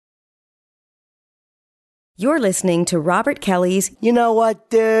You're listening to Robert Kelly's You Know What,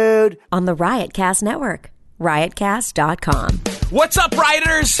 Dude? on the Riotcast Network. Riotcast.com. What's up,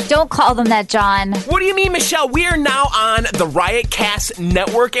 Rioters? Don't call them that, John. What do you mean, Michelle? We are now on the Riotcast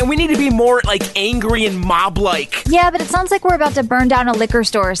Network, and we need to be more, angry and mob-like. Yeah, but it sounds like we're about to burn down a liquor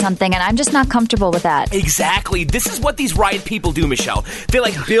store or something, and I'm just not comfortable with that. Exactly. This is what these riot people do, Michelle. They,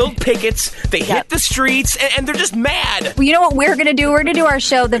 build pickets, they hit the streets, and they're just mad. Well, you know what we're going to do? We're going to do our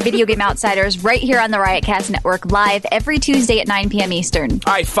show, The Video Game Outsiders, right here on the Riotcast Network, live every Tuesday at 9 p.m. Eastern.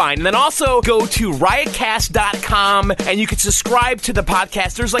 All right, fine. And then also go to riotcast.com, and you can subscribe to the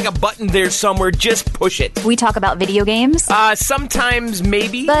podcast. There's a button there somewhere. Just push it. We talk about video games. Sometimes,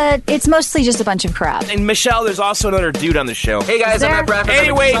 maybe. But it's mostly just a bunch of crap. And Michelle, there's also another dude on the show. Hey guys, I'm Matt Bradford.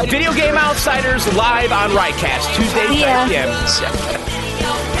 Anyway, Video Game Outsiders live on Riotcast, Tuesday, 9 p.m.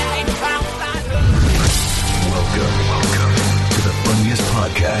 Welcome to the funniest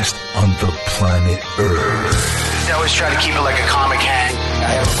podcast on the planet Earth. I always try to keep it like a comic hang.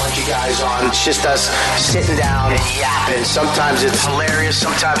 I have a bunch of guys on. It's just us sitting down and yapping. Sometimes it's hilarious.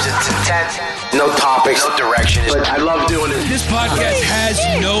 Sometimes it's intense. No topics, no direction. But I love doing it. This podcast has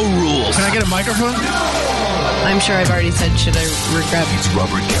no rules. Can I get a microphone? I'm sure I've already said, should I regret? It's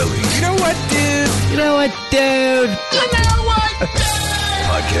Robert Kelly. You know what, dude? You know what, dude? You know what, dude?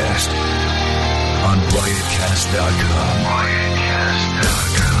 Podcast on riotcast.com.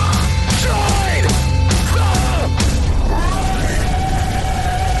 Riotcast.com. Join the riot.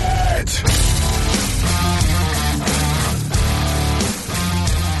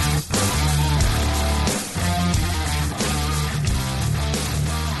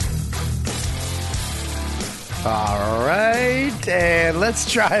 All right, and let's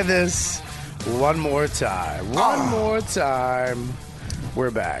try this one more time. One more time. We're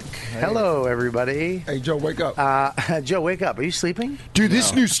back. Hello, everybody. Hey, Joe, wake up. Joe, wake up. Are you sleeping? Dude,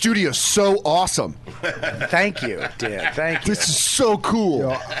 this new studio is so awesome. Thank you, Dan. Thank you. This is so cool.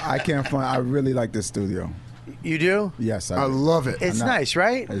 Yo, I can't find. I really like this studio. You do? Yes, I love it. It's nice,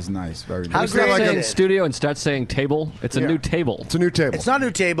 right? It's nice. Very How nice. great like is a it? studio and start saying table. It's a new table. It's a new table. It's not a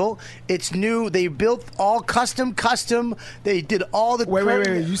new table. It's new. They built all custom. They did all the. Wait.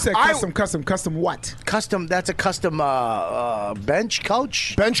 You said custom what? Custom. That's a custom bench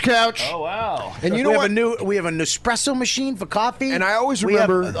couch. Bench couch. Oh, wow. And you know what? We have a Nespresso machine for coffee. And I always we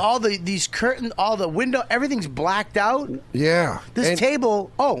remember have all these curtains, all the window, everything's blacked out. Yeah. This table.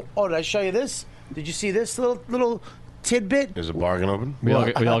 Oh, did I show you this? Did you see this little tidbit? Is a bargain open? We all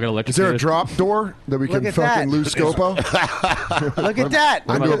got electrocuted. Is there a drop door that we can Look at fucking that. lose Scopo? Look at that.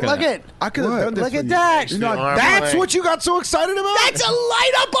 What am I looking Look at? at. I could have done this. Look for at you. that. You know, That's what you got so excited about? That's a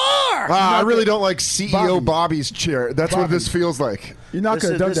light up bar. I really don't like CEO Bobby. Bobby's chair. That's what Bobby. this feels like. You're not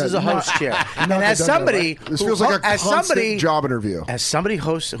going to This done is that. a host chair. You're And not as gonna done that, somebody, right? This feels like a as constant somebody, job interview. as somebody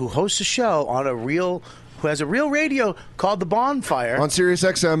who hosts a show on who has a real radio called The Bonfire. On Sirius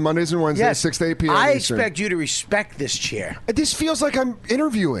XM, Mondays and Wednesdays, Yes. 6 to 8 p.m. I Eastern. expect you to respect this chair. This feels like I'm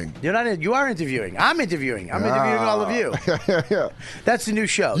interviewing. You're not. You are interviewing. I'm interviewing. I'm interviewing all of you. Yeah. That's the new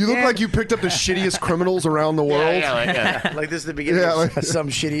show. You look Dan- like you picked up the shittiest criminals around the world. like this is the beginning Yeah, of like- some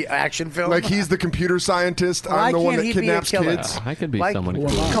shitty action film. Like he's the computer scientist. Why I'm the one can't that he be a kidnaps killer? kids. I could be Like- someone. Well,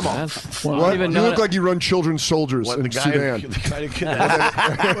 cool. come on. I What? don't even You know look like you run children's soldiers in Sudan.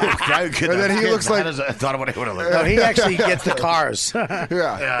 And then he looks like- I thought about it would have looked. No, he actually gets the cars.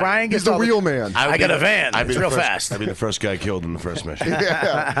 Yeah. Brian He's gets the all wheel man. I got a van. I'd be It's the real first- fast. I'd be the first guy killed in the first mission.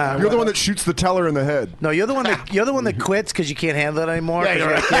 Yeah. You're the one that shoots the teller in the head. No, you're the one that quits because you can't handle it anymore. Yeah, 'cause you're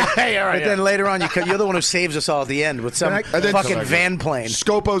you're right. a kid. Yeah, right, But then later on, you're the one who saves us all at the end with some And then- fucking van plane.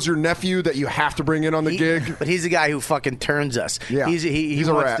 Scopo's your nephew that you have to bring in on the gig. But he's the guy who fucking turns us. Yeah. He He's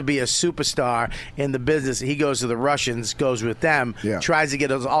a wants rat. to be a superstar in the business. He goes to the Russians, goes with them, Yeah. tries to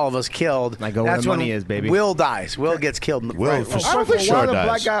get all of us killed. I go where That's the when money is, baby. Will dies. Will gets killed. Will, Right. for I don't think sure why the dies.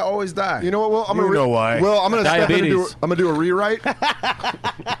 black guy always die. You know what? Well, I'm You gonna know why. Well, I'm gonna step in and Diabetes. I'm gonna do a rewrite.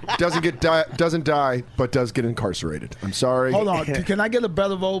 Doesn't die, but does get incarcerated. I'm sorry. Hold on. Can I get a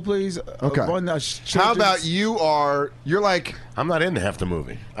better vote, please? Okay. How about you're like, I'm not in half the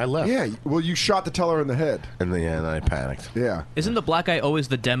movie. I left. yeah. Well, you shot the teller in the head. And then I panicked. Yeah. Isn't the black guy always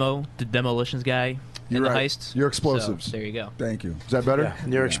the demolitions guy in You're the right. heists? You're explosives. So, there you go. Thank you. Is that better?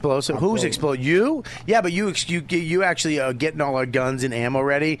 You're explosive. Who's explosive? You? Yeah, but you actually are getting all our guns and ammo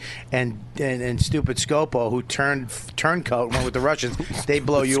ready, and stupid Scopo, who turncoat and went with the Russians, they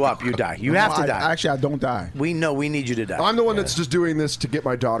blow you up. You die. You have to die. Actually, I don't die. We know we need you to die. I'm the one that's just doing this to get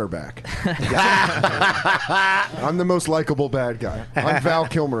my daughter back. I'm the most likable bad guy. I'm Val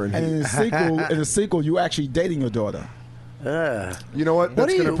Kilmer in And in here. the sequel, you actually dating your daughter. You know what?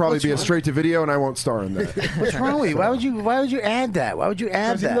 That's are going to you- probably what's be a wrong? straight to video, and I won't star in that. What's wrong with you? Why would you add that? Why would you add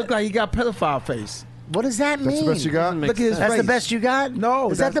Because he that? looked like he got pedophile face. What does that mean? That's the best you got? Look at his That's face. the best you got?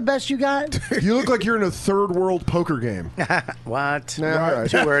 No. Is that the best you got? You look like you're in a third world poker game. What? Nah, all right.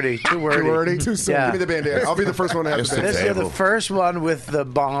 Too wordy. Too wordy. Too wordy? Too soon. Yeah. Give me the bandana. I'll be the first one to have the This bandana. is the first one with the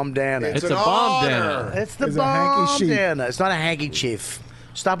bomb dana. It's an a bomb honor. dana. It's the It's a hanky bomb chief. dana. It's not a hanky chief.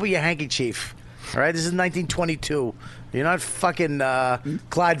 Stop with your hanky chief. All right, this is 1922. You're not fucking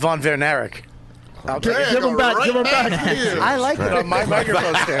Clyde von Vernerick. Okay, Give him back. right Give him back. here. I like it on my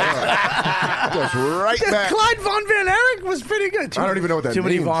microphone stand. Goes right back. Clyde von Van Erich was pretty good. I don't even know what that Too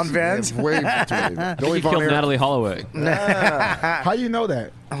means. many Von Vans. Yeah, way too many. I The think only he Von killed Erich- Natalie Holloway. How you know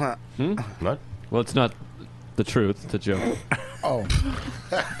that? What? Well, it's not the truth. It's a joke. Oh.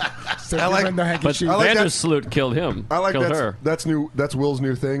 So I like- give him the hanky But chief. I like that- Vandersloot killed him. I like killed that's, her. that's new. That's Will's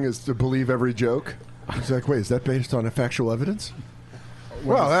new thing is to believe every joke. He's like, wait, is that based on factual evidence?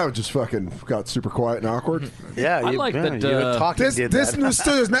 Well, that just fucking got super quiet and awkward. Yeah, I like that, You're talking. This new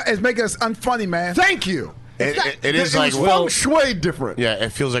studio is making us unfunny, man. Thank you. It is It like was feng shui different. Yeah, it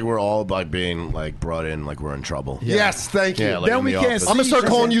feels like we're all like being like brought in, like we're in trouble. Yes, thank you. Yeah, like Then in we the can't office. I'm gonna start See,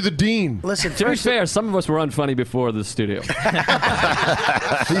 calling you the dean. Listen, To be fair, some of us were unfunny before the studio.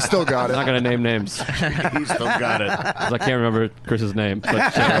 He still got I'm not it. going to name names He still got it. 'cause I can't remember Chris's name.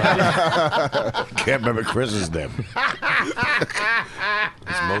 But, Can't remember Chris's name.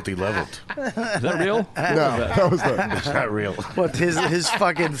 It's multi-leveled. is that real? No, that was the It's not real. what his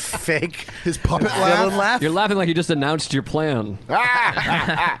fucking fake his puppet villain laugh. laugh? You're laughing like you just announced your plan.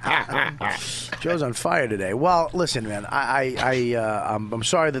 Joe's on fire today. Well, listen, man. I'm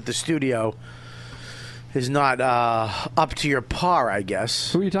sorry that the studio is not up to your par. I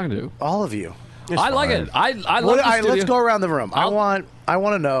guess. Who are you talking to? All of you. I like it. I love All the right, studio. let's go around the room. I'll- I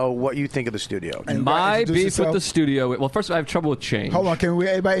want to know what you think of the studio. And My introduce beef yourself. with the studio. Well, first I have trouble with change. Hold on, can we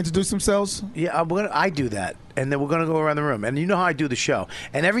everybody introduce themselves? Yeah, I do that, and then we're gonna go around the room, and you know how I do the show.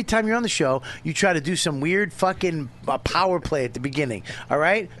 And every time you're on the show, you try to do some weird fucking power play at the beginning. All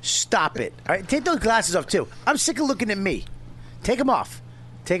right, stop it. All right, take those glasses off too. I'm sick of looking at me. Take them off.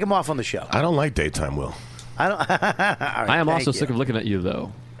 Take them off on the show. I don't like daytime, Will. I don't. All right, I am also thank sick you. of looking at you,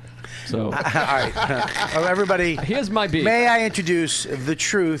 though. So, All right, everybody. here's my beef. May I introduce the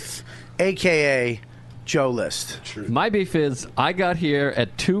truth, aka Joe List? My beef is I got here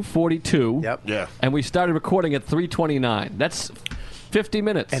at 2:42. Yep. Yeah. And we started recording at 3:29. That's 50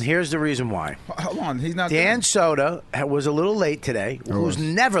 minutes. And here's the reason why. Hold on, he's not. Dan Soda was a little late today. Who's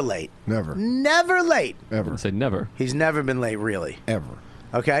never late. Never. Never late. Ever. I say never. He's never been late, really. Ever.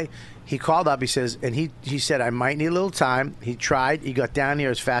 Okay? He called up, he says, and he said, I might need a little time. He tried. He got down here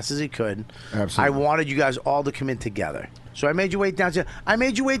as fast as he could. Absolutely. I wanted you guys all to come in together. So I made you wait downstairs. I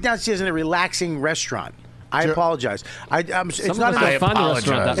made you wait downstairs in a relaxing restaurant. I apologize. It's Some not of us in don't a, find the restaurant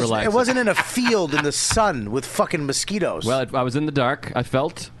that apologize. relaxing. it wasn't in a field in the sun with fucking mosquitoes. Well, I was in the dark. I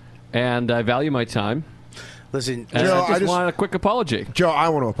felt, and I value my time. Listen, And Joe, I just wanted a quick apology. Joe, I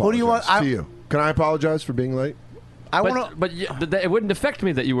want to apologize Who do you want- to you. Can I apologize for being late? I want to. But it wouldn't affect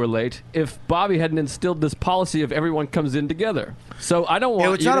me that you were late if Bobby hadn't instilled this policy of everyone comes in together. So I don't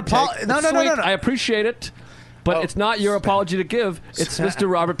want it's you not to a take, no, it's no, no, sweet. no, no. I appreciate it, but it's not your apology to give. It's Mr.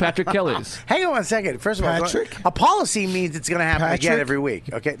 Robert Patrick Kelly's. Hang on one second. First of all, Patrick? a policy means it's going to happen again Patrick? every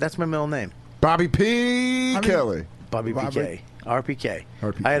week. Okay, that's my middle name. Bobby P. Kelly. Bobby Robert. PK. RPK.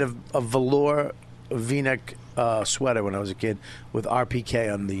 RPK. I had a velour V-neck sweater when I was a kid with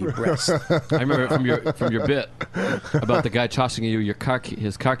RPK on the breast. I remember from your bit about the guy tossing you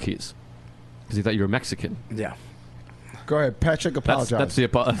his car keys because he thought you were Mexican. Yeah. Go ahead, Patrick. Apologize. That's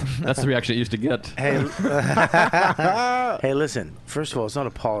the reaction it used to get. Hey, hey, listen. First of all, it's not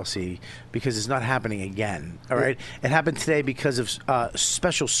a policy because it's not happening again. All right, it happened today because of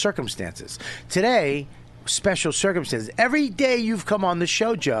special circumstances. Today, special circumstances. Every day you've come on the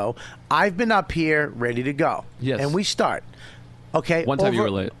show, Joe, I've been up here ready to go. Yes. And we start. Okay. One time you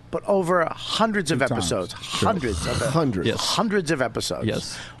were late. But over hundreds of Two times. episodes. Hundreds of Hundreds. Yes. Hundreds of episodes.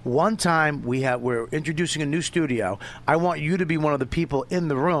 Yes. One time we're introducing a new studio. I want you to be one of the people in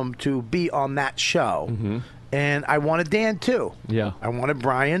the room to be on that show. Mm-hmm. And I wanted Dan too. Yeah. I wanted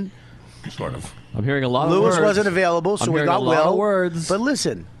Brian. Sort of. I'm hearing a lot of Lewis words. wasn't available, so I'm we hearing got a lot Will. of words. But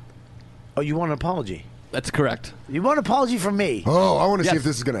listen. Oh, you want an apology? That's correct. You want an apology from me? Oh, I want to see Yes. if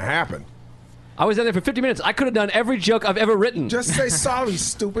this is going to happen. I was in there for 50 minutes. I could have done every joke I've ever written. Just say sorry,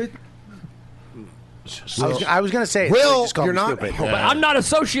 stupid. I was going to say it. Will, just call you're me not- stupid. But I'm not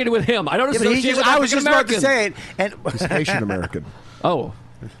associated with him. I don't Yeah, but associate with I was just about to African-Americans. say it. And He's Haitian American. Oh,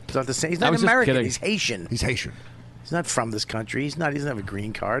 He's not the same. He's I not was just American. kidding. He's Haitian. He's Haitian. He's not from this country. He doesn't have a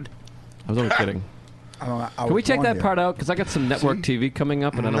green card. I was only kidding. Can we take that part out? Because I got some network TV coming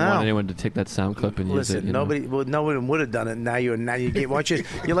up, and I don't No. want anyone to take that sound clip and use it. Listen, you know? no one would have done it. Now you get. Why don't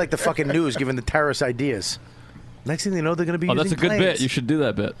you're like the fucking news, giving the terrorists ideas. Next thing they know, they're going to be. Oh, that's a using good planes. bit. You should do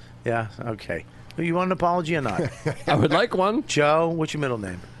that bit. Yeah. Okay. You want an apology or not? I would like one. Joe, what's your middle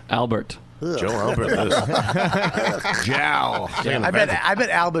name? Albert. Ugh. Joe Albert List. Jow. I bet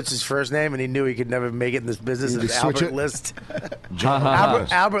Albert's his first name, and he knew he could never make it in this business. You As just switch Albert it? List. Ha.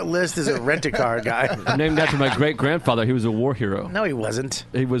 Albert List is a rent-a-car guy. I'm named after my great grandfather. He was a war hero. No, he wasn't.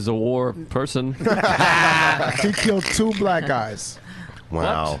 He was a war person. He killed 2 black guys.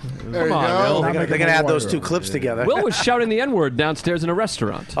 Wow. There you Come on, go. Will. They're going to add those 2 clips together. Will was shouting the N-word downstairs in a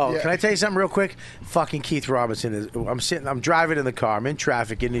restaurant. Oh, can I tell you something real quick? Fucking Keith Robinson is. I'm driving in the car. I'm in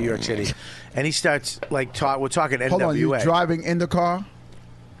traffic in New York City, and he starts like we're talking NWA. Hold on, you driving in the car?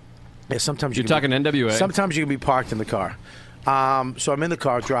 Yeah, sometimes You're can talking NWA. Sometimes you can be parked in the car. So I'm in the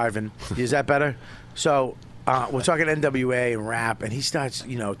car driving. Is that better? So we're talking NWA and rap, and he starts,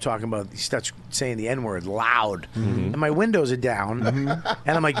 he starts saying the N-word loud, and my windows are down, and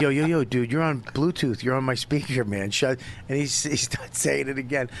I'm like, yo, dude, you're on Bluetooth, you're on my speaker, man, shut. And he starts saying it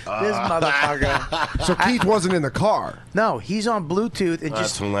again. This motherfucker. So Keith wasn't in the car. No, he's on Bluetooth and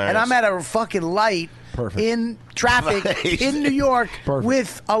That's hilarious. and I'm at a fucking light. Perfect. In traffic in New York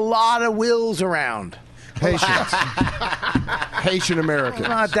with a lot of Wills around. Haitians. Haitian American.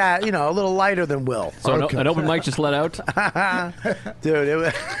 Not that, a little lighter than Will. So an open mic just let out?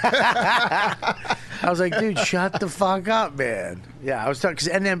 Dude, I was like, dude, shut the fuck up, man. Yeah, I was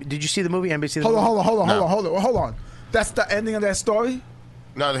talking. And then, did you see the movie? NBC? The Hold movie? on. That's the ending of that story?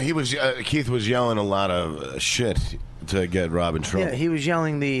 No, he was. Keith was yelling a lot of shit to get Rob in trouble. Yeah, he was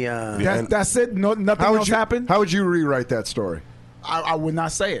yelling the. That's it? No, nothing else happened? How would you rewrite that story? I would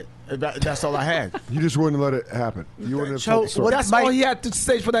not say it. That's all I had. You just wouldn't let it happen. You wouldn't have told the story. That's all he had to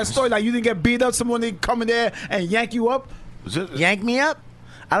say for that story. Like, you didn't get beat up, someone didn't come in there and yank you up? Yank me up?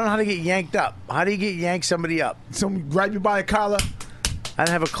 I don't know how to get yanked up. How do you get yank somebody up? Someone grab you by a collar? I didn't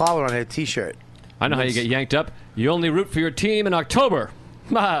have a collar on, I had a T-shirt. I know how you get yanked up. You only root for your team in October.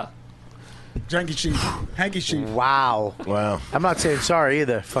 Hanky sheep. Wow. I'm not saying sorry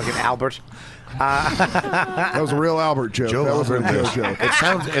either, fucking Albert. That was a real Albert joke. Joe that was a Albert real List. joke.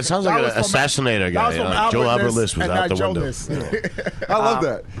 It sounds like an assassinator guy. Joe Albert List was out the window. I love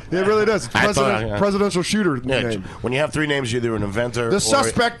that. It really does. It's I presidential shooter name. When you have 3 names, you're either an inventor. The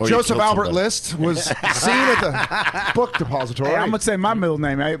suspect, or you Joseph killed Albert somebody. List, was seen at the book depository. Hey, I'm gonna say my middle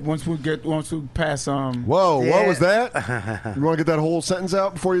name. Right? Once we pass. Whoa, what was that? You want to get that whole sentence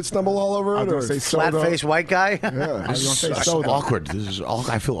out before you stumble all over it? I was gonna say soda. Flat-faced white guy? Yeah. I was gonna say This is soda. awkward.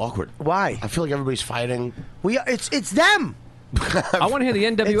 I feel awkward. Why? I feel like everybody's fighting. It's them. I want to hear the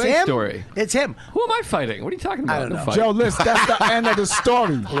It's NWA him. story. It's him. Who am I fighting? What are you talking about? I don't know. No fight. Joe List, that's the end of the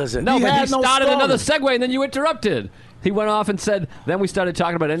story. Listen. No, but he had no started story. another segue, and then you interrupted. He went off and said, then we started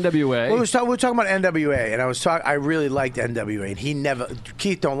talking about NWA. We were talking about NWA, and I really liked NWA, and he never.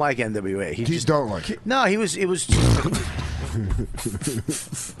 Keith don't like NWA. Keith don't like it. No, it was.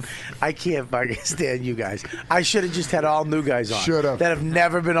 I can't fucking stand you guys. I should have just had all new guys on. Should have. That have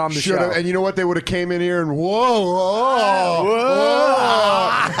never been on the Should show. have. And you know what? They would have came in here and whoa.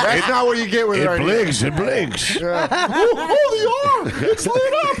 That's not what you get with It right blinks. It blinks. Yeah. Oh, the arm! It's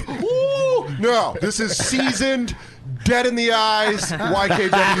lit up. Ooh. No, this is seasoned, dead in the eyes.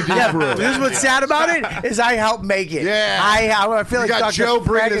 YKWd Yeah, crew. this is what's sad about it is I helped make it. Yeah. I feel You like got Dr. Joe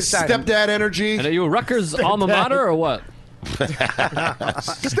bringing his Frankenstein. stepdad energy. And are you a Rutgers alma mater or what?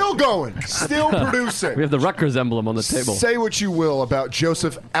 Still going. Still producing. We have the Rutgers emblem on the table. Say what you will about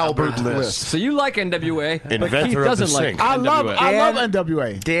Joseph Albert List. So you like NWA, but Inventor Keith of the doesn't like sink. I love NWA.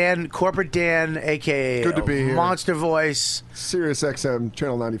 NWA. Dan, Corporate Dan, a.k.a. Good to be here. Monster Voice. Sirius XM,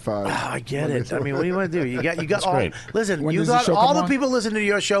 Channel 95. Oh, I get it. I mean, what do you want to do? You got That's all. great. Listen, When you does the got show all come the on? people listening to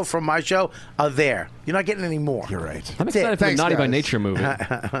your show from my show are there. You're not getting any more. You're right. I'm That's it. excited for the Thanks, Naughty by guys. Nature movie.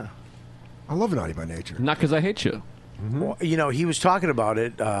 I love Naughty by Nature. Not because I hate you. Well, he was talking about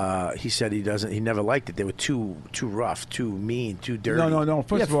it. He said he never liked it. They were too rough, too mean, too dirty. No.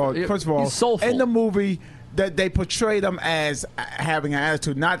 First of all, he's soulful. in the movie, that they portrayed him as having an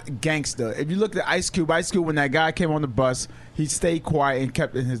attitude, not gangster. If you look at Ice Cube, when that guy came on the bus, he stayed quiet and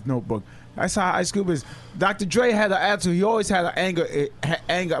kept it in his notebook. That's how Ice Cube is. Dr. Dre had an attitude. He always had an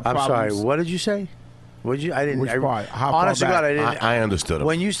anger I'm problems. sorry. What did you say? What did you? I didn't. Which part? How far honest to back? God, I didn't. I understood him.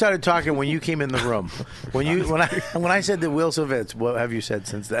 When you started talking, when you came in the room, when I said that Will Sylvester, what have you said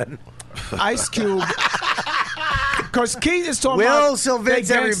since then? Ice Cube. Because Keith is talking Will about Sylvince,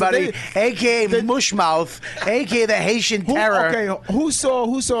 they everybody, gangster. a.k.a. Mushmouth, a.k.a. the Haitian Terror. Okay, who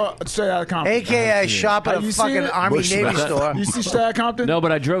saw Straight Outta Compton? A.k.a. I shop at Have a you seen fucking it? Army Navy store. You see Straight Outta Compton? No,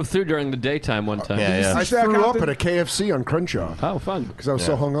 but I drove through during the daytime one time. I threw up at a KFC on Crenshaw. Oh, fun. Because I was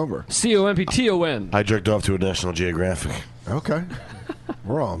so hungover. COMPTON. I jerked off to a National Geographic. Okay.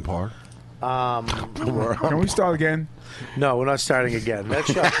 We're on par. Can we start again? No, we're not starting again. That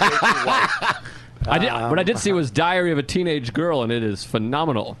show's way too white. What I did see was Diary of a Teenage Girl, and it is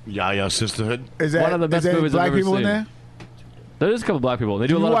phenomenal. Yaya Sisterhood. Is that one of the best is there movies black I've ever people seen. in there? There's a couple black people. They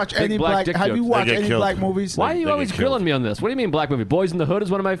do Do a you lot watch of big any black black? dick Have you jokes. watched They get any killed. black movies? Why are you They always get grilling killed. me on this? What do you mean black movie? Boys in the Hood is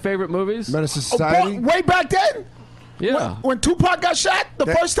one of my favorite movies. Menace to Oh, Society. way back then? Yeah. When Tupac got shot the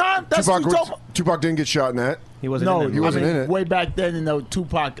first time? That's what Tupac, you talking Tupac didn't get shot in that. He wasn't No, in that he wasn't I mean, in it. way back then,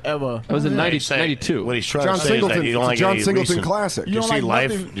 Tupac ever. It was in Yeah, 90, he's saying- 92. What he's trying John to say is that Singleton. you don't It's a like John any Singleton recent- classic. Do you don't see like Life?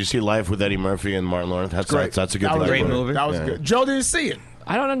 nothing- Do you see Life with Eddie Murphy and Martin Lawrence? That's great. That's a good That was black good. movie. That was Yeah. good. Joe didn't see it.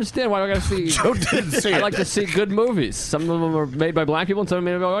 I don't understand why I got to see. Joe didn't see I it. like to see good movies. Some of them are made by black people, and some are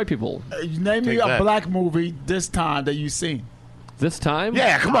made by white people. Name me Take a that. black movie this time that you've seen. This time,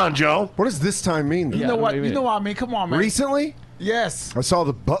 Yeah, come on, Joe. What does this time mean? You Yeah, know what what? do you You mean? know what I mean? Come on, man. Recently, Yes. I saw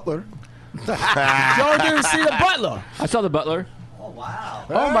The Butler. Joe didn't see The Butler. I saw The Butler. Oh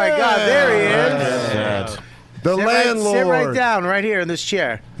my God, there he is. Yeah. The Landlord. Sit right down, right here in this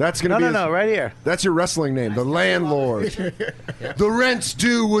chair. That's gonna be no, right here. That's your wrestling name, The Landlord. The rent's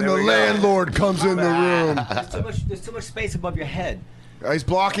due when the we go. landlord comes in the room. There's too much space above your head. He's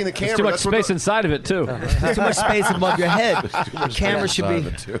blocking the camera. There's too much That's what space the- inside of it too. There's too much space above your head. The camera should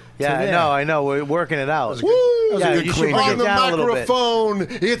be. Yeah, I know. We're working it out. Woo! Yeah, you should bring On it the down a little bit. microphone,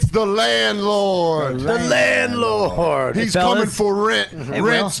 it's the landlord. The landlord. He's Fellas. coming for rent. Hey,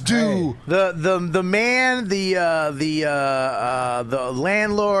 Rent's Will. due. The man, the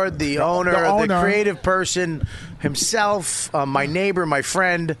landlord, the owner, the owner. creative person himself, my neighbor, my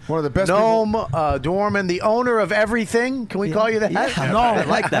friend, One of the best Gnome Dorman, the owner of everything. Can we call you that? Yeah, No. I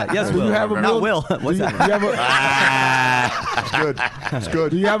like that. Yes, Do Will. you have a Not middle- Will. What's do you, that? you have a, It's good. It's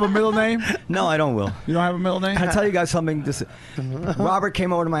good. do you have a middle name? No, I don't, Will. You don't have a middle name? Can I tell you guys something? Robert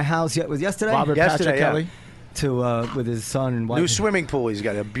came over to my house. It was yesterday. Robert Yesterday, Patrick yeah. Kelly. To with his son and wife. New swimming pool. He's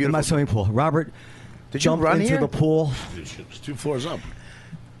got a in my beautiful. swimming pool. Robert Did you jumped run into here? the pool. It's 2 floors up.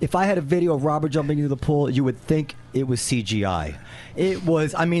 If I had a video of Robert jumping into the pool, you would think it was CGI. It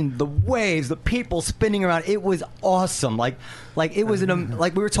was, I mean, the waves, the people spinning around. It was awesome. Like it was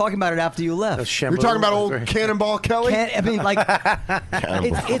like we were talking about it after you left. You're talking about old Cannonball Kelly? I mean, like,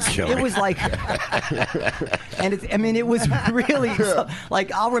 Kelly. it was like, and I mean, it was really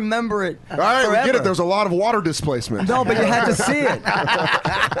like I'll remember it. All right, we get forever. it. There's a lot of water displacement. No, but you had to see it,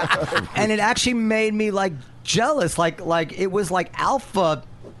 and it actually made me like jealous. Like it was like alpha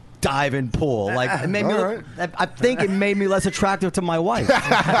diving pool. Like it made me. All Look, I think it made me less attractive to my wife.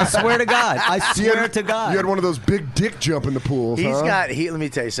 I swear to God. I swear to God. You had one of those big dick jump in the pools. He's huh? got. Let me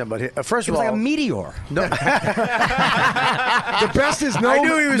tell you something. First It of was all, like a meteor. no, The best is I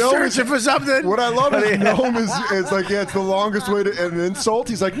knew he was searching for something. What I love is Gnome is like, yeah, it's the longest way to an insult.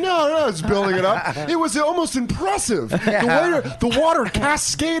 He's like, no, it's building it up. It was almost impressive. The water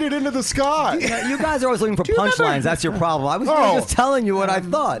cascaded into the sky. You guys are always looking for punchlines. That's your problem. I was really just telling you what I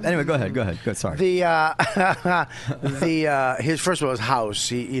thought. Anyway, go ahead. Good. Sorry. His first of all, his house.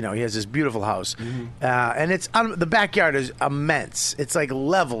 He has this beautiful house, and it's the backyard is immense. It's like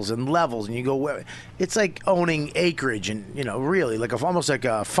levels and levels, and you go. It's like owning acreage, and really like almost like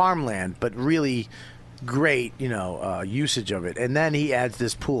a farmland, but really great, usage of it. And then he adds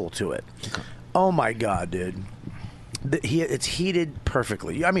this pool to it. Oh my God, dude. It's heated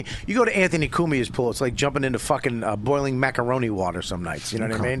perfectly. I mean, you go to Anthony Cumia's pool, it's like jumping into fucking boiling macaroni water some nights. You know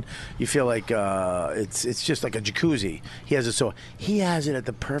what I mean? You feel like it's just like a jacuzzi. He has it he has it at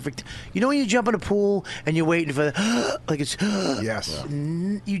the perfect. You know when you jump in a pool and you're waiting for like it's yes.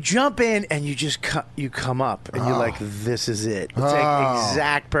 You jump in and you just you come up and you're like, this is it. It's like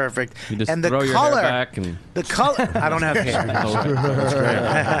exact perfect. You just and the throw your color, hair back and the color. I don't have hair.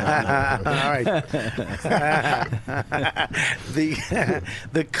 All right.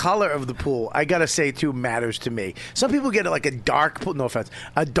 The color of the pool, I gotta say, too, matters to me. Some people get like a dark pool. No offense,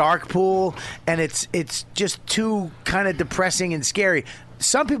 a dark pool, and it's just too kind of depressing and scary.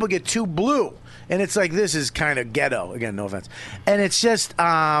 Some people get too blue, and it's like this is kind of ghetto. Again, no offense, and it's just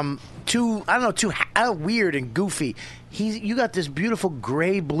too weird and goofy. You got this beautiful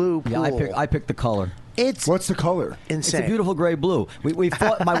gray blue pool. Yeah, I picked the color. What's the color? It's a beautiful gray blue. We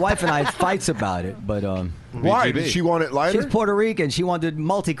fought, my wife and I had fights about it, but why? Did she want it lighter? She's Puerto Rican. She wanted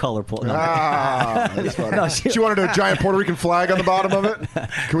multicolor. That's funny. No, she wanted a giant Puerto Rican flag on the bottom of it.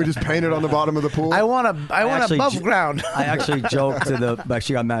 Can we just paint it on the bottom of the pool? I want above ground. I actually joked to the.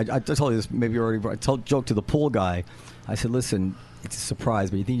 Actually, got mad. I told you this. Maybe you already. Joked to the pool guy. I said, "Listen, it's a surprise,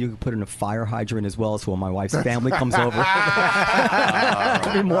 but you think you could put in a fire hydrant as well, so when my wife's family comes over,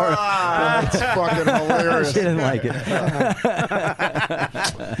 it'll be more." That's fucking hilarious. She didn't like it.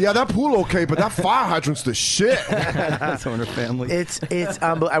 Yeah, that pool okay, but that fire hydrant's the shit. That's on her family. It's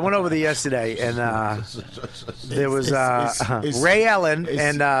I went over there yesterday, and there was Ray Allen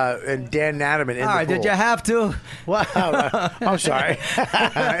and Dan Natterman in All the right, pool. did you have to? Wow, I'm sorry.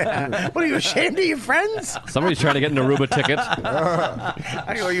 What are you ashamed of your friends? Somebody's trying to get an Aruba ticket.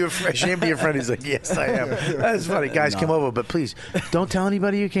 I go, are you ashamed of your friend? He's like, yes, I am. That's funny. Guys, come over, but please don't tell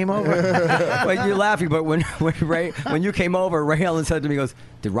anybody you came over. Well, you're laughing, but when you came over, Ray Allen said to me, he goes,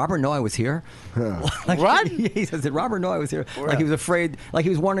 "Did Robert know I was here?" What? He says, "Did Robert know I was here?" Like he was afraid, like he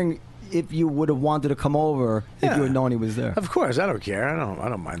was wondering if you would have wanted to come over if you had known he was there. Of course, I don't care. I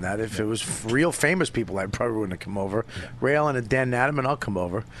don't mind that. If it was real famous people, I probably wouldn't have come over. Ray Allen and Dan Natterman, I'll come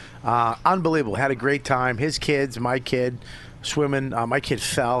over. Unbelievable. Had a great time. His kids, my kid, swimming. My kid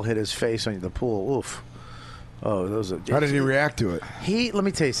fell, hit his face on the pool. Oof. Oh, those are. How did he react to it? Let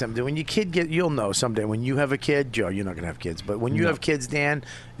me tell you something. When your kid you'll know someday. When you have a kid, Joe, you're not gonna have kids, but when you have kids, Dan,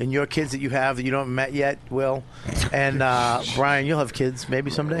 and your kids that you have that you don't met yet, Will, and Brian, you'll have kids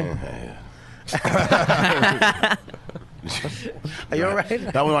maybe someday. Are you all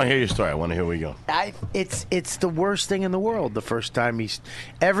right? Now we want to hear your story. I want to hear where you go. It's the worst thing in the world. The first time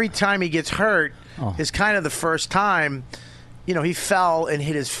every time he gets hurt is kind of the first time. You know, he fell and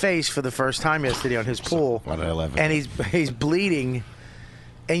hit his face for the first time yesterday on his pool, and he's bleeding,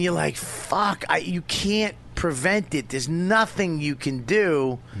 and you're like, "Fuck! You can't prevent it. There's nothing you can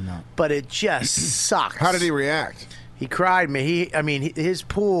do, but it just sucks." How did he react? He cried, man. His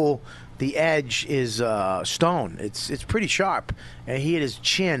pool, the edge is stone. It's pretty sharp, and he hit his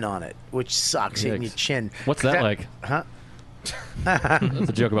chin on it, which sucks. Hitting your chin. What's that like? Huh? That's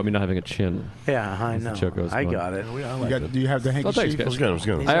a joke about me not having a chin. Yeah, I know. I got it. Do you have the handkerchief? It was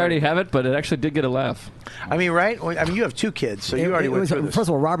good. I already have it, but it actually did get a laugh. I mean, right? I mean, you have two kids, so you already went through this. First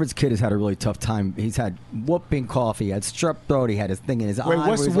of all, Robert's kid has had a really tough time. He's had whooping cough. He had strep throat. He had his thing in his eye.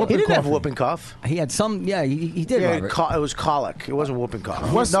 What's whooping cough? He didn't have whooping cough. He had some. Yeah, he did. Yeah, Robert. it was colic. It wasn't whooping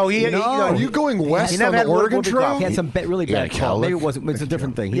cough. Are you going west on the Oregon Trail? He had some really bad cough. Maybe it was a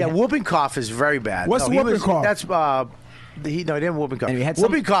different thing. Yeah, whooping cough is very bad. What's whooping cough? That's he didn't have whooping cough.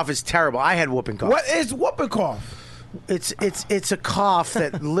 Whooping cough is terrible. I had whooping cough. What is whooping cough? It's a cough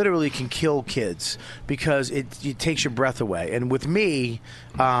that literally can kill kids because it takes your breath away. And with me,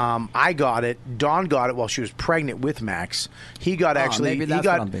 I got it. Dawn got it while she was pregnant with Max. He got maybe that's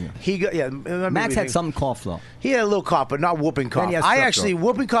what I'm thinking. Max had some cough though. He had a little cough, but not whooping cough.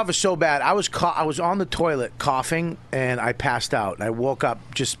 Whooping cough is so bad. I was on the toilet coughing and I passed out. And I woke up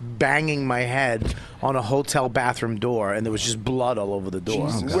just banging my head on a hotel bathroom door, and there was just blood all over the door.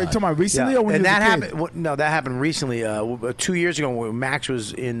 Wait, talking about recently or when and you was that a kid? happened? No, that happened recently. 2 years ago, when Max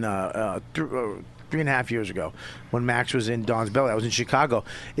was in 3.5 years ago, when Max was in Dawn's belly. I was in Chicago.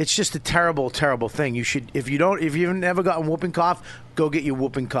 It's just a terrible, terrible thing. You should, if you've never gotten whooping cough, go get your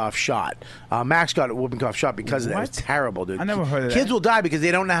whooping cough shot. Max got a whooping cough shot because of that. It's terrible, dude. I never heard of that. Kids will die because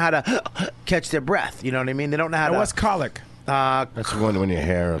they don't know how to catch their breath. You know what I mean? They don't know how to. What's colic? That's when your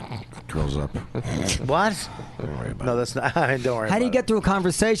hair goes up. What? Don't worry about No, that's not. Don't worry. How do you get through a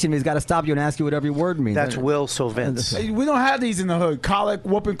conversation? He's got to stop you and ask you what every word means. That's Will Sylvince. Hey, we don't have these in the hood. Colic,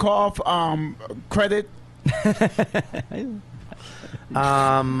 whooping cough, credit.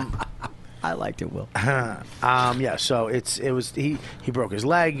 I liked it, Will. Yeah. So it was he broke his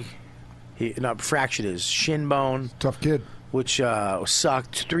leg. He fractured his shin bone. Tough kid. Which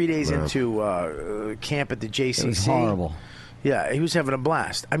sucked. 3 days into camp at the JCC. It was horrible. Yeah, he was having a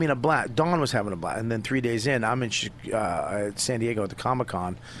blast. I mean, a blast. Dawn was having a blast. And then 3 days in, I'm in at San Diego at the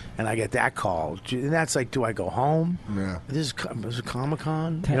Comic-Con, and I get that call. And that's like, do I go home? Yeah. This is a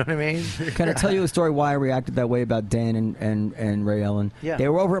Comic-Con? You know what I mean? Can I tell you a story why I reacted that way about Dan and Ray Allen? Yeah. They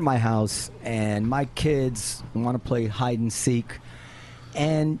were over at my house, and my kids want to play hide and seek.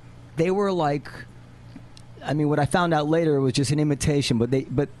 And they were like... I mean, what I found out later was just an imitation,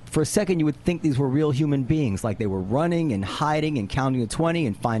 but for a second you would think these were real human beings, like they were running and hiding and counting to 20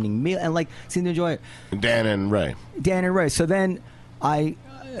 and finding meal and like seemed to enjoy it. Dan and Ray. So then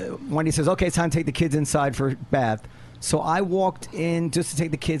Wendy says, "Okay, it's time to take the kids inside for a bath." So I walked in just to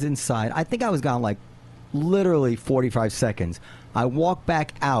take the kids inside. I think I was gone like literally 45 seconds. I walk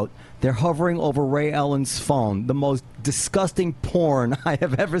back out. They're hovering over Ray Ellen's phone. The most disgusting porn I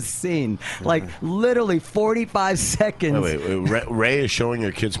have ever seen. Like, literally 45 seconds. Wait. Ray is showing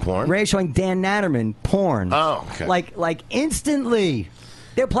your kids porn? Ray is showing Dan Natterman porn. Oh, okay. Like instantly.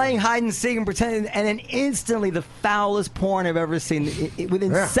 They're playing hide and seek and pretending, and then instantly the foulest porn I've ever seen.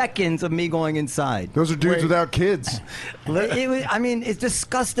 Within seconds of me going inside. Those are dudes without kids. I mean, it's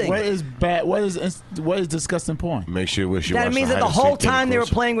disgusting. What is bad? What is disgusting porn? Makes you wish you That watched means the that the hide and whole seek time they were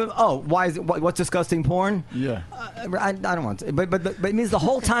closer. playing with. Oh, why is it? What's disgusting porn? Yeah. I don't want to. But it means the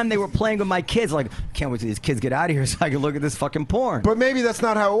whole time they were playing with my kids. Like, can't wait till these kids get out of here so I can look at this fucking porn. But maybe that's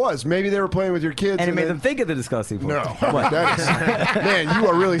not how it was. Maybe they were playing with your kids. And it made then- them think of the disgusting porn. No. What? That is, man, you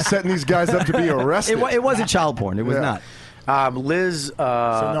are really setting these guys up to be arrested. It wasn't child porn. It was not. Liz,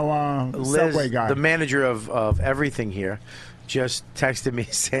 Subway Liz, guy. the manager of everything here, just texted me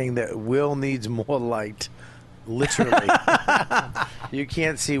saying that Will needs more light. Literally, you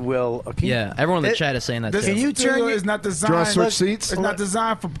can't see Will. Yeah, everyone in the chat is saying that. This too. studio is not designed. Do you want to switch seats? It's not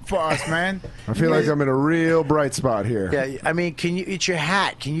designed for us, man. I feel like I'm in a real bright spot here. Yeah, I mean, can you? It's your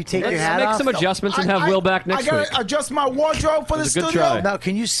hat. Can you take your Let's hat make off? some adjustments and have Will back next I week. gotta adjust my wardrobe for the It's a good studio. try. Now,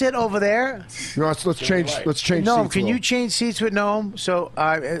 can you sit over there? You know, let's change. Let's change. Noam, seats, can Will. you change seats with Noam? So,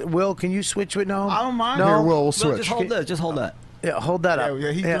 Will, can you switch with Noam? I don't mind. No, Here, Will, we'll No, switch. just hold this. Just hold that. Yeah, hold that up.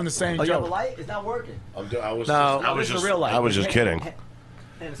 Yeah, he's doing the same Oh, you have a joke. light? It's not working. I was This is a real light. I was just kidding.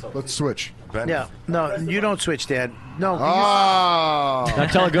 Let's switch. Ben. Yeah, no, you don't switch, Dad. No, Ah. Now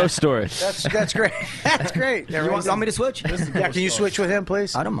tell a ghost story. that's great. That's great. You want me to switch? Yeah, can you switch with him,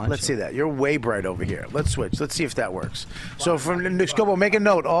 please? I don't mind. Let's see that. You're way bright over here. Let's switch. Let's see if that works. So from Scobo, make a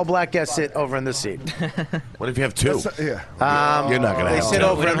note. All black guests sit over in this seat. What if you have two? Yeah. You're not going to They have sit two.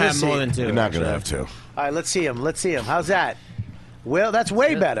 over We in don't this have more seat. than two. You're not going to have two. All right, let's see him. Let's see him. How's that? Will, that's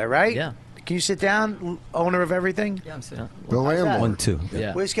way better, right? Yeah. Can you sit down, owner of everything? Yeah, I'm sitting. The landlord. 1, 2.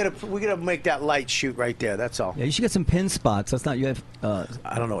 Yeah. We're gonna make that light shoot right there. That's all. Yeah, you should get some pin spots. That's not you have.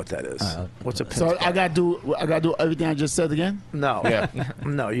 I don't know what that is. What's a pin? So spot? I gotta do everything I just said again. No. Yeah.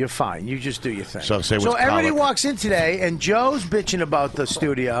 No, you're fine. You just do your thing. So say what's everybody colic. walks in today, and Joe's bitching about the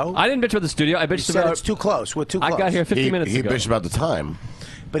studio. I didn't bitch about the studio. I He bitched said about it's too close. We're too close. I got here 50 minutes He ago. bitched about the time.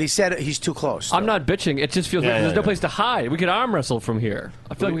 But he said he's too close. I'm not bitching. It just feels Yeah, like yeah, there's no yeah. place to hide. We could arm wrestle from here.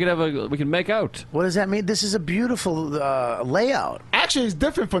 I feel like we can make out. What does that mean? This is a beautiful layout. Actually, it's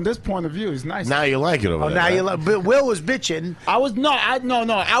different from this point of view. It's nice. Now you like it over Oh, there. now right? you love. But Will was bitching. I was no.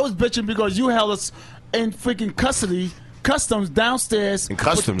 I was bitching because you held us in freaking custody. Customs downstairs In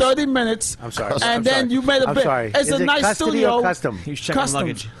customs? for 30 minutes. I'm sorry. And I'm then sorry. you made a I'm bit. sorry. It's Is a it nice custody studio. or custom? He was checking Customs.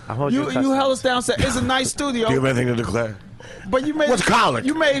 luggage. I'm holding You custom. held us downstairs. It's a nice studio. Do you have anything to declare? But you made What's colic?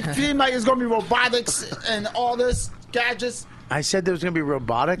 You made it seem like it's gonna be robotics and all this gadgets. I said there was going to be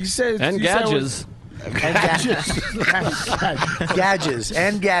robotics. You said And you said it gadgets. was- gadgets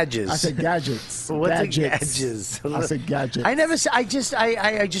and gadgets. I said gadgets. What's gadgets. a gadgets? I said gadgets. I never. I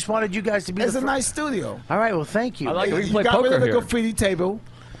just wanted you guys to be. It's the a nice studio. All right. Well, thank you. I like it. We can You play got rid poker of the here. graffiti table.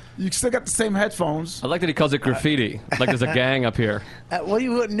 You still got the same headphones. I like that he calls it graffiti. Like there's a gang up here. What do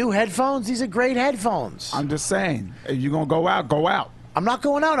you want? New headphones? These are great headphones. I'm just saying, if you're gonna go out, go out. I'm not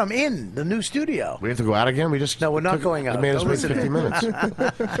going out. I'm in the new studio. We have to go out again? We just No, we're not going out. It made us Don't wait listen 50 to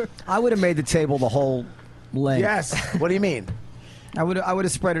minutes. I would have made the table the whole length. Yes. What do you mean? I would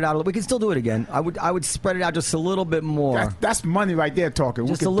have spread it out. We can still do it again. I would spread it out just a little bit more. That's money right there talking.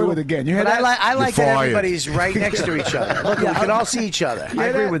 Just we a can little- do it again. You hear But that? I like that fired. everybody's right next to each other. Look, we can all see each other. I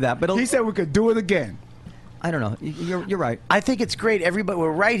agree with that, but he said we could do it again. I don't know. You're right. I think it's great. Everybody,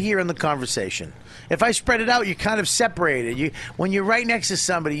 we're right here in the conversation. If I spread it out, you're kind of separated. When you're right next to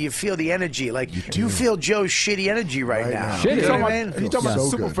somebody, you feel the energy. Like you feel Joe's shitty energy right now. Shitty. You know what I He's mean? talking about so the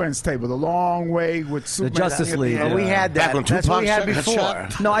Super good. Friends table, the long way with Superman. Justice League. Well, we had that. Back when That's what we Tupac had shot- before.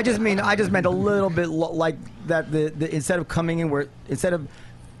 shot. No, I just meant a little bit like that. The instead of coming in where instead of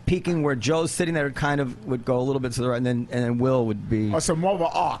peeking where Joe's sitting there, it kind of would go a little bit to the right, and then Will would be. Or some more of an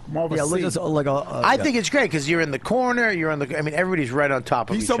arc, more of a Yeah, look seat. just like a. I think it's great because you're in the corner. You're on the. I mean, everybody's right on top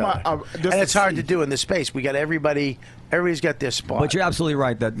of He's each talking other, about, just and it's a hard to seat. do in this space. We got everybody. Everybody's got their spot. But you're absolutely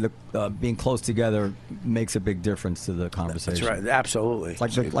right that being close together makes a big difference to the conversation. That's right. Absolutely.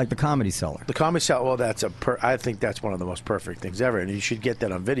 Like the Comedy Cellar. The Comedy Cellar. Well, that's I think that's one of the most perfect things ever, and you should get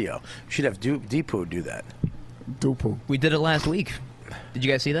that on video. You should have Deepu do that. Dupu. We did it last week. Did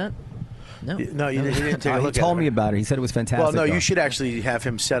you guys see that? No. No, you didn't take a He look told at me it. about it. He said it was fantastic. Well, no, though. you should actually have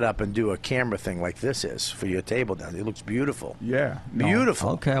him set up and do a camera thing like this is for your table down. It looks beautiful. Yeah. No. Beautiful.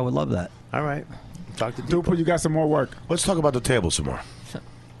 Okay, I would love that. All right. Talk to Deepu. Dupu, you got some more work. Let's talk about the table some more. All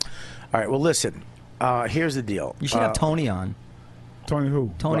right. Well, listen. Here's the deal. You should have Tony on. Tony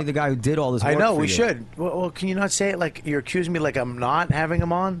who? Tony, the guy who did all this work I know, for we you. should. Well, can you not say it like you're accusing me like I'm not having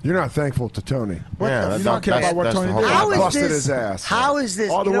him on? You're not thankful to Tony. Yeah, you don't care about what Tony did. How is busted this? his ass. How is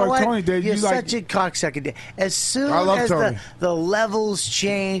this? All the you know work what? Tony did, You're you like- such a cocksucker. As soon I love as Tony. the levels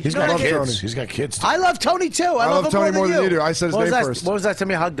change, He's you know got what I kids. mean? He's got kids. I love Tony too. I love him Tony more than you. do. I said his What was name that- first. What was that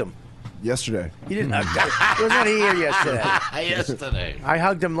time you hugged him? Yesterday. You didn't. He was not here yesterday. Yesterday. I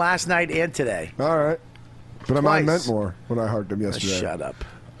hugged him last night and today. All right. But I Twice. meant more when I hugged him yesterday. Shut up.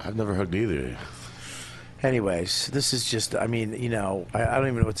 I've never hugged either. Anyways, this is just. I mean, I don't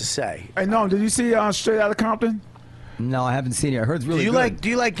even know what to say. Hey, no, did you see Straight Outta Compton? No, I haven't seen it. I heard it's really good. Do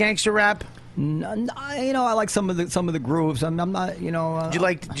you like gangster rap? I like some of the grooves. I'm not. Did you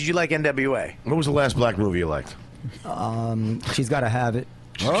like NWA? What was the last black movie you liked? She's got to have it.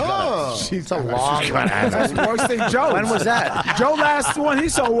 Oh, It's a long one. That's worse than Joe. When was that? Joe last one he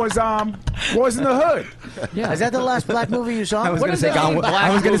saw was Boys in the Hood. Yeah. Is that the last black movie you saw? I was going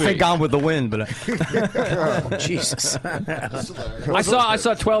to say Gone with the Wind, but Jesus. I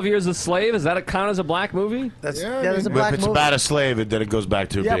saw 12 Years a Slave. Is that a count as a black movie? That's If a black it's movie. about a slave, then it goes back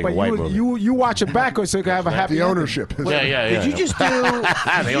to Yeah, being but a white movie. you watch it backwards so you can have a happy The ending. ownership. Yeah. Did you just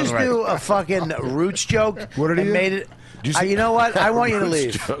do a fucking Roots joke? What did he and do? made it? you see- You know what? I want you to Roots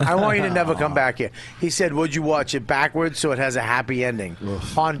leave. joke. I want you to never come back here. He said, "Would you watch it backwards so it has a happy ending?"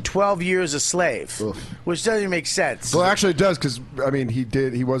 On 12 Years a Slave, which doesn't make sense. Well, actually, it does because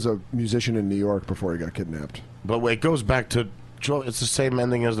he was a musician in New York before he got kidnapped. But it goes back to. It's the same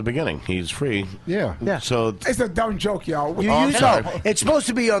ending as the beginning. He's free. Yeah. So It's a dumb joke, y'all. No, it's supposed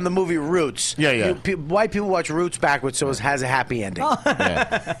to be on the movie Roots. Yeah. White people watch Roots backwards so it has a happy ending.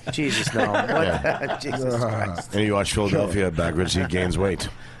 Jesus, no. What? Jesus Christ. and you watch Philadelphia backwards, he gains weight.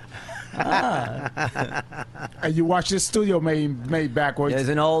 And you watch this studio made backwards. there's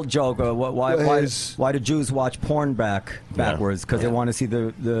an old joke. Why do Jews watch porn backwards? Because they want to see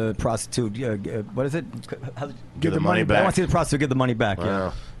the prostitute. What is it? Give the money back. They want to see the prostitute give the money back.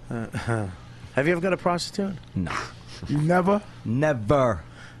 Wow. Yeah. Have you ever got a prostitute? No. You never? Never.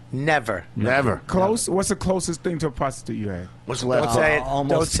 Never. Close? What's the closest thing to a prostitute you had? What's the last Don't say it.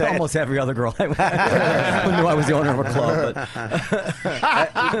 Almost, Don't say it. almost every other girl I knew I was the owner of a club.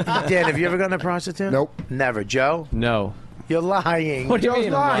 But Dan, have you ever gotten a prostitute? Nope. Never. Joe? No. You're lying. What do you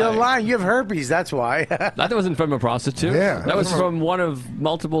mean? I'm You're lying? lying. You have herpes. That's why. That wasn't from a prostitute. Yeah. That was from one of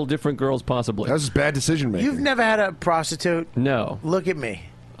multiple different girls, possibly. That was just bad decision making. You've never had a prostitute? No. Look at me.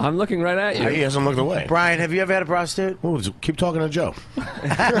 I'm looking right at you. He hasn't looked away. Brian, have you ever had a prostitute? Well, keep talking to Joe.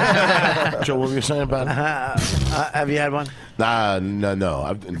 Joe, what were you saying about it? Have you had one? No.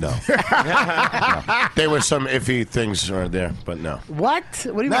 No. There were some iffy things right there, but no. What? What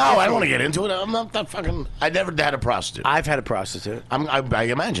do you No, mean? I don't want to get into it. I'm not that fucking. I never had a prostitute. I've had a prostitute. I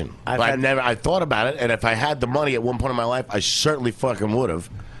imagine. I thought about it, and if I had the money at one point in my life, I certainly fucking would have.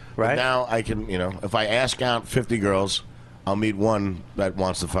 Right. But now I can, if I ask out 50 girls, I'll meet one that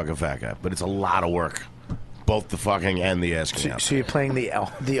wants to fuck a fat guy. But it's a lot of work, both the fucking and the asking out. So you're playing the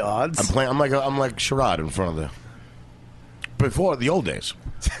odds? I'm playing. I'm like charade in front of the. Before the old days.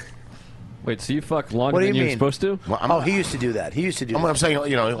 Wait, so you fuck longer What do than you you were mean? supposed to? Well, he used to do that. I'm saying,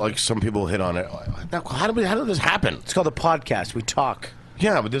 like some people hit on it. How did this happen? It's called a podcast. We talk.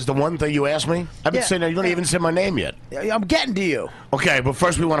 Yeah, but there's the one thing you asked me. I've been saying that you don't even say my name yet. I'm getting to you. Okay, but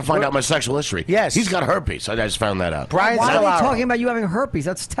first we want to find out my sexual history. Yes. He's got herpes. I just found that out. why are we talking about you having herpes?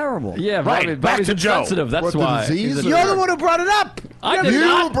 That's terrible. Yeah, Right, Bobby, back Bobby's to Joe. insensitive. That's What, the why. disease? You're the one who brought it up. I did You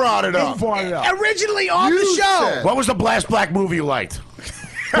not. brought it up. Originally on the You show. said- What was the last black movie you liked?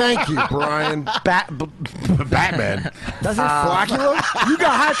 Thank you, Brian. Batman. Does it? Blackula? You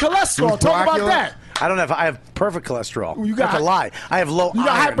got high cholesterol. Talk about Blackula? that. I have perfect cholesterol. You got- That's a lie. I have low You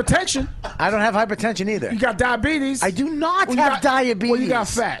got iron. hypertension. I don't have hypertension either. You got diabetes. I do not Well, you have got- diabetes. well, you got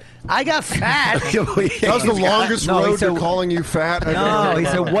fat. I got fat. That was the longest No, he road to said- calling you fat. I've No, ever he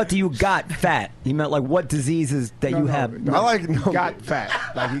heard. said, "What do you got, fat?" He meant like what diseases that you have. I like You got fat.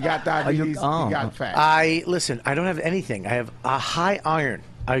 Like you got diabetes. oh. You got fat. I don't have anything. I have a high iron.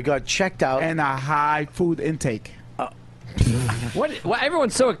 I got checked out. And a high food intake. What? Why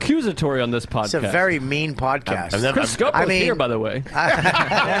everyone's so accusatory on this podcast? It's a very mean podcast. Chris Scopo's here, by the way.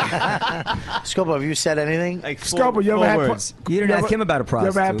 Scopo, have you said anything? Scopo, you ever had You didn't ask him about a You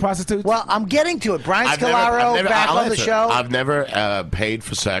ever had prostitute. prostitutes? Well, I'm getting to it. Brian Scalaro back I'll on the answer. show. I've never paid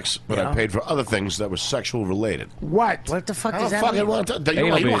for sex, but Yeah. I paid for other things that were sexual related. What? What the fuck I does don't that fucking mean? want to. You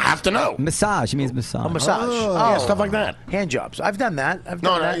Anal don't beads. have to know. Massage. He means massage. A massage. Yeah, stuff like that. Hand jobs. I've done that. I've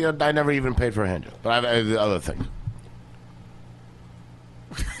No, done that. I never even paid for a hand job, but I've the other things.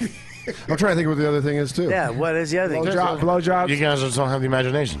 I'm trying to think what the other thing is too. Yeah, what is the other thing? Blowjobs. You guys just don't have the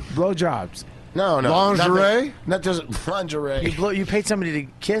imagination. Blowjobs. No. Lingerie? Not just lingerie. You paid somebody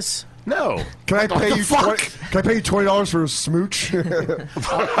to kiss? No. Can I pay you? fuck? Can I pay you $20 for a smooch?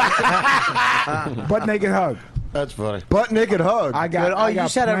 Butt naked hug. That's funny. Butt naked hug. I got. you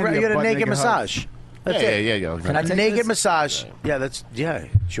said you had a naked massage. Yeah, That's it. yeah. Can I take naked this? massage. Yeah,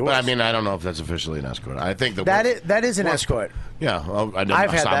 sure. But I mean, I don't know if that's officially an escort. I think that is an escort. Yeah, I've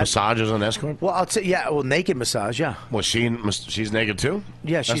had that. Massage is an escort. Well, I'll say naked massage. Yeah. Well, she's naked too.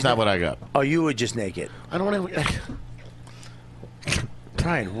 Yeah, that's she's not what I got. Oh, you were just naked. I don't want to.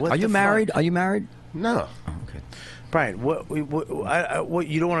 Brian, what? Are you married? Are you married? No. Oh, okay. Brian, what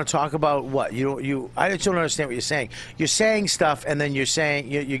you don't want to talk about? What I just don't understand what you're saying. You're saying stuff, and then you're saying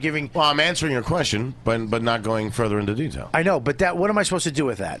you're giving. Well, I'm answering your question, but not going further into detail. I know, but what am I supposed to do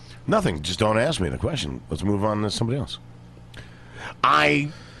with that? Nothing. Just don't ask me the question. Let's move on to somebody else.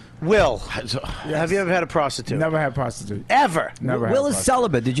 Will, have you ever had a prostitute? Never had a prostitute. Ever? Never. Will is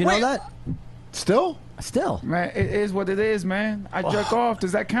celibate. Did you know that? Still? Man, it is what it is, man. I jerk off.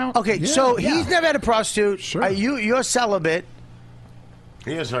 Does that count? Okay, so he's never had a prostitute. Sure. You're celibate.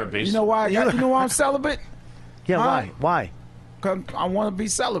 He has herpes. You know why? You know why I'm celibate? Yeah, Huh? Why? Because I want to be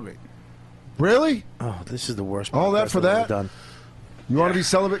celibate. Really? Oh, this is the worst. All that for podcast I've ever that? done. You want to be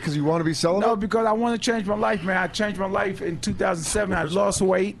celibate because you want to be celibate? No, because I want to change my life, man. I changed my life in 2007. I lost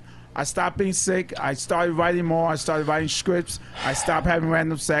weight. I stopped being sick. I started writing more. I started writing scripts. I stopped having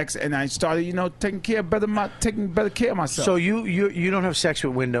random sex, and I started, taking better care of myself. So you don't have sex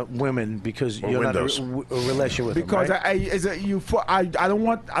with women because you're not a relation with because them, right? I don't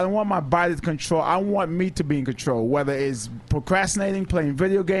want my body to control. I want me to be in control. Whether it's procrastinating, playing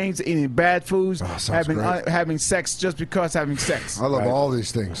video games, eating bad foods, having sex just because having sex. I love all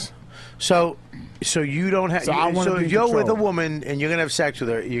these things. So you don't have. So if you're with a woman and you're gonna have sex with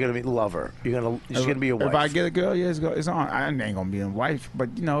her, you're gonna love her. She's gonna be your wife. If I get a girl, yeah, it's on. I ain't gonna be a wife, but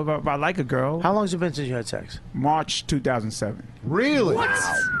if I like a girl. How long has it been since you had sex? March 2007. Really? What?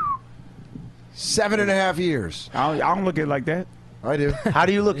 7.5 years. I don't look at it like that. I do. How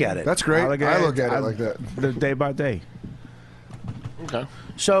do you look at it? That's great. I look at it like that. Live day by day. Okay.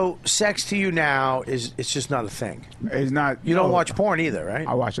 So sex to you now it's just not a thing. It's not. You don't watch porn either, right?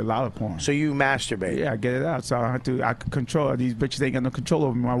 I watch a lot of porn. So you masturbate. Yeah, I get it out. So I can control these bitches. They ain't got no control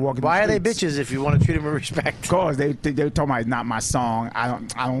over me when I walk in Why the are they streets. bitches if you want to treat them with respect? Cause they told me it's not my song.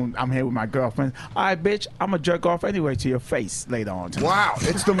 I'm here with my girlfriend. All right, bitch. I'm gonna jerk off anyway to your face later on tonight. Wow,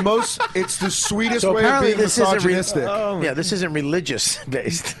 it's the sweetest So way of apparently being this isn't misogynistic. yeah, this isn't religious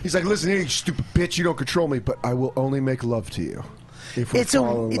based. He's like, listen here, you stupid bitch. You don't control me, but I will only make love to you. If we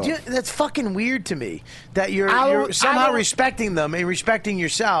fall in love. That's fucking weird to me that you're somehow respecting them and respecting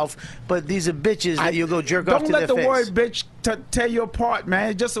yourself, but these are bitches that you'll go jerk off to their face. Don't let the word bitch tear you apart,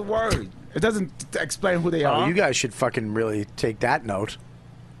 man. It's just a word. It doesn't explain who they are. You guys should fucking really take that note.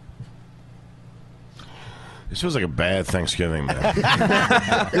 This feels like a bad Thanksgiving,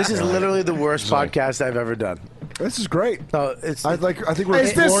 man. This is literally the worst podcast I've ever done. This is great. I think we're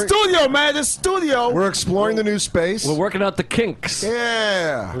It's the studio, man. The studio. We're exploring the new space. We're working out the kinks.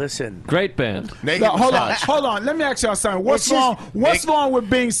 Yeah. Listen. Great band. Naked No, massage. hold on. Let me ask y'all something. What's wrong with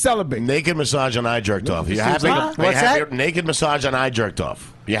being celibate? Naked massage and I jerked off. You happy? Huh? What's that? Naked massage and I jerked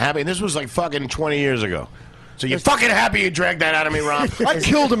off. You happy? And this was like fucking 20 years ago. So you're fucking happy you dragged that out of me, Rob? I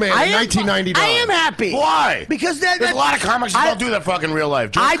killed a man in 1999. I am happy. Why? Because there's a lot of comics that don't do that fucking real life.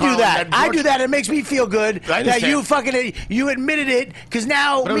 George I do Carlin, that. I George- do that. It makes me feel good I that understand. you admitted it because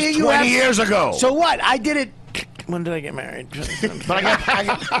now But it was me and you 20 have years ago. So what? I did it. When did I get married? But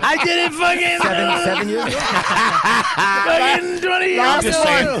I did it fucking 7 years ago. fucking 20 years I'm just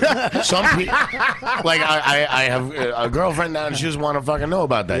ago. saying, some people, like I have a girlfriend now, and she doesn't want to fucking know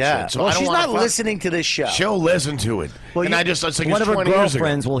about that Yeah. shit. So Well, I don't she's wanna not fuck- listening to this show. She'll listen to it. Well, and it's like One it's of her 20 years ago.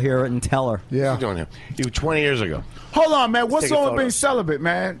 girlfriends will hear it and tell her. Yeah. Doing him. You 20 years ago. Hold on, man. What's take a wrong with photo. being celibate,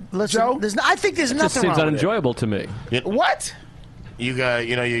 man? Listen, Joe? I think there's It nothing just seems wrong with it. unenjoyable to me. What? You got,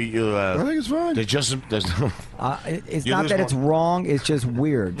 you. I think it's fine. There's It's You not lose that it's one. wrong. It's just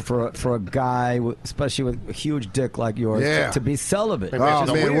weird for a guy, especially with a huge dick like yours, Yeah. to be celibate. Oh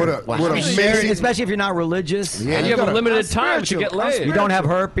man, what a amazing. Especially if you're not religious. Yeah, And you have a gotta- limited time to get laid. You don't have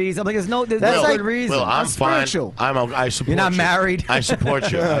herpes. I'm like, there's no good reason. Well, I'm fine. spiritual. I support You're not you. married. I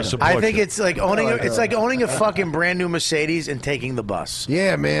support you. I support I think you. it's like owning. It's like owning a fucking brand new Mercedes and taking the bus.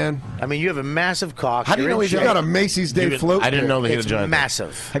 Yeah, man. I mean, you have a massive cock. How do you You're know in he's You shape. got a Macy's Day float. I didn't know that he had a It's giant.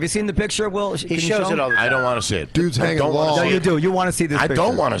 massive. Have you seen the picture, Will? He shows it all the time. I don't want to see it. Dude's I hanging don't wanna long. No, see you it. do. You want to see this I picture.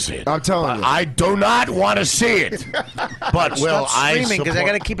 don't want to see it. I'm telling you. I do not want to see it. But Will, I Screaming because I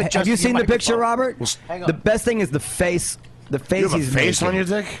got to keep it. Have you seen the picture, Robert? Hang on. The best thing is the face. The face You have a he's face making. on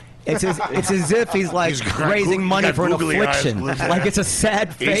your dick? It's as if he's like raising money for an affliction. Like it's a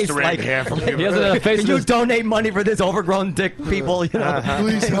sad face. Easter egg Like hair from He doesn't have a face can in you his- donate money for this overgrown dick, people? You know,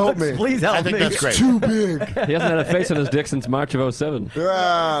 Please help me. Please help I think me. that's great. Too big. He hasn't had a face on his dick since March of 07.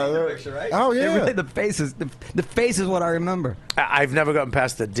 Oh It yeah. really, the face is what I remember. I've never gotten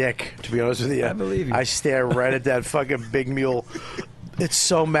past the dick, to be honest with you. I believe you. I stare right at that fucking big mule. It's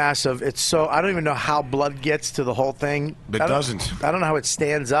so massive. It's so. I don't even know how blood gets to the whole thing. It doesn't. I don't know how it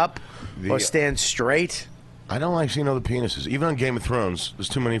stands up or stands straight. I don't like seeing other penises. Even on Game of Thrones, there's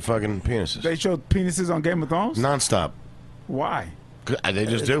too many fucking penises. They showed penises on Game of Thrones? Non-stop. Why? They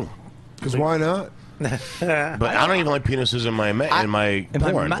just do. Because why not? But I don't even like penises in my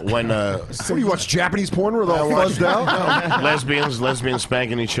porn. When So you watch Japanese porn where they're all fuzzed out? lesbians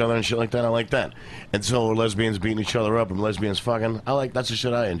spanking each other and shit like that. I like that. And so lesbians beating each other up and lesbians fucking. That's the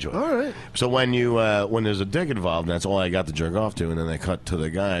shit I enjoy. All right. So when there's a dick involved, and that's all I got to jerk off to, and then they cut to the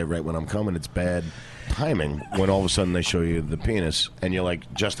guy right when I'm coming, it's bad timing when all of a sudden they show you the penis and you're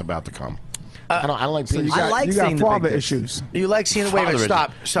like just about to come. I don't like penis. You got father issues. You like seeing the wait a minute,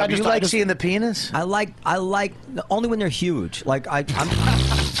 stop. You like seeing the penis? I like only when they're huge. Like I'm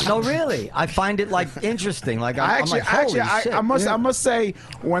no, really. I find it like interesting. Like I'm like, holy shit. I must say,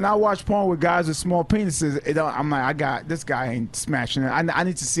 when I watch porn with guys with small penises, I'm like, this guy ain't smashing it. I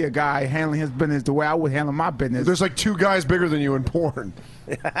need to see a guy handling his business the way I would handle my business. There's like two guys bigger than you in porn.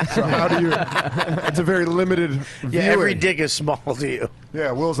 So how do you? It's a very limited viewing. Yeah, every dick is small to you.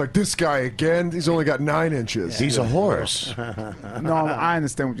 Yeah, Will's like, this guy again. He's only got 9 inches. He's a horse. No, I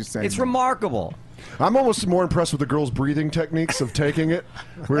understand what you're saying. It's remarkable. I'm almost more impressed with the girls' breathing techniques of taking it.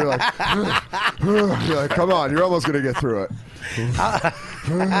 We're like, you're like, come on, you're almost going to get through it.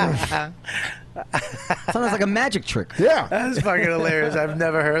 Sounds like a magic trick. Yeah, that's fucking hilarious. I've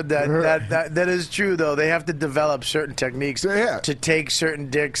never heard that. That is true though. They have to develop certain techniques to take certain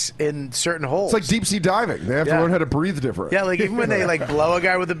dicks in certain holes. It's like deep sea diving. They have to learn how to breathe different. Yeah, like even when they like blow a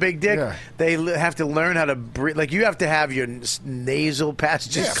guy with a big dick, they have to learn how to breathe. Like you have to have your nasal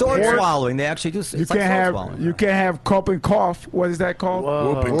passages. Sword swallowing. They actually do. You can't have cope and cough. What is that called?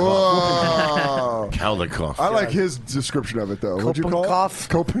 Whooping cough. Cowlick I like his description of it though. What'd you call it?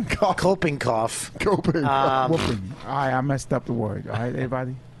 Coping cough. Coping cough. Coping. Whooping. All right, I messed up the word. All right,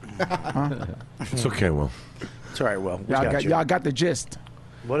 everybody. Huh? It's okay, Will. It's all right, Will. Y'all got the gist.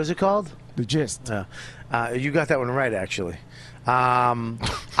 What is it called? The gist. You got that one right, actually.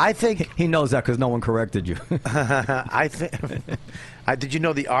 I think he knows that because no one corrected you. I think. Did you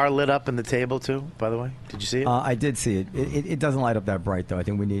know the R lit up in the table too? By the way, did you see it? I did see it. It doesn't light up that bright though. I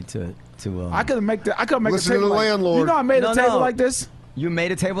think we need to. I could make a table. Listen to the landlord. You know, I made a table like this. You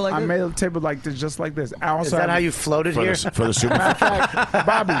made a table like this? I made a table like this, just like this. Is that how you floated here? For the super? Matter of fact,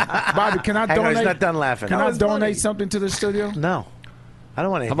 Bobby, can I Hang on, donate? he's not done laughing. Can I donate something to the studio? No. I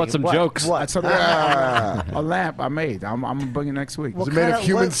don't want to. How about some jokes? What? A lamp I made. I'm gonna bring it next week. Is it made of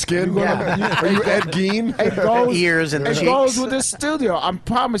human skin? Yeah. Are you Ed Gein? It goes, Ears and it cheeks. goes with this studio. I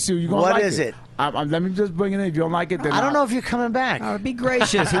promise you, you're gonna What like is it? Let me just bring it in. If you don't like it, then I don't know if you're coming back. Be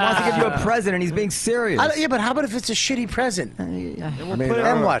gracious. He wants to give you a present, and he's being serious. Yeah, but how about if it's a shitty present?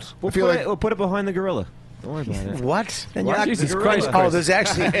 Then what? We'll put it behind the gorilla. Don't worry about it. What? And you act Jesus the Christ! gorilla. Oh, there's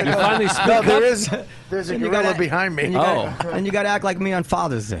actually. You finally speak no, up? there's a And you gorilla gotta- behind me. And you got to act like me on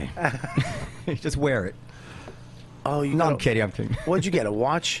Father's Day. Just wear it. Oh, you No, got I'm kidding. I'm kidding. What'd you get? A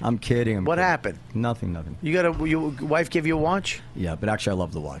watch? I'm kidding. What happened? Nothing. You got your wife give you a watch? Yeah, but actually, I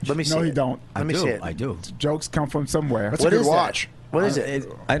love the watch. Let me see. No, it. he don't. Let me I do. see it. I do. Jokes come from somewhere. That's What a good is that? watch. What is it?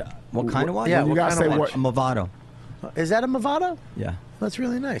 What kind of watch? Yeah, You what gotta kind of say watch? A Movado. Is that a Movado? Yeah. That's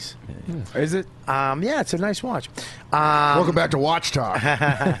really nice. Is it? Yeah, it's a nice watch. Welcome back to Watch Talk.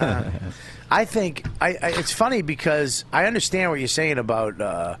 I think it's funny because I understand what you're saying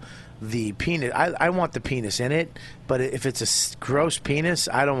about the penis. I want the penis in it, but if it's a gross penis,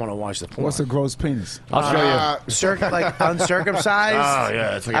 I don't want to watch the porn. What's a gross penis? I'll show you. Like uncircumcised? Oh,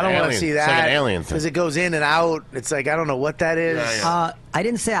 yeah, it's like I don't an want to alien. see It's that. like an alien thing. Because it goes in and out. It's like, I don't know what that is. I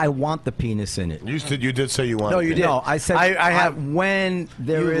didn't say I want the penis in it. You did say you wanted. No, you did. No, I said I have. when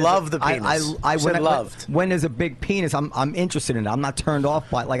there You is love the penis. I You said when, loved. When there's a big penis, I'm interested in it. I'm not turned off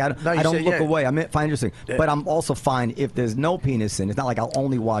by like No, you I don't said, look yeah. away. I find it interesting, but I'm also fine if there's no penis in it. It's not like I'll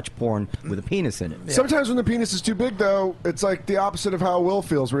only watch porn with a penis in it. Sometimes when the penis is too big, though, it's like the opposite of how Will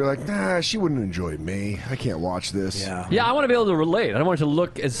feels, where you're like, nah, she wouldn't enjoy me. I can't watch this. Yeah, I want to be able to relate. I don't want it to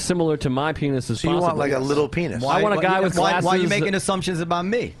look as similar to my penis as So you possible. want like a little penis. I want a guy with glasses. Why are you making assumptions about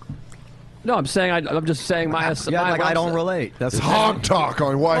me? No, I'm saying I'm just saying my. Yeah, my like I don't relate. That's Hog talk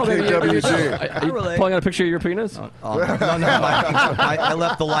on YKWd. Are you pulling out a picture of your penis? No. I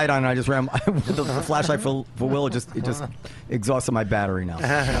left the light on and I just ran the flashlight for Will. It just exhausted my battery now.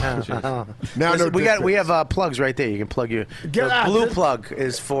 Listen, we have plugs right there. You can plug your the blue plug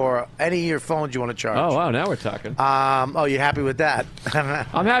is for any of your phones you want to charge. Oh wow, now we're talking. You're happy with that?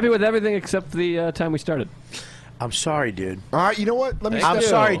 I'm happy with everything except the time we started. I'm sorry, dude. All right, you know what? Let me. I'm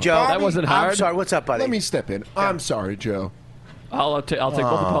sorry, Joe. Bobby, That wasn't hard. I'm sorry. What's up, buddy? Let me step in. I'm sorry, Joe. I'll take both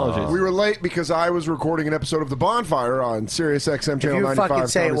apologies. We were late because I was recording an episode of The Bonfire on Sirius XM channel 95. If you fucking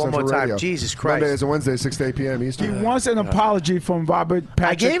say it Comedy one more Central time, Radio. Jesus Christ. Mondays and Wednesdays, 6 to 8 p.m. Eastern. He wants an apology from Robert Patrick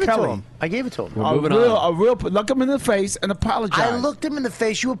I gave it Kelly. to him. I gave it to him. A real look him in the face and apologize. I looked him in the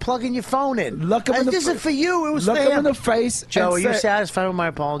face. You were plugging your phone in. Look him in the This isn't for you. It was look for him him. in the face. Joe, are and you say- satisfied with my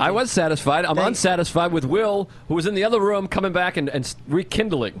apology? I was satisfied. I'm unsatisfied with Will, who was in the other room, coming back and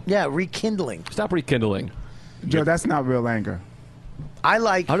rekindling. Yeah, rekindling. Stop rekindling. Joe, that's not real anger. I'm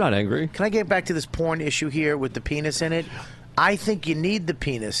not angry. Can I get back to this porn issue here with the penis in it? I think you need the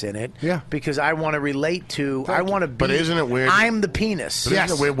penis in it. Yeah. Because I want to relate to. I want to be. But isn't it weird? I'm the penis. But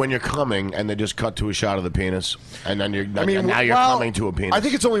isn't it weird when you're coming and they just cut to a shot of the penis, and then you're and now you're well, coming to a penis? I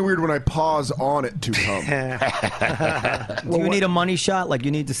think it's only weird when I pause on it to come. Do you need a money shot? Like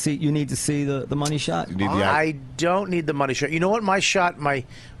you need to see the money shot? I don't need the money shot. You know what?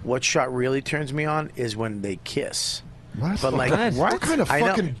 What shot really turns me on is when they kiss. What? But like, What kind of I know-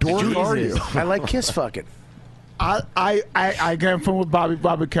 fucking dork are you? I like kiss fucking. I get from with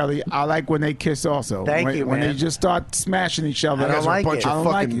Robert Kelly. I like when they kiss also. Thank you, When man. they just start smashing each other. I don't like it. I don't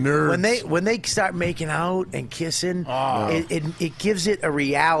like it. When they start making out and kissing, it gives it a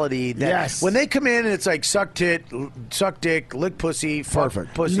reality that Yes. when they come in and it's like suck tit, suck dick, lick pussy, fuck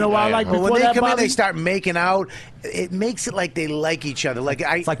pussy. You know what I like But when before they that, come in, Bobby? they start making out. It makes it like they like each other.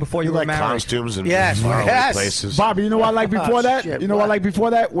 It's like before you were like married. costumes and Yes, faraway yes. places. Bobby, you know what I like before Oh, that? shit, You know what I what? like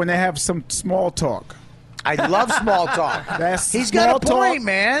before that? When they have some small talk. I love small talk. He's small got a point, talk.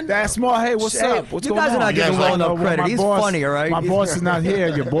 man. That's small. Hey, what's Hey, up? What's you going guys are on? not giving Will enough Well, credit. my He's boss- funny, all right? My boss is not here.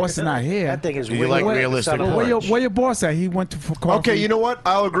 Your boss is not here. That thing is You like realistic Where porn. your boss at? He went to for coffee. Okay, you know what?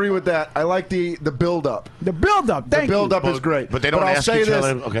 I'll agree with that. I like the build up. The build up. Thank the build you. up is great. but they don't I'll ask say each this,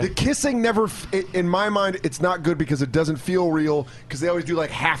 other- okay. The kissing never, in my mind, it's not good because it doesn't feel real. Because they always do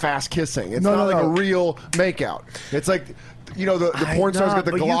like half-ass kissing. It's No, not no, like no. a real makeout. It's like, the porn stars get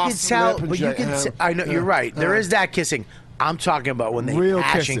the gloss lip and but you shit. can Yeah. I know you're right. There is that kissing. I'm talking about when they Real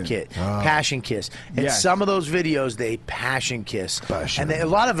passion kissing. kiss, passion kiss. And Yes. some of those videos they passion kiss, and a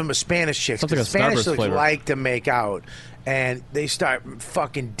lot of them are Spanish chicks. Sounds like a Spanish Starburst chicks flavor. like to make out, and they start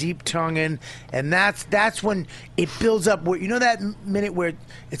fucking deep tonguing, and that's when it builds up. Where you know that minute where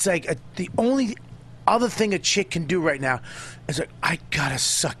it's like the only other thing a chick can do right now is like, I gotta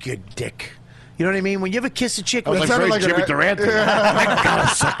suck your dick. You know what I mean? When you ever kiss a chick, I was it's like very very Jimmy Durant. I gotta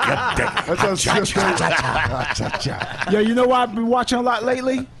suck your dick. That sounds Yo, you know what I've been watching a lot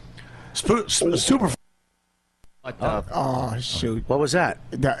lately? Super. Oh shoot! What was that?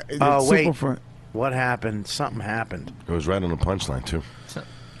 Oh wait. What happened? Something happened. It was right on the punchline too.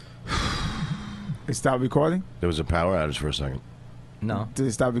 It stopped recording. There was a power outage for a second. No. Did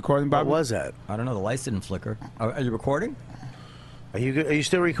it stop recording, Bobby? What was that? I don't know. The lights didn't flicker. Are you recording? Are you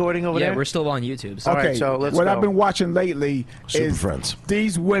still recording over there? Yeah, we're still on YouTube. So. All Okay, right, so let's what go. I've been watching lately Super is Friends.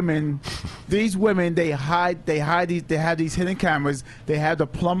 these women they have these hidden cameras. They have the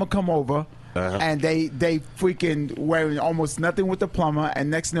plumber come over. And they freaking wearing almost nothing with the plumber, and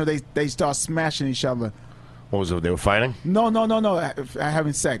next thing you know they start smashing each other. What was it? They were fighting? No,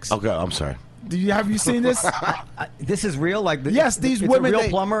 having sex. Okay, I'm sorry. Have you seen this? This is real. Like Yes, these it's women. a real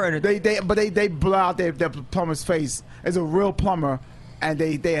plumber, and they blow out their plumber's face. It's a real plumber, and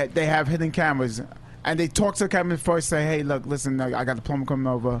they have hidden cameras, and they talk to the camera first. Say, hey, look, listen, I got the plumber coming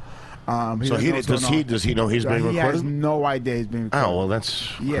over. So does he know he's being He has recorded? no idea he's being recorded. Oh well, that's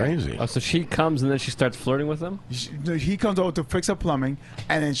Yeah. crazy. Oh, so she comes and then she starts flirting with them? He comes over to fix her plumbing,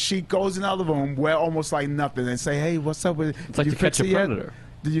 and then she goes in the other room, wear almost like nothing, and say, "Hey, what's up with it? It's like Did you To Catch fix a it yet? Predator.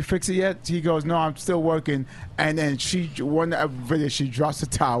 Did you fix it yet?" He goes, "No, I'm still working." And then one video, she drops the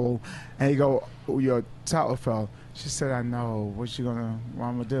towel, and he go, "Oh, your towel fell." She said, "I know. What I'm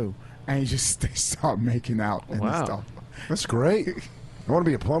gonna do?" And they start making out and Wow. stuff. That's great. I want to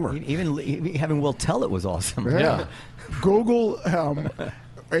be a plumber. Even having Will tell it was awesome. Yeah. Google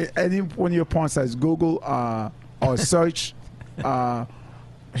any one of your porn sites. Google or search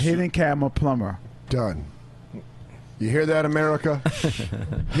hidden camera plumber. Done. You hear that, America?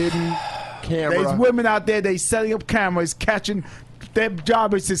 Hidden camera. There's women out there. They setting up cameras, catching. Their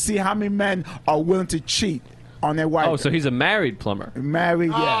job is to see how many men are willing to cheat on their wife. Oh, so he's a married plumber.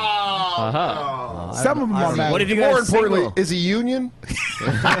 Married, yeah. Some of them are married. What if you More guys importantly, single? is he union?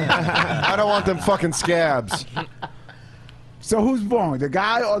 I don't want them fucking scabs. So who's wrong? The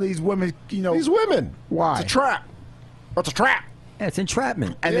guy or these women? You know, These women. why? It's a trap. It's a trap. Yeah, it's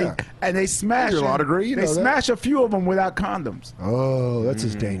entrapment. And they smash. Your law degree, you they know that. smash a few of them without condoms. Oh, that's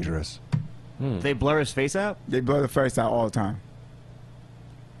just dangerous. They blur his face out? They blur the face out all the time.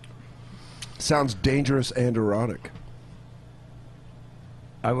 Sounds dangerous and erotic.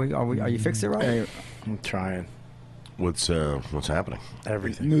 Are you fixed it, Rob? Hey, I'm trying. What's happening?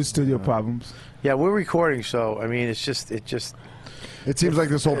 Everything. new studio problems. Yeah, we're recording, so I mean, it just. It seems like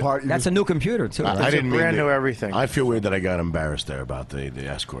this whole part. That's a new computer too. I didn't mean brand to- new everything. I feel weird that I got embarrassed there about the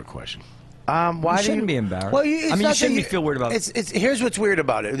escort question. Why You do shouldn't be embarrassed. Well, I mean, you shouldn't feel weird about it. It's here's what's weird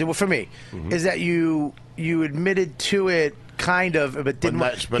about it for me is that you admitted to it kind of, but didn't.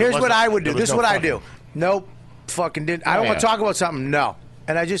 but it Here's what wasn't- I would do. there was This is no what I fucking. do. Nope, fucking didn't. I Oh, don't want to yeah. talk about something. No.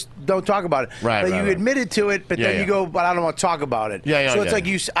 And I just don't talk about it. Right, but right, you right. admitted to it, but Yeah, then you yeah. go, but I don't want to talk about it. Yeah, yeah, So it's yeah. like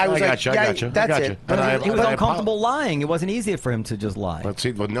I was I like, got you, I yeah, got you, I that's got it. you. But And he was I- uncomfortable lying. It wasn't easy for him to just lie. Let's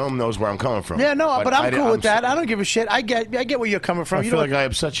see. Well, Noam knows where I'm coming from. Yeah, no, but I'm cool with that. I I don't give a shit. I get where you're coming from. I You feel don't- like I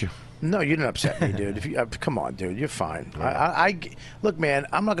upset you. No, you didn't upset me, dude. If you come on, dude, you're fine. Look, man,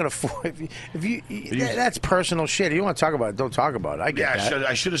 I'm not gonna. If you that's personal shit. If you want to talk about it, don't talk about it. I get Yeah, that.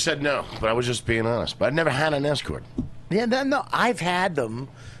 I should have said no, but I was just being honest. But I never had an escort. Yeah, no, I've had them.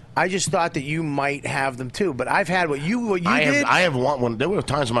 I just thought that you might have them too. But I've had what you did. I have one. There were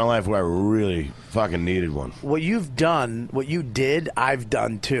times in my life where I really fucking needed one. What you've done, what you did, I've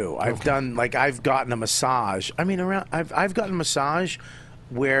done too. I've done I've gotten a massage. I mean, I've gotten a massage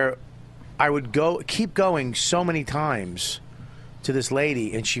where I would keep going so many times to this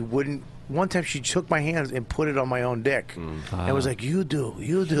lady, and she wouldn't. One time she took my hands and put it on my own dick. And was like, "You do,"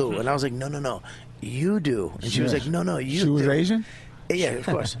 and I was like, "No, you do." And she was like, "No, you." She was do. Asian. Yeah, of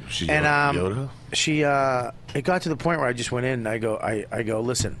course. She And Yoda? she it got to the point where I just went in and I go,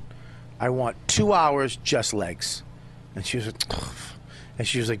 listen, I want 2 hours just legs. And she was like, ugh. And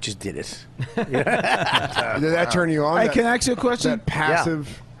she was like, just did it. Did that turn you on? Hey, That- can I ask you a question? That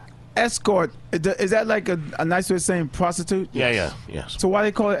passive. Escort, is that like a nice way of saying prostitute? Yeah, yes. So why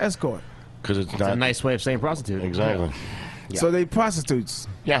they call it escort? Because it's It's not a nice way of saying prostitute. exactly. So they prostitutes.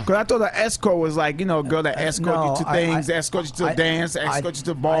 Yeah. Because I thought an escort was like, a girl that escort you to things, escort you to a dance, escort you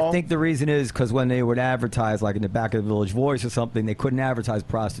to a ball. I think the reason is because when they would advertise, like in the back of the Village Voice or something, they couldn't advertise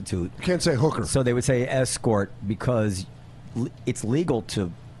prostitute. You can't say hooker. So they would say escort because it's legal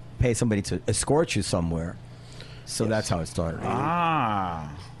to pay somebody to escort you somewhere. So that's how it started. I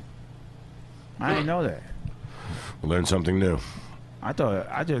didn't know that. Learn something new. I just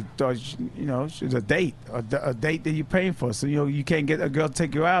thought, it was a date, a date that you're paying for. So, you can't get a girl to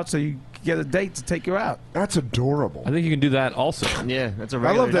take you out, so you get a date to take you out. That's adorable. I think you can do that also. Yeah, that's a I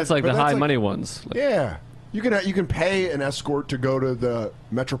regular. love that. That's like but the that's high like- money ones. Like, Yeah, you can pay an escort to go to the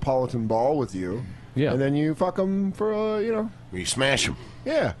Metropolitan Ball with you. Yeah. and then you fuck them for You smash them.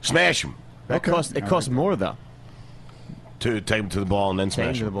 Yeah, Smash them. It costs more though. To take them to the ball and then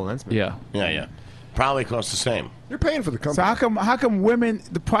smash them. Yeah. Yeah. Probably costs the same. You're paying for the So company. how come women,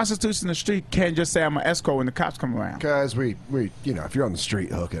 the prostitutes in the street, can't just say I'm an escort when the cops come around? Because we if you're on the street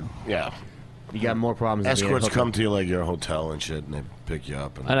hooking, Yeah. You got more problems. than being a Escorts hooker. come to you like your hotel and shit, and they pick you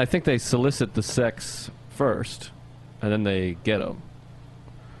up. And I think they solicit the sex first, and then they get them.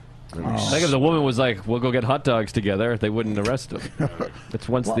 Like if the woman was like, "We'll go get hot dogs together," they wouldn't arrest them. It's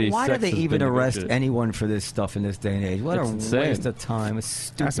once the Why do sex they has even been arrest negotiated. anyone for this stuff in this day and age? What It's a insane. waste of time. It's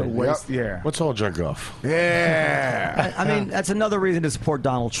stupid. That's a waste, yeah. Let's all jerk off. Yeah. I mean, that's another reason to support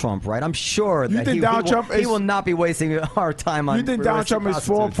Donald Trump, right? I'm sure that think Donald Trump he is- will not be wasting our time on. You think Donald realistic Trump is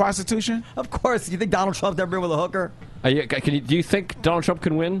for prostitutes. prostitution? Of course. You think Donald Trump's ever been with a hooker? Do you think Donald Trump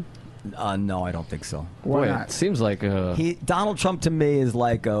can win? No, I don't think so. Boy, it seems like Donald Trump to me is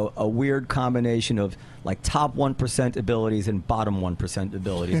like a weird combination of like top 1% abilities and bottom 1%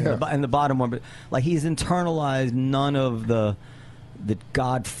 abilities. Yeah. And the bottom 1%, like he's internalized none of the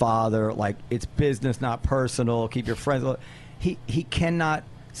Godfather, like it's business, not personal. Keep your friends. He cannot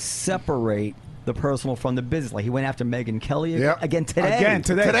separate the personal from the business. Like he went after Megyn Kelly again today.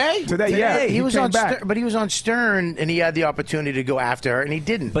 Yeah. He was came on back. Stern, but he was on Stern, and he had the opportunity to go after her, and he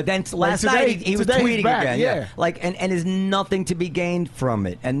didn't. But then last today- night he was today he's tweeting back, again. yeah. Like and there's nothing to be gained from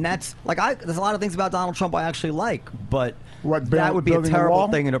it. And that's like there's a lot of things about Donald Trump I actually like, but that would be a building terrible wall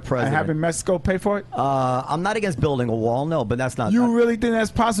thing in a and president. having Mexico pay for it? I'm not against building a wall, no, but that's not. You really think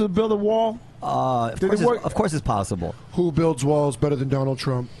that's possible to build a wall? Of course it's possible. Who builds walls better than Donald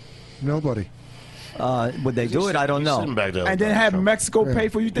Trump? Nobody. Would they do it? I don't know. sitting back there And then have Mexico pay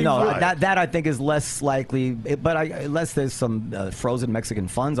for you? Think No, really? that I think is less likely. But unless there's some frozen Mexican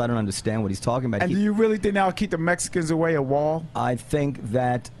funds, I don't understand what he's talking about. And do you really think that'll keep the Mexicans away a wall? I think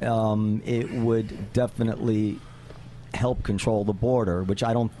that it would definitely help control the border, which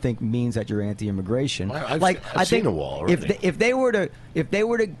I don't think means that you're anti-immigration. I've I seen think a wall already. if they were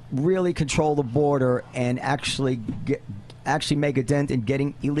to really control the border and actually make a dent in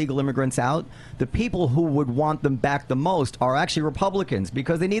getting illegal immigrants out, the people who would want them back the most are actually Republicans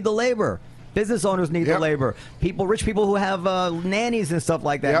because they need the labor. Business owners need the labor. Rich people who have nannies and stuff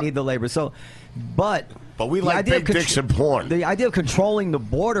like that need the labor. So, but we like big dicks and porn. The idea of controlling the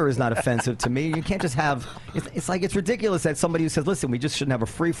border is not offensive to me. You can't just have. It's ridiculous that somebody who says, "Listen, we just shouldn't have a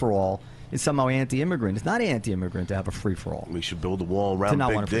free for all," is somehow anti-immigrant. It's not anti-immigrant to have a free for all. We should build a wall around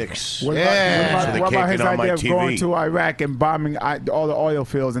big dicks. What about his idea of going to Iraq and bombing all the oil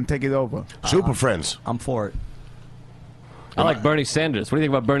fields and take it over? Super Friends. I'm for it. I like Bernie Sanders. What do you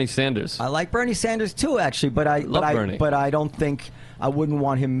think about Bernie Sanders? I like Bernie Sanders too, actually, but I don't think I wouldn't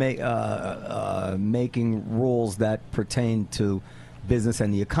want him making rules that pertain to business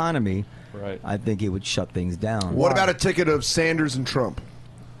and the economy. Right. I think it would shut things down. What about a ticket of Sanders and Trump?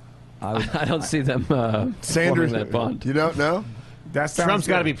 I don't see them Sanders forming that bond. You don't know? Trump's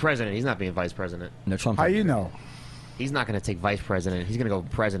got to be president. He's not being vice president. No, Trump. How you know? He's not going to take vice president. He's going to go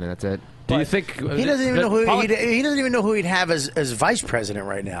president. That's it. Do you think He doesn't even know who he doesn't even know who he'd have as vice president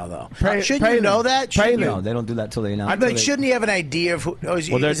right now, though. Shouldn't you know that? No, they don't do that till they announce. I'd be like, shouldn't he have an idea of who? Oh,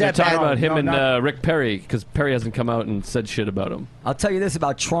 Well, they're is that talking bad? about him No, and not- Rick Perry because Perry hasn't come out and said shit about him. I'll tell you this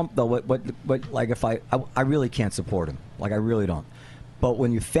about Trump, though. What like if I really can't support him. Like I really don't. But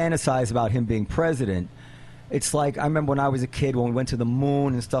when you fantasize about him being president, it's like I remember when I was a kid when we went to the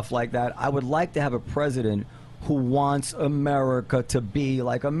moon and stuff like that. I would like to have a president who wants America to be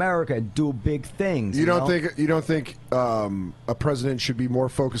like America and do big things. You don't know? think a president should be more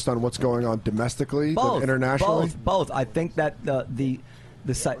focused on what's going on domestically than internationally? Both. I think that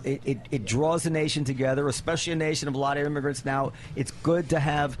it draws the nation together, especially a nation of a lot of immigrants now. It's good to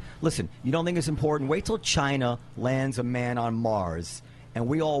have. Listen, you don't think it's important? Wait till China lands a man on Mars, and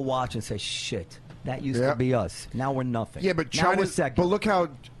we all watch and say, "Shit, that used to be us. Now we're nothing." Yeah, but now we're China. second. But look how.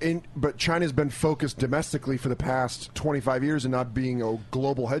 But China's been focused domestically for the past 25 years and not being a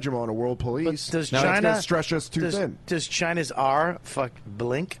global hegemon, a world police. Does Now it's China gonna stretch us too thin? Does China's R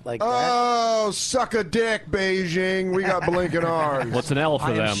blink like that? Oh, suck a dick, Beijing. We got blinking R's. What's an L for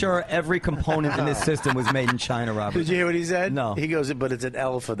I am them? sure every component in this system was made in China, Robert. Did you hear what he said? No. He goes, but it's an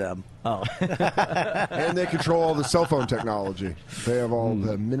L for them. Oh. And they control all the cell phone technology. They have all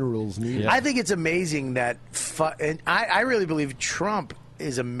the minerals needed. I think it's amazing that, and I really believe Trump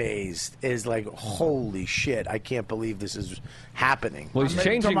is amazed. Is like, holy shit! I can't believe this is happening. Well, he's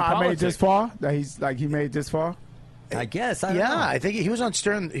changing I made politics. this far. That he made this far. I guess. I don't know. I think he was on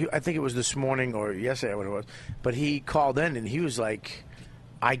Stern. I think it was this morning or yesterday, what it was. But he called in and he was like,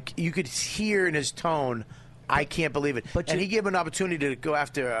 you could hear in his tone, I can't believe it. And he gave him an opportunity to go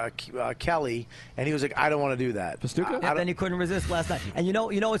after Kelly, and he was like, I don't want to do that. Yeah, then he couldn't resist last night. And you know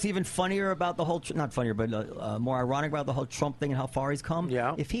what's even funnier about the whole, not funnier, but more ironic about the whole Trump thing and how far he's come?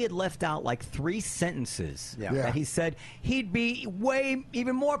 Yeah. If he had left out like 3 sentences Yeah. that he said, he'd be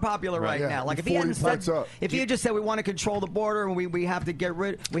even more popular right Yeah. now. Like if Before he he hadn't fights said, up. if he had just said we want to control the border and we have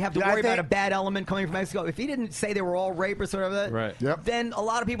to we have to Yeah, I worry about think- a bad element coming from Mexico. If he didn't say they were all rapists or whatever, Right. Yep. then a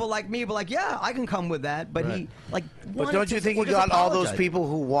lot of people like me were like, yeah, I can come with that. But he like. But wanted don't to- you think or he just got all those apologize. people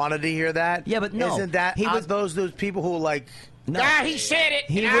who wanted to hear that? Yeah, but no. Isn't that He was- those people who like? No. he said it.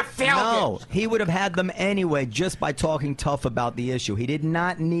 He and I would, felt it. he would have had them anyway just by talking tough about the issue. He did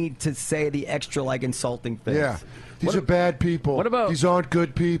not need to say the extra insulting things. Yeah. These are bad people. What about- These aren't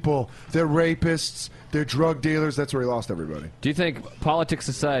good people. They're rapists. They're drug dealers. That's where he lost everybody. Do you think, politics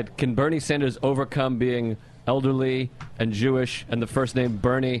aside, can Bernie Sanders overcome being elderly and Jewish and the first name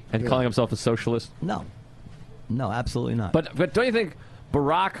Bernie and calling himself a socialist? No, absolutely not. But don't you think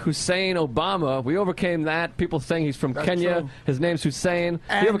Barack Hussein Obama, we overcame that? People saying he's from That's Kenya. true. His name's Hussein.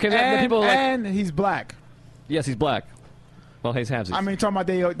 And, we overcame that. And then people are like, and he's black. yes, he's black. Well, he's halfsies. I mean, talking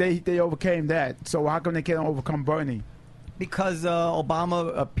about they overcame that. So how come they can't overcome Bernie? because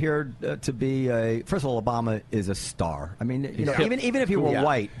Obama appeared to be a. First of all, Obama is a star. I mean, you know, even if he were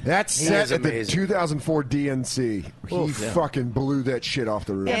white, That's he set is at the amazing. 2004 DNC. He Oof, yeah. fucking blew that shit off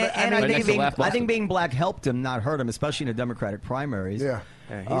the roof. And I think being black helped him, not hurt him, especially in the Democratic primaries. Yeah.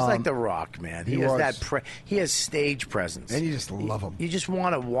 Yeah, he's like The Rock, man. He has that. He has stage presence, and you just love him. You just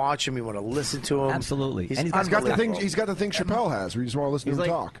want to watch him. You want to listen to him. Absolutely. He's And he's got the thing. unbelievable. He's got the thing Chappelle has, where you just want to listen to him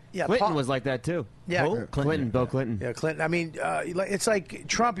talk. Yeah, Clinton Paul- was like that too. Yeah. Who? Clinton. Bill Clinton. Yeah, Clinton. I mean, it's like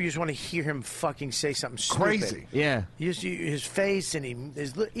Trump. You just want to hear him fucking say something stupid. Crazy. Yeah. His face and I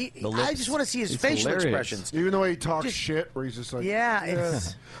lips. just want to see his It's facial hilarious. expressions. Even the way he talks shit, where he's just like, Yeah,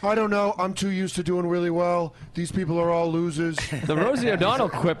 it's- I don't know. I'm too used to doing really well. These people are all losers. The Rosie O'Donnell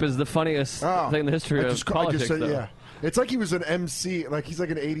quip is the funniest thing in the history of politics. though. yeah. It's like he was an MC, like he's like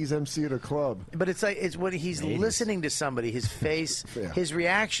an '80s MC at a club. But it's when he's listening to somebody. His face, his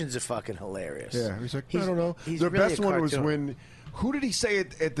reactions are fucking hilarious. Yeah, he's like, I don't know. He's The really best a one was cartoon. when, who did he say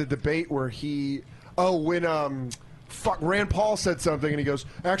at the debate where he, Rand Paul said something and he goes,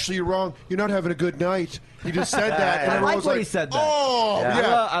 actually, you're wrong. You're not having a good night. He just said that. And I everyone like was when like, he said that. Oh,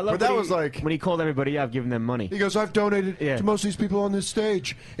 yeah. I love but that when was like, when he called everybody out, giving them money. he goes, I've donated to most of these people on this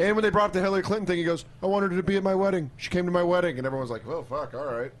stage. And when they brought up the Hillary Clinton thing, he goes, I wanted her to be at my wedding. She came to my wedding. And everyone was like, oh, fuck, all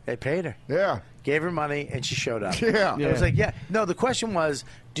right. They paid her. Yeah. Gave her money and she showed up. Yeah. It was like, No, the question was,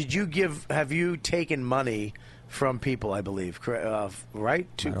 have you taken money from people, I believe, right?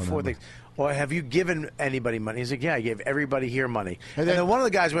 For things. Or have you given anybody money? He's like, yeah, I gave everybody here money. And then one of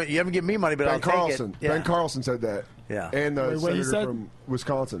the guys went, you haven't given me money, but I'll Ben Carlson. take it. Yeah. Ben Carlson said that. Yeah. And the Wait, what he senator said? from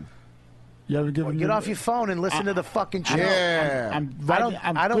Wisconsin. You haven't given Get me- off your phone and listen to the fucking show. Yeah.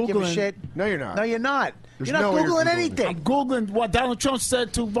 I don't give a Googling- shit. No, you're not. No, you're not. There's You're not no way you're Googling Googling. anything. I'm Googling what Donald Trump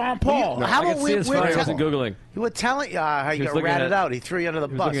said to Ron Paul. How I about can see his phone. He wasn't Googling. You were telling how He you was got looking ratted at- out. He threw you under the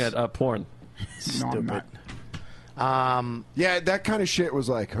He was bus. looking at porn. Stupid. Yeah, that kind of shit was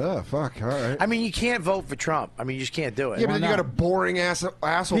like, oh, fuck, all right. I mean, you can't vote for Trump. I mean, you just can't do it. Yeah, but then you got a boring asshole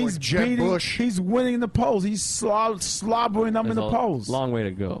He's like Jeb beating- Bush. He's winning the polls. He's slobbering them in the polls. Long way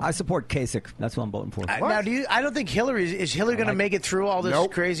to go. I support Kasich. That's what I'm voting for. Now, I don't think Hillary is Hillary going to make it through all this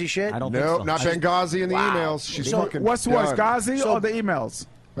Nope. crazy shit. I don't No, think so. not Benghazi in the emails. She's So fucking what's worse, done. Ghazi or the emails?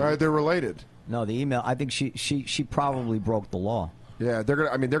 They're related. No, the email. I think she probably broke the law. Yeah, they're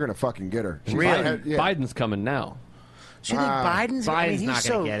gonna fucking get her. She's Biden- had- yeah. Biden's coming now. So you think Biden's? I mean, he's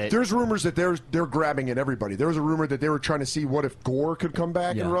so. There's rumors that they're grabbing at everybody. There was a rumor that they were trying to see what if Gore could come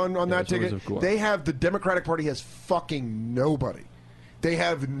back Yeah. and run on Yeah, that there's rumors ticket. of Gore. They have the Democratic Party has fucking nobody. They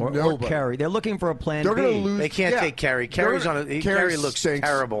have Or nobody. Kerry. They're looking for a plan They're B. going to lose. They can't yeah. take Kerry. They're Kerry's gonna- on. Kerry Kerry looks stinks.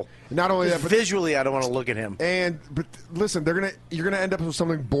 terrible. Not only Just that, but visually, I don't want to look at him. but listen, you're gonna end up with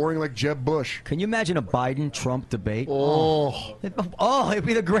something boring like Jeb Bush. Can you imagine a Biden-Trump debate? Oh, it'd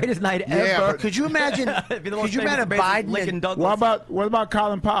be the greatest night Yeah, ever. but- Could you imagine? It'd be the most could you famous imagine debate Biden Lincoln and Douglas. What about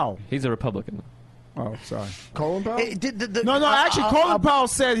Colin Powell? He's a Republican. Oh, sorry. Colin Powell? No, actually, Colin Powell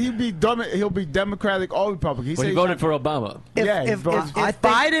said he'll be Democratic or Republican. But he said voted for Obama. If, Yeah, if, voted- if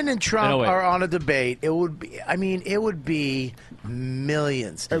Biden and Trump No, wait. are on a debate, it would be. I mean, it would be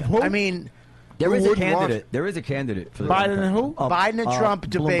millions. I mean, There is a wouldn't want candidate. There is a candidate for the Biden and who? Biden and Trump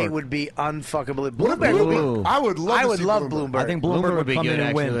debate Bloomberg. would be unfucking believable. What Bloomberg would be. Bloomberg? I would love. I to would see love Bloomberg. Bloomberg. I think Bloomberg would come in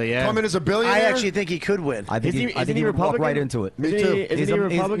and win. Come in as a billionaire. I actually think he could win. I think he would walk right into it. Me too. Isn't he a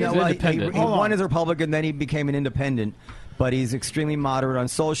Republican? He independent. won as a Republican, then he became an independent. But he's extremely moderate on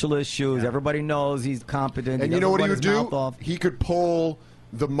social issues. Everybody knows he's competent. And he you know what he doesn't would run his do? mouth off. He could pull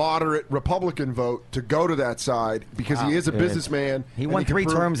the moderate Republican vote to go to that side because he is a Yeah. businessman. He and won can 3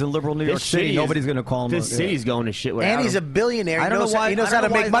 prove- terms in liberal New York This City. city is- Nobody's going to call him. This city's going to shit without And he's a him. billionaire. I He don't knows, know why- he knows I how don't to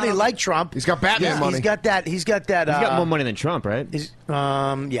know why make he's money not a- like Trump. He's got Batman money. He's got that. He's got that. He's got more money than Trump, right?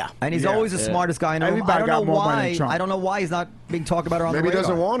 Yeah. And he's Yeah. always the smartest guy. I know. Everybody I don't got know more money why. than Trump. I don't know why he's not being talked about on Maybe the he radar.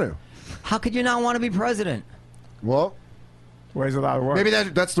 doesn't want to. How could you not want to be president? Well, Where's a lot of work? maybe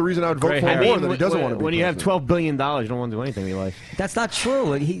that's the reason I would vote Gray for him hair. more than he doesn't want to be. When you have president. $12 billion, you don't want to do anything in your life. That's not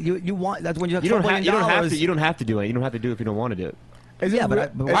true. You want. That's when you have You don't, $12 have, billion. you don't have to. You don't have to do it. You don't have to do it if you don't want to do it. Is it Yeah, but real- I-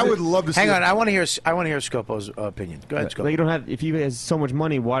 but is I it- would love to see. Hang on. it. I want to hear Scopo's opinion. Go ahead, Scopo. Like you don't have. If he has so much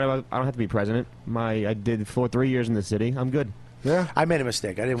money, why do I don't have to be president? I did for 3 years in the city. I'm good. Yeah. I made a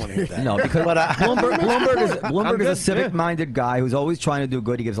mistake. I didn't want to hear that. No, because But, Bloomberg is a good, civic-minded guy who's always trying to do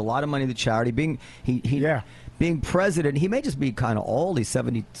good. He gives a lot of money to charity. Being president, he may just be kind of old. He's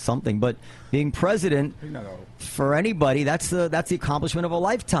 70-something, but being president for anybody, that's the accomplishment of a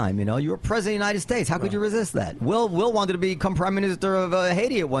lifetime. You know, you were president of the United States. How could you resist that? Will Wanted to become prime minister of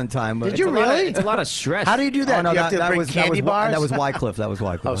Haiti at one time. Did you really? It's a lot of stress. How do you do that? Oh, no, you have to bring candy bars? That was Wycliffe. That was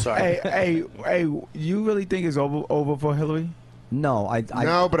Wycliffe. Oh, sorry. Hey, you really think it's over for Hillary? No, I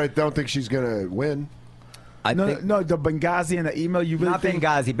No, but I don't think she's going to win. No, the Benghazi and the email. You really Not think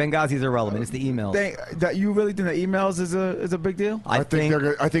Benghazi. Benghazi's irrelevant. It's the emails. that you really think the emails is a big deal? I think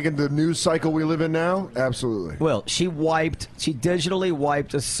in the news cycle we live in now, absolutely. Well, she digitally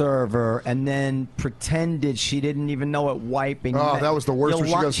wiped a server and then pretended she didn't even know it wiping. Oh, that was the worst. When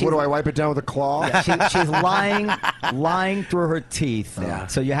she goes, "What do I wipe it down with a claw?" Yeah, she's lying through her teeth. Yeah.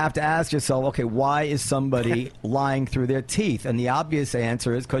 So you have to ask yourself, okay, why is somebody lying through their teeth? And the obvious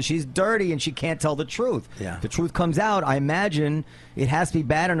answer is because she's dirty and she can't tell the truth. Yeah. The truth comes out. I imagine it has to be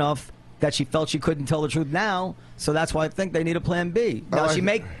bad enough that she felt she couldn't tell the truth now, so that's why I think they need a plan B. Now, she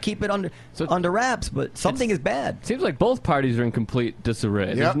may keep it under wraps, but something is bad. Seems like both parties are in complete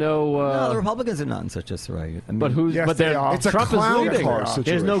disarray. There's no. The Republicans are not in such disarray. I mean, But who's? Yes, but they are. It's a Trump is clown leading. car situation.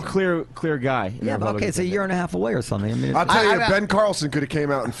 There's no clear guy. in the yeah, but okay, it's a year and a half away or something. I mean, I'll tell you, Ben Carlson could have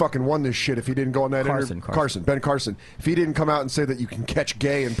came out and fucking won this shit if he didn't go on that interview. Ben Carson. If he didn't come out and say that you can catch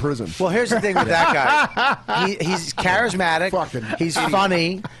gay in prison. Well, here's the thing with that guy. He's charismatic. He's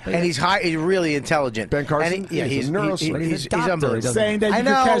funny, and he's really intelligent. Ben Carson. And he's a neurosurgeon. He's unbelievable. Saying that you can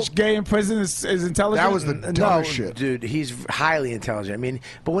catch gay in prison is intelligent. That was the dumbest shit. Dude, he's highly intelligent. I mean,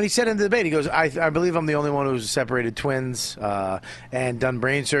 but when he said in the debate, he goes, I believe I'm the only one who's separated twins and done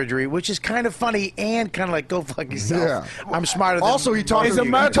brain surgery, which is kind of funny and kind of like, go fuck yourself. Yeah. I'm smarter than Also, he talked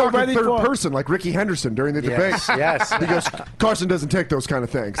in third person, like Ricky Henderson during the debate. Yes. He goes, Carson doesn't take those kind of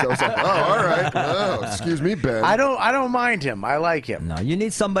things. I was like, oh, all right. Oh, excuse me, Ben. I don't mind him. I like him. No, you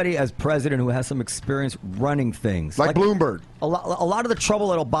need somebody as president who has some experience running things. Like Bloomberg. A lot of the trouble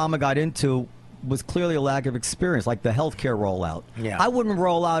that Obama got into was clearly a lack of experience, like the healthcare rollout. Yeah. I wouldn't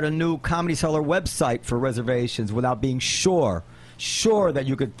roll out a new Comedy Cellar website for reservations without being sure that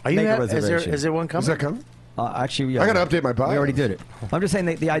you could make a reservation. Is there one coming? Is that coming? Actually, yeah. I got to update my bio. We already did it. I'm just saying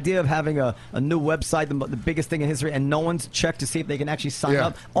that the idea of having a new website, the biggest thing in history, and no one's checked to see if they can actually sign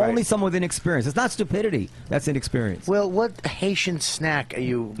up. Right. Only someone with inexperience. It's not stupidity. That's inexperience. Well, what Haitian snack are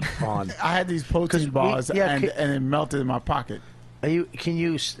you on? I had these protein bars and it melted in my pocket. Can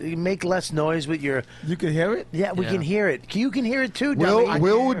you make less noise with your? You can hear it. Yeah, we can hear it. You can hear it too.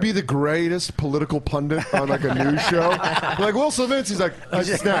 Will would be the greatest political pundit on like a news show. Like Will Slavinsky's like, I have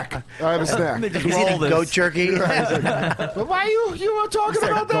a snack. I have a snack. He's eating goat jerky. But why are you talking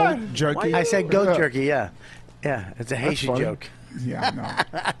about that? Jerky. I said goat jerky. Yeah, it's a Haitian joke. Yeah,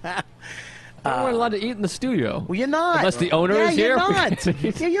 I know. We're allowed to eat in the studio. Well, you're not. Unless the owner is here. You're not.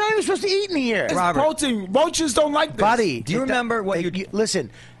 You're not even supposed to eat in here. It's protein. Roaches don't like this. Buddy, do you remember what you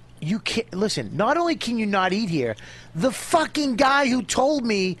listen? You can't listen. Not only can you not eat here, the fucking guy who told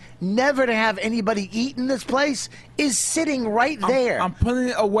me never to have anybody eat in this place is sitting right there. I'm putting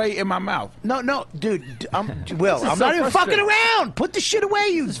it away in my mouth. No, dude. Will, I'm not even fucking around. Put the shit away,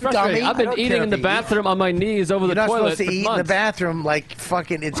 you dummy. I've been eating in the bathroom on my knees over the You're not toilet supposed to eat in the bathroom like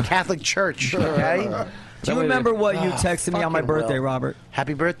fucking. It's Catholic church. Okay. Do you remember what you texted me on my birthday, Robert?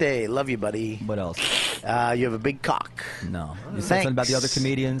 Happy birthday. Love you, buddy. What else? You have a big cock. No. You said something about the other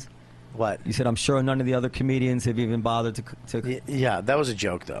comedians? What? You said, I'm sure none of the other comedians have even bothered to... Yeah, that was a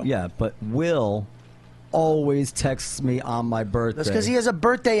joke, though. Yeah, but Will always texts me on my birthday. That's because he has a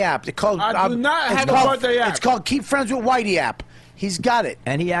birthday app. It's called, I do not have a birthday app. It's called Keep Friends with Whitey app. He's got it.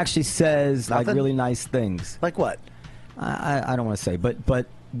 And he actually says like really nice things. Like what? I don't want to say, but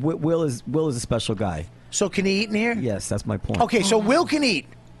Will is a special guy. So can he eat in here? Yes, that's my point. Okay, so Will can eat.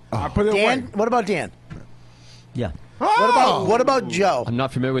 I put it Dan, away. what about Dan? Yeah. What about Joe? I'm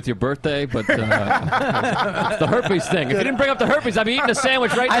not familiar with your birthday, but it's the herpes thing. If you didn't bring up the herpes, I'd be eating a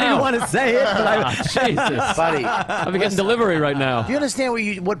sandwich right now. I didn't want to say it, but Jesus, buddy, I'd be getting delivery right now. Do you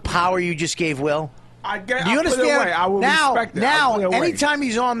understand what power you just gave Will? Do you understand? Put it away. I will respect it. Now, I'll put it away. anytime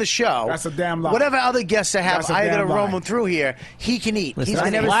he's on the show, That's a damn lie. whatever other guests I have, That's a I got to damn roam lie. him through here. He can eat. Listen, He's I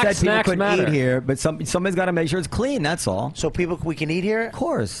never Black said people snacks couldn't matter. eat here, but somebody's got to make sure it's clean. That's all. So we can eat here. Of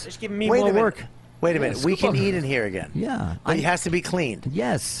course. Just giving me Wait more a minute. work. Wait a minute. Yeah, We scoop can up. eat in here again. Yeah. But it has to be cleaned.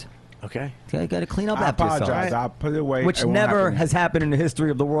 Yes. Okay. You got to clean up I after yourself. apologize. I'll put it away. Which It won't never happen. has happened in the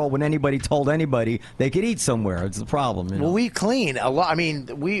history of the world when anybody told anybody they could eat somewhere. It's the problem. You know? Well, we clean a lot. I mean,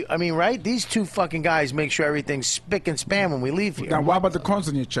 right? These two fucking guys make sure everything's spick and span when we leave here. Now, what about the crumbs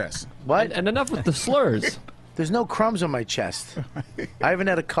on your chest? What? And enough with the slurs. There's no crumbs on my chest. I haven't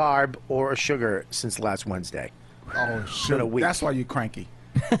had a carb or a sugar since last Wednesday. Oh, shit. a week. That's why you're cranky.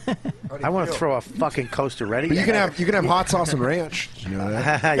 I want to throw a fucking coaster ready. But you can have hot sauce and ranch. Did you know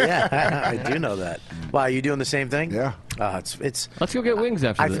that? Yeah, I do know that. Why, are you doing the same thing? Yeah. It's. Let's go get wings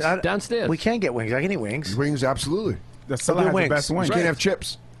after this. Downstairs. We can get wings. I can eat wings. Wings, absolutely. The cellar do has wings. the best You wings. can't have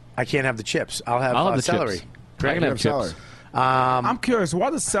chips. I can't have the chips. I'll have the celery. chips. I can have chips. celery. I'm curious, why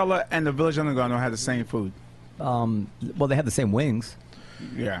the cellar and the Village Underground don't have the same food? Well, they have the same wings.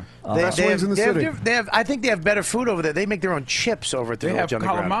 Yeah. Best wings in the city. I think they have better food over there. They make their own chips over at the They have Village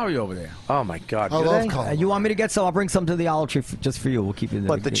Underground. calamari over there. Oh my God! I do love they? calamari. You want me to get some? I'll bring some to the Olive Tree just for you. We'll keep you.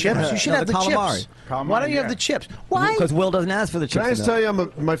 But the chips, you should have the calamari. chips. Why don't you have the chips? Why? Because Will doesn't ask for the chips. Can I just tell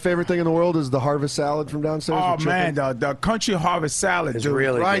you, my favorite thing in the world is the harvest salad from downstairs. Oh with man, chicken. the country harvest salad, It's dude.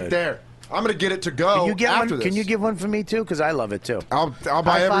 really right good. there. I'm gonna get it to go Can you get after one? this. Can you give one for me too? Because I love it too. I'll buy High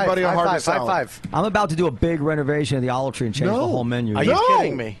five, everybody a high harvest five, salad. High five. I'm about to do a big renovation of the Olive Tree and change the whole menu. Are you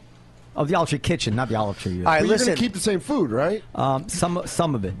kidding me? Of the Olive Tree kitchen, not the Olive Tree. All right, But you're listen. gonna keep the same food, right? Some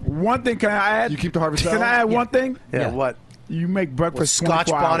of it. One thing, can I add? You keep the harvest Can salad? I add one thing? Yeah, what? You make breakfast With Scotch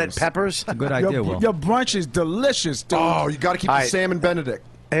 24 bonnet hours. peppers? A good idea, Will. Your brunch is delicious, dude. Oh, you got to keep All the right. salmon Benedict.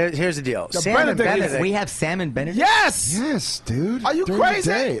 Here's the deal. The Salmon Benedict. We have salmon Benedict. Yes. Yes, dude. Are you During the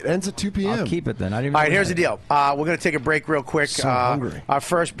crazy? day. It ends at 2 p.m. I'll keep it then. I didn't even All right, know here's the that. deal. We're going to take a break real quick. So hungry. Our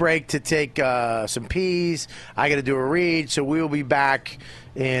first break to take some peas. I got to do a read, so we will be back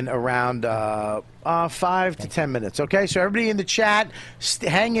in around 5 to 10 minutes. Okay, so everybody in the chat,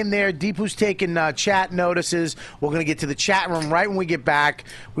 hang in there. Deepu's taking chat notices. We're going to get to the chat room right when we get back.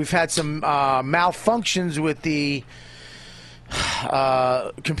 We've had some malfunctions with the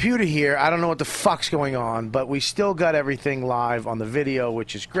computer here. I don't know what the fuck's going on, but we still got everything live on the video,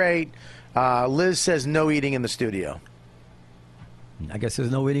 which is great. Liz says no eating in the studio. I guess there's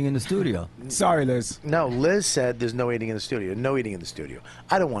no eating in the studio. Sorry, Liz. No, Liz said there's no eating in the studio. No eating in the studio.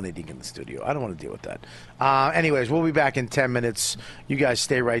 I don't want eating in the studio. I don't want to deal with that. Anyways, we'll be back in 10 minutes. You guys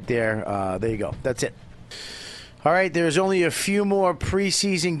stay right there. There you go. That's it. All right, there's only a few more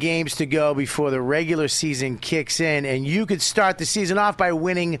preseason games to go before the regular season kicks in, and you could start the season off by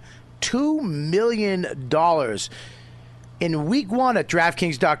winning $2 million. In week 1 at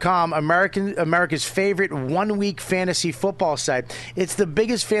DraftKings.com, America's favorite one-week fantasy football site. It's the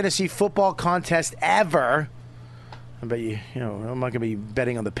biggest fantasy football contest ever. I bet I'm not going to be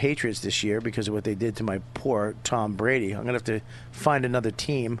betting on the Patriots this year because of what they did to my poor Tom Brady. I'm going to have to find another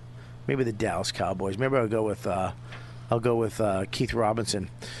team. Maybe the Dallas Cowboys. Maybe I'll go with Keith Robinson.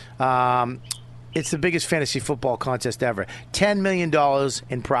 It's the biggest fantasy football contest ever. $10 million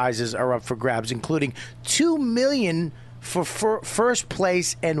in prizes are up for grabs, including $2 million for first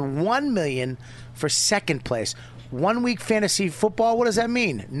place and $1 million for second place. 1 week fantasy football. What does that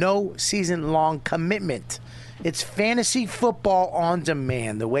mean? No season-long commitment. It's fantasy football on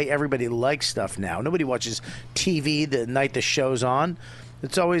demand, the way everybody likes stuff now. Nobody watches TV the night the show's on.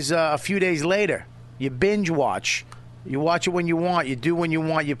 It's always a few days later. You binge watch. You watch it when you want. You do when you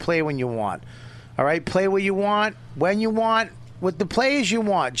want. You play when you want. All right? Play what you want, when you want, with the players you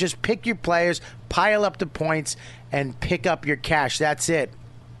want. Just pick your players, pile up the points, and pick up your cash. That's it.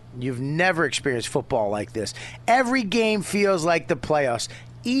 You've never experienced football like this. Every game feels like the playoffs,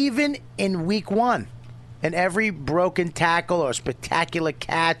 even in week 1. And every broken tackle or spectacular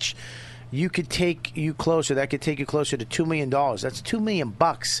catch could take you closer. That could take you closer to $2 million. That's $2 million.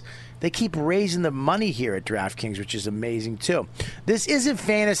 They keep raising the money here at DraftKings, which is amazing too. This isn't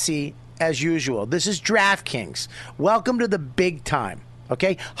fantasy as usual. This is DraftKings. Welcome to the big time.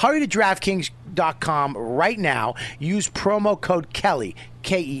 Okay? Hurry to DraftKings.com right now. Use promo code Kelly,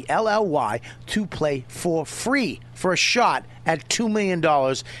 Kelly, to play for free for a shot at $2 million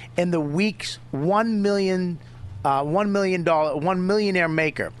in the week's $1 millionaire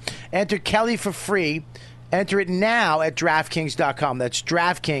maker. Enter Kelly for free. Enter it now at DraftKings.com. That's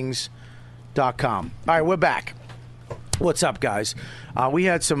DraftKings.com. All right, we're back. What's up, guys? We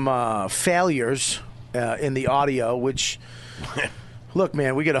had some failures in the audio, which... Look,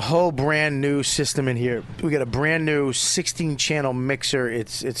 man, we got a whole brand new system in here. We got a brand new 16-channel mixer.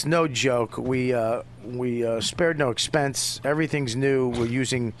 It's no joke. We spared no expense. Everything's new. We're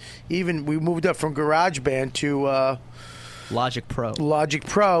using we moved up from GarageBand to Logic Pro. Logic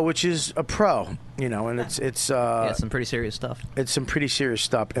Pro, which is a pro, and it's yeah, some pretty serious stuff. It's some pretty serious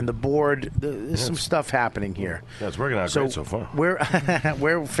stuff, and the board. There's some stuff happening here. Yeah, it's working out great so far.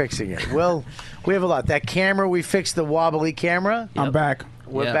 We're fixing it. Well, we have a lot. That camera, we fixed the wobbly camera. I'm back.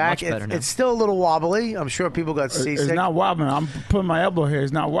 We're back. It's still a little wobbly. I'm sure people got seasick. It's not wobbling. I'm putting my elbow here.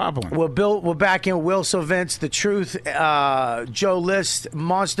 It's not wobbling. We're back in. Will Sylvince, The Truth, Joe List,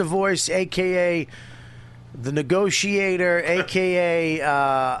 Monster Voice, a.k.a. The Negotiator, a.k.a.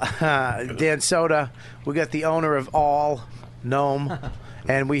 Dan Soda. We got the owner of All, Gnome.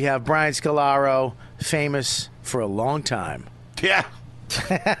 And we have Brian Scalaro, famous for a long time. Yeah.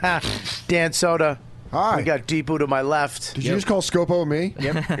 Dan Soda. Hi. We got Deepu to my left. Did you just call Scopo me?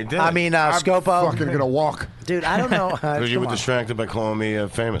 Yep. He did. I mean, Scopo. I'm fucking gonna walk. Dude, I don't know. Because you come were on. distracted by calling me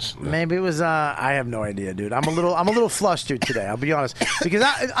famous. Maybe it was. I have no idea, dude. I'm a little flustered today. I'll be honest, because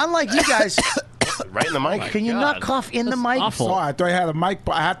unlike you guys, right in the mic. Can you not cough in the mic? Oh, I thought I had a mic.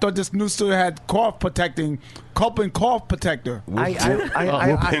 I thought this new studio had cough protector. Whooping cough protector. Can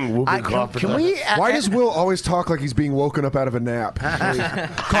we? Why does Will always talk like he's being woken up out of a nap?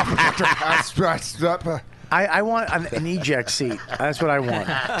 Cough protector. I want an eject seat. That's what I want.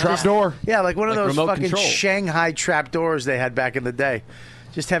 Trap door. Yeah, like one of Like those remote fucking control. Shanghai trap doors they had back in the day.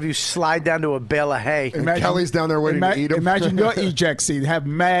 Just have you slide down to a bale of hay. Kelly's down there waiting to eat him. Imagine your eject seat have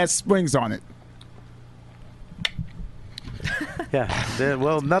mad springs on it. Yeah.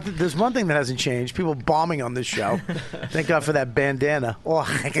 Well, nothing. There's one thing that hasn't changed. People bombing on this show. Thank God for that bandana or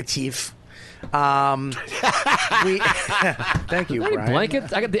handkerchief. Thank you, Any Brian.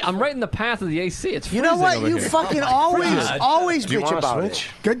 blankets? I'm right in the path of the AC. It's You know freezing what? over You here. fucking always Do you bitch wanna about switch?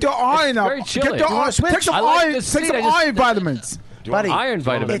 it. Get your iron up. very chilly. Get your Do you wanna iron. switch? Take some I like iron. this Take seat. some I just- iron vitamins. Buddy, iron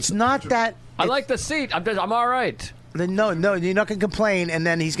vitamins. It's not that. I like the seat. I'm all right. No, you're not gonna complain, and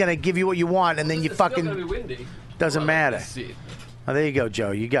then he's gonna give you what you want, and then you fucking Still gonna be windy. doesn't matter. Seat. Oh, there you go,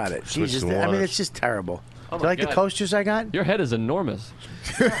 Joe. You got it. Switch Jesus, the I mean, waters. it's just terrible. Oh Do you my like the God. coasters I got? Your head is enormous.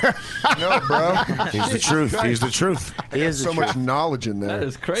 No, bro. He's the truth. He's the truth. He is the So truth. much knowledge in there. That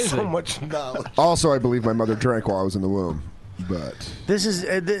is crazy. So much knowledge. Also, I believe my mother drank while I was in the womb. But This is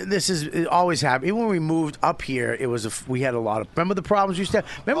it always happened. Even when we moved up here, it was we had a lot of. Remember the problems we used to have?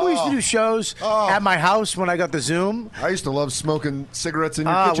 Remember we used to do shows at my house when I got the Zoom. I used to love smoking cigarettes in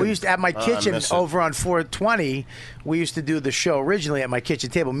your kitchen. We used to at my kitchen miss it. over on 420. We used to do the show originally at my kitchen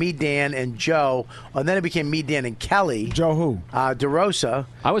table. Me, Dan, and Joe, and then it became me, Dan, and Kelly. Joe who? DeRosa.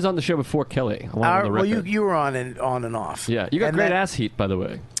 I was on the show before Kelly. I wanted on the Well, record. you were on and off. Yeah, you got And great then- ass heat, by the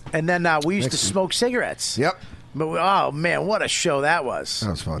way. And then we used to smoke cigarettes. Yep. But oh man, what a show that was!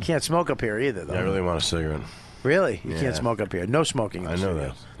 That was fun. Can't smoke up here either, though. I really want a cigarette. Really, you Yeah. can't smoke up here. No smoking. in I the know studio.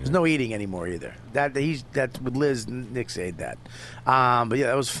 that. There's no eating anymore either. That's with Liz. Nick said that. But yeah,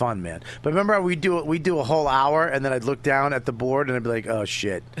 that was fun, man. But remember, how we do a whole hour, and then I'd look down at the board, and I'd be like, oh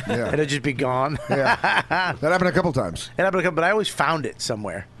shit, Yeah. and it'd just be gone. Yeah. That happened a couple times. But I always found it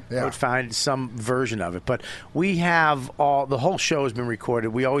somewhere. Yeah. I would find some version of it. But we have the whole show has been recorded.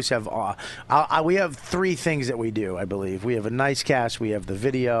 We always have we have three things that we do, I believe. We have a nice cast. We have the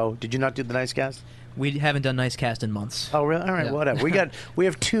video. Did you not do the nice cast? We haven't done Nice Cast in months. Oh, really? All right, Yeah. whatever. We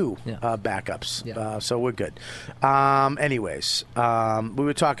have two Yeah. backups, Yeah. so we're good. Anyways, we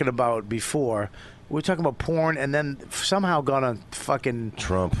were talking about before. We were talking about porn, and then somehow got on fucking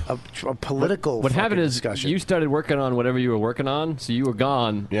Trump. a political. What happened fucking is discussion. you started working on whatever you were working on, so you were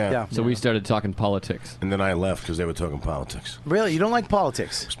gone. Yeah. So we started talking politics. And then I left because they were talking politics. Really, you don't like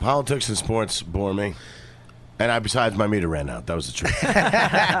politics? Politics and sports bore me. And besides, my meter ran out. That was the truth.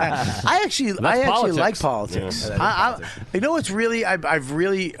 I actually politics. like politics. Yeah. You know what's really I've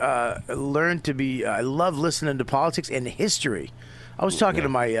really learned to be. I love listening to politics and history. I was talking to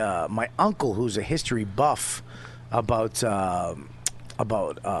my my uncle, who's a history buff, about the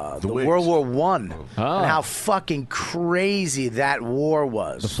Whigs. World War One Oh. and how fucking crazy that war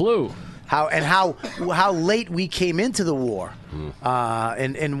was. The flu. How late we came into the war,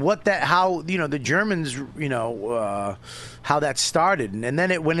 and what that how the Germans how that started, and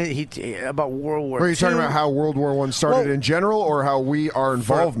then about World War. Are you talking II. about how World War I started Well- in general, or how our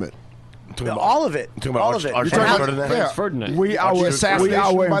involvement? All of it. Talking about All of it. Arch- You're talking started about that? yeah. Ferdinand. The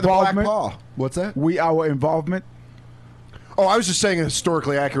assassination by the Black involvement. Paw. What's that? Our involvement. Oh, I was just saying a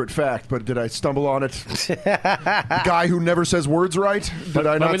historically accurate fact, but did I stumble on it? Guy who never says words right? Did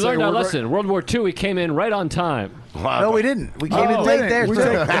I But not we say learned a our word lesson. World War II, we came in right on time. No, we didn't. We came in Oh, late there. we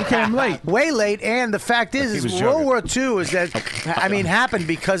too. came late. Way late. And the fact is was World joking. War II is that happened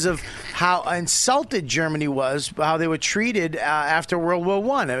because of how insulted Germany was, how they were treated after World War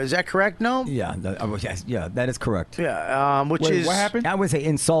One. Is that correct? No. Yeah, that is correct. Yeah. Which Wait, is what happened? I would say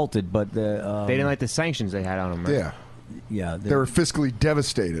insulted, but the They didn't like the sanctions they had on them. Right? Yeah. yeah, They were fiscally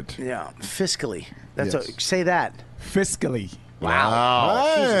devastated. Yeah, fiscally. That's Yes. say that. Fiscally.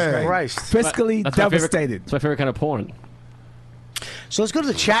 Wow. Jesus Hey. Christ. Fiscally That's my favorite- devastated. That's my favorite kind of porn. So let's go to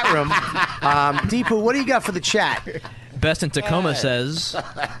the chat room. Deepu, what do you got for the chat? Best in Tacoma says.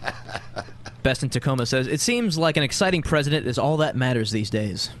 Best in Tacoma says it seems like an exciting president is all that matters these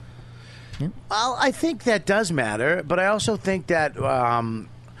days. Well, I think that does matter, but I also think that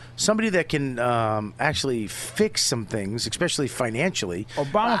somebody that can actually fix some things, especially financially.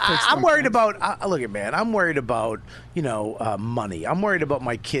 Obama fixed I'm some worried things. about. Look at man. I'm worried about money. I'm worried about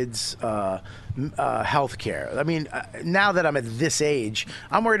my kids' health care. I mean, now that I'm at this age,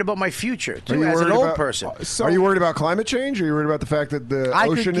 I'm worried about my future Are too, you as an worried old about- person. Are you worried about climate change? Or are you worried about the fact that the I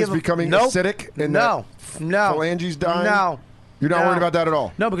could ocean is give 'em- becoming Nope. acidic and No. that phalanges dying? No. You're not worried about that at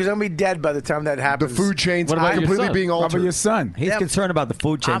all. No, because I'm gonna be dead by the time that The happens. food chain's What about your completely son? being How altered. about your son? He's concerned about the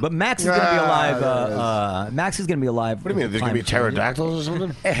food chain, but Max is going to be alive. Max is going to be alive. What do you mean? There's going to be pterodactyls or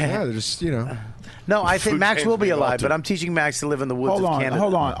something? Yeah, they're just, No, I think Food Max chain's will be being alive, altered. but I'm teaching Max to live in the woods Hold of on, Canada.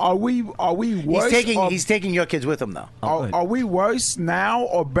 hold on. Are we worse? He's taking your kids with him though. Are we worse now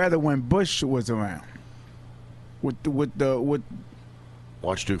or better when Bush was around? With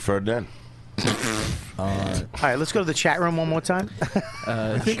Watch Duke Ferdinand. All right, let's go to the chat room one more time.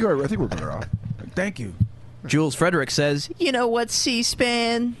 I think we're better off. Thank you. Jules Frederick says, "You know what,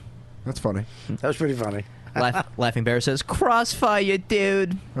 C-SPAN?" That's funny. That was pretty funny. Laughing Bear says, "Crossfire,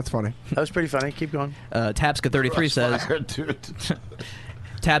 dude." That's funny. That was pretty funny. Keep going. Tapska33 says,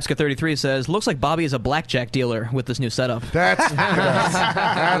 Tapska33 says, "Looks like Bobby is a blackjack dealer with this new setup." That's the best.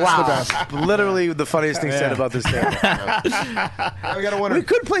 That's wow. the best. Literally the funniest thing said about this table. We got a winner. We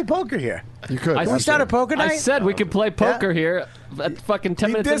could play poker here. You could. Can we start a poker night? I said we could play poker here at fucking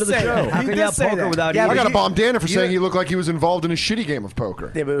 10 minutes into the show. How can you have poker without I eating? got a bomb Danner for saying he looked like he was involved in a shitty game of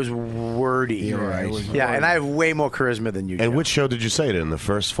poker. Yeah, but it was wordy. You're right. Yeah, and I have way more charisma than you. And which show did you say it in? The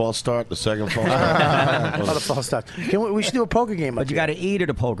first false start? The second false start? Oh, the false start. We should do a poker game up But you here. got to eat at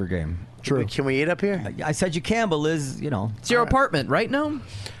a poker game. True. Can we eat up here? I said you can, but Liz, It's your apartment, right, Noam?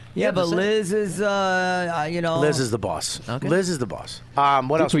 Yeah, but Liz is, Liz is the boss. Okay. Liz is the boss.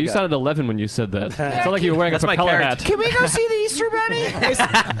 What else? You we got? sounded 11 when you said that. It sounded like you were wearing a That's my propeller character. hat. Can we go see the Easter Bunny?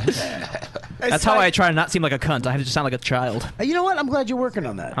 That's how I try to not seem like a cunt. I have to just sound like a child. You know what? I'm glad you're working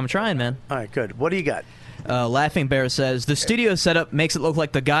on that. I'm trying, man. All right, good. What do you got? Laughing Bear says, "The studio setup makes it look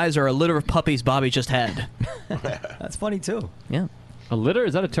like the guys are a litter of puppies Bobby just had." That's funny, too. Yeah. A litter?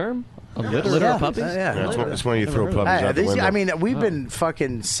 Is that a term? A litter of puppies? That's when you throw puppies out the window. I mean, we've been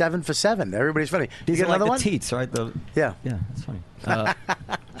fucking 7 for 7. Everybody's funny. These you are got like another the one? teats, right? Yeah. Yeah, that's funny.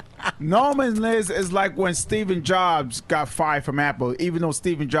 Norman and Liz is like when Stephen Jobs got fired from Apple, even though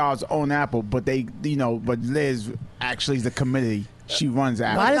Stephen Jobs owned Apple, but but Liz actually is the committee. She runs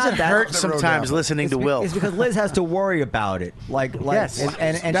Apple. Why does it hurt sometimes listening to Will? It's because Liz has to worry about it. Yes.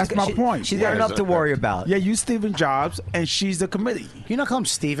 and That's my point. She's got enough to worry about. Yeah, you Stephen Jobs, and she's the committee. You not call him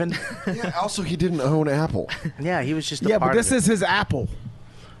Stephen? Yeah, also, he didn't own Apple. Yeah, he was just a Yeah, part but this of is his Apple.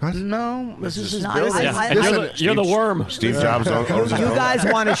 No, this is his No, building. You're the worm. Steve Jobs owns his You own. guys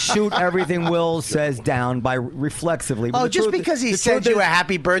want to shoot everything Will says down by reflexively. But Oh, the just truth- because he the sent truth you a is-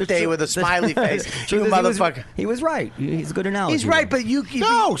 happy birthday with a smiley face, truth you is motherfucker. He was right. He's a good analogy. He's right, but you.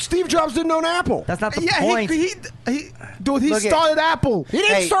 No, Steve Jobs didn't own Apple. That's not the Yeah, point. he dude, he Look at- started Apple. He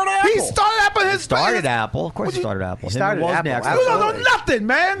didn't start Apple. He started Apple. His started Apple. Of course, he started Apple. He started Him and Apple, Wozniak You don't know absolutely. nothing,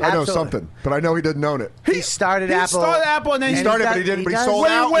 man. I know Absolutely. something, but I know he didn't own it. He started He Apple. started Apple, and then He started, but he didn't. But he sold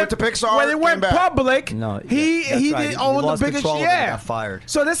when out, it went to Pixar, when it went came back. public, No, he that's right. didn't He own the lost biggest control of it and share. got fired.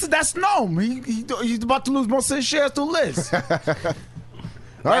 So that's Gnome. He's about to lose most of his shares to Liz.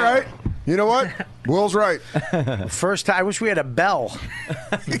 All right. You know what? Will's right. First time. I wish we had a bell.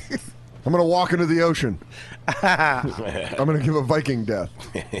 I'm going to walk into the ocean. I'm going to give a Viking death.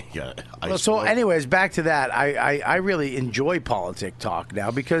 Yeah, Well, so, anyways, back to that. I really enjoy politic talk now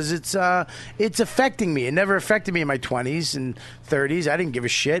because it's affecting me. It never affected me in my 20s and 30s. I didn't give a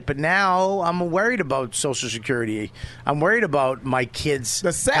shit, but now I'm worried about Social Security. I'm worried about my kids.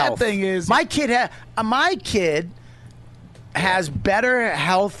 The sad health. thing is, my kid has better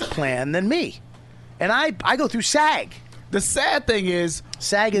health plan than me, and I go through SAG. the sad thing is,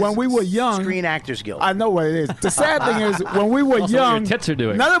 SAG is when we were young, Screen Actors Guild. I know what it is. The sad thing is, when we were Also, what your young, tits are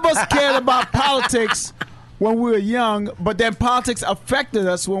doing. none of us cared about politics when we were young, but then politics affected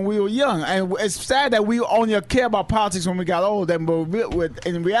us when we were young. And it's sad that we only care about politics when we got old. And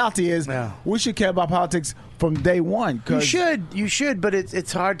in reality is, we should care about politics from day one. You should, but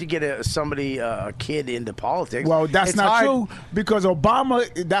it's hard to get a kid into politics. Well, that's It's not hard. true because Obama.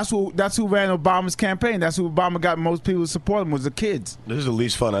 That's who ran Obama's campaign. That's who Obama got most people to support him was the kids. This is the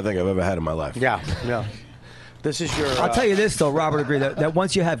least fun I think I've ever had in my life. Yeah. This is your. I'll tell you this though, Robert. Agree that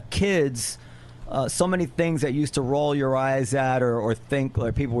once you have kids, so many things that used to roll your eyes at or think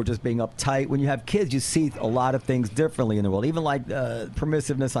like people were just being uptight. When you have kids, you see a lot of things differently in the world. Even like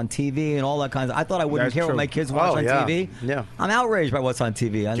permissiveness on TV and all that kinds of. I thought I wouldn't That's care true. what my kids watch Oh, on yeah. TV. Yeah. I'm outraged by what's on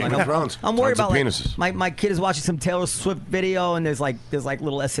TV. Game of Thrones. I'm worried Tons of about penises. my kid is watching some Taylor Swift video and there's like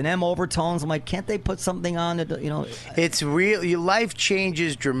little S&M overtones. I'm like, can't they put something on that? It's real. Your life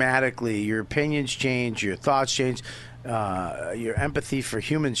changes dramatically. Your opinions change. Your thoughts change. your empathy for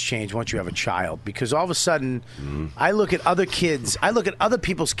humans change once you have a child, because all of a sudden I look at other kids, I look at other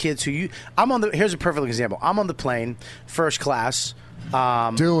people's kids here's a perfect example. I'm on the plane, first class,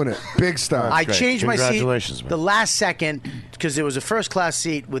 doing it big stuff. I changed my seat the last second because there was a first class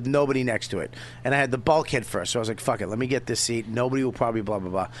seat with nobody next to it, and I had the bulkhead first, so I was like, fuck it, let me get this seat, nobody will probably blah blah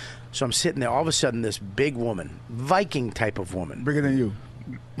blah. So I'm sitting there, all of a sudden this big woman, Viking type of woman, bigger than you.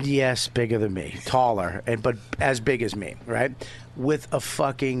 Yes, bigger than me, taller, but as big as me, right? With a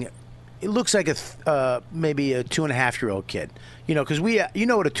fucking, it looks like maybe a 2.5-year-old kid, because you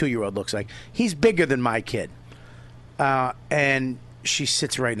know what a 2-year-old looks like. He's bigger than my kid, and she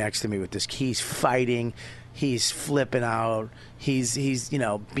sits right next to me with this. He's fighting, he's flipping out, he's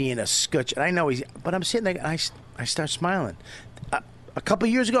being a scutch, and I know but I'm sitting there, and I start smiling. A couple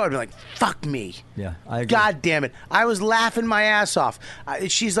years ago, I'd be like, fuck me. Yeah, I agree. God damn it. I was laughing my ass off.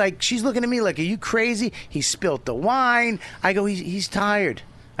 She's looking at me like, are you crazy? He spilt the wine. I go, he's tired.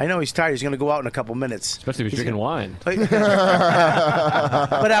 I know he's tired. He's going to go out in a couple minutes. Especially if he's drinking wine. But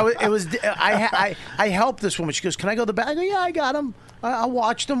I helped this woman. She goes, can I go to the bathroom? I go, yeah, I got him. I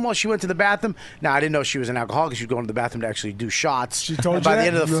watched him while she went to the bathroom. Now, I didn't know she was an alcoholic. She was going to the bathroom to actually do shots. She told and by you the that?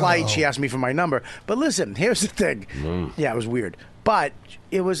 end of the flight, No. she asked me for my number. But listen, here's the thing. Yeah, it was weird. But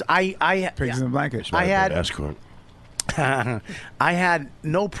it was, Pigs in a blanket. I had escort. I had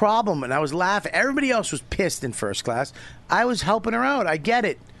no problem, and I was laughing. Everybody else was pissed in first class. I was helping her out. I get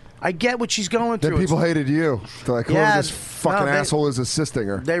it. I get what she's going Then through. people hated you. They're like, this fucking asshole is assisting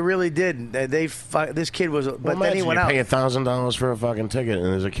her. They really did. This kid was, but then he went you out. pay $1,000 for a fucking ticket, and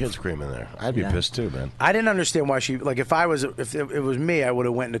there's a kid screaming there. I'd be pissed too, man. I didn't understand why she, like, if it was me, I would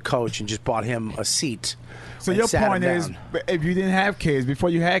have went to Coach and just bought him a seat. So and your sat him point is, down. if you didn't have kids,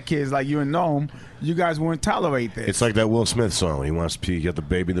 before you had kids, like you and Noam, you guys wouldn't tolerate this. It's like that Will Smith song when he wants to get the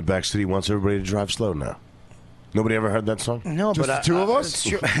baby in the backseat. He wants everybody to drive slow now. Nobody ever heard that song? No, Just but the two of us? it's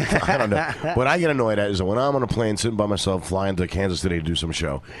true. I don't know. What I get annoyed at is that when I'm on a plane sitting by myself flying to Kansas City to do some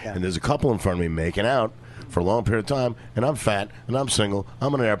show, and there's a couple in front of me making out for a long period of time, and I'm fat, and I'm single,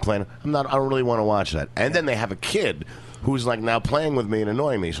 I'm on an airplane, I don't really want to watch that. And then they have a kid who's like now playing with me and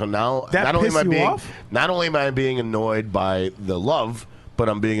annoying me. So now That not only piss you off? not only am I being annoyed by the love, but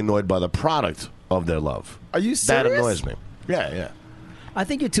I'm being annoyed by the product of their love. Are you That serious? annoys me. Yeah. I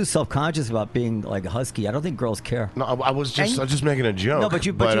think you're too self-conscious about being like a husky. I don't think girls care. No, I was just making a joke. No, but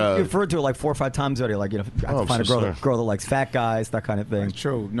you referred to it like 4 or 5 times already. Like, I have Oh, to find so a girl that likes fat guys, that kind of thing. That's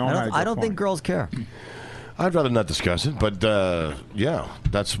true. No, I don't think girls care. I'd rather not discuss it, but yeah,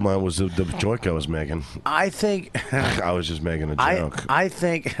 that's the joke I was making. I think I was just making a joke. I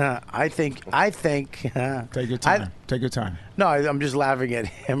think. Take your time. Take your time. No, I'm just laughing at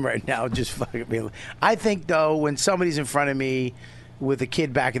him right now. Just fucking me. I think though, when somebody's in front of me with a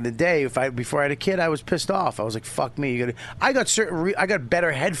kid back in the day, before I had a kid, I was pissed off. I was like, "Fuck me!" I got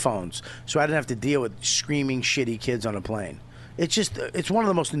better headphones, so I didn't have to deal with screaming, shitty kids on a plane. It's one of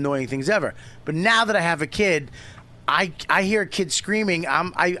the most annoying things ever. But now that I have a kid, I hear a kid screaming,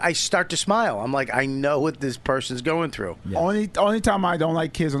 I start to smile. I'm like, I know what this person's going through. Yeah. Only time I don't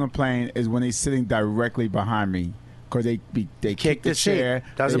like kids on a plane is when they're sitting directly behind me. Because they kick the chair.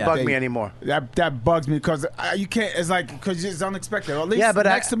 Doesn't bug me anymore. That bugs me because you can't. It's like because it's unexpected. Or at least but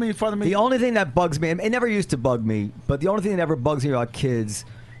next to me, in front of me. The only thing that bugs me, it never used to bug me, but the only thing that ever bugs me about kids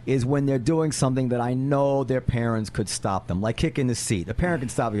is when they're doing something that I know their parents could stop them, like kicking the seat. A parent can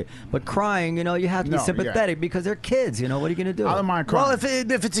stop you, but crying, you have to be sympathetic because they're kids. What are you going to do? I don't mind crying. Well,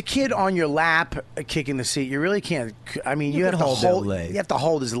 if it's a kid on your lap kicking the seat, you really can't. I mean, you have to hold. You have to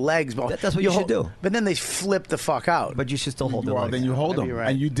hold his legs. That's what you should do. But then they flip the fuck out. But you should still hold their Well, legs. then you hold them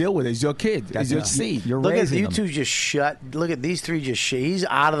and you deal with it. It's your kid. It's your seat. You're Look at raising you them. two just shut. Look at these three just shut. He's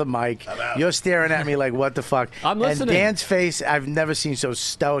out of the mic. You're staring at me like, what the fuck? I'm listening. And Dan's face, I've never seen so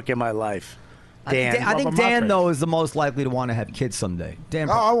stoic in my life. Dan. I think Dan, though, is the most likely to want to have kids someday. Dan,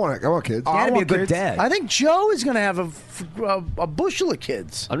 I want kids. Dan would be a good dad. I think Joe is going to have a bushel of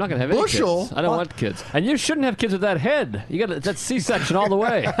kids. I'm not going to have any kids. I don't want kids. And you shouldn't have kids with that head. You got that's C-section all the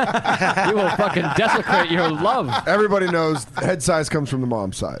way. You will fucking desecrate your love. Everybody knows head size comes from the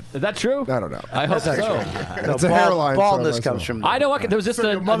mom's side. Is that true? I don't know. I hope so. It's a hairline. Baldness so comes from. I know. There was just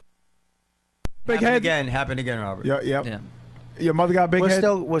a big head. Happened again, Robert. Yep. Yeah. Your mother got a big head.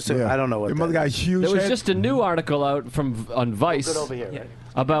 I don't know what. Your mother got a huge There was head. just a new article out on Vice over here, right?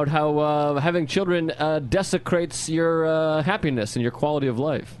 about how having children desecrates your happiness and your quality of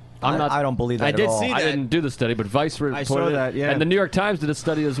life. I don't believe that I at did all. see that. I didn't do the study, but Vice reported saw that, it. yeah. And the New York Times did a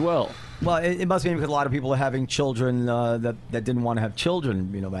study as well. Well, it must be because a lot of people are having children that didn't want to have children,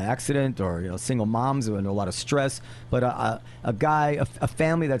 by accident, or single moms who under a lot of stress. But a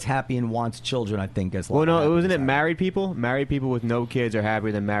family that's happy and wants children, I think, is. Well, no, wasn't it married people? Married people with no kids are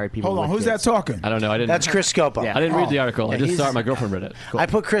happier than married people. Hold on, with who's kids. that talking? I don't know. I didn't. That's Chris Scopo. I didn't read the article. I just he's- saw it. My girlfriend read it. Cool. I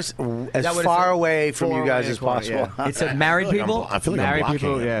put Chris as what it far said? away from you guys as possible. It said married people. I feel like I'm Married blocking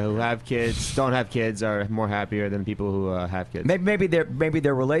people, it. yeah, who have kids, don't have kids, are more happier than people who have kids. Maybe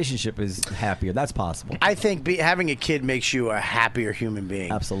their relationship is happier. That's possible. I think having a kid makes you a happier human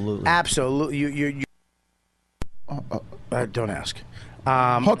being. Absolutely. Absolutely. You don't ask.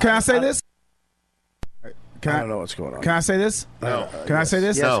 Can I say this? I don't know what's going on. Can I say this? No. Can I say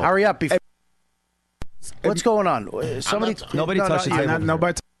this? Yes. Hurry up. What's going on? Somebody. Nobody touched the table.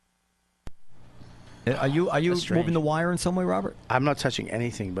 Nobody. Are you That's strange. moving the wire in some way, Robert? I'm not touching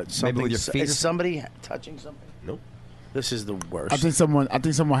anything, but something. Maybe with your feet or Is somebody touching something? Nope. This is the worst. I think someone hacked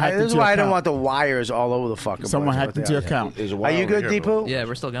This into is your why I account. don't want the wires all over the fucking. Someone place. hacked into your account. Are you good, Deepu? Yeah,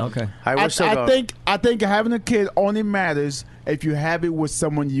 we're still going. Okay. We're still I going. think having a kid only matters if you have it with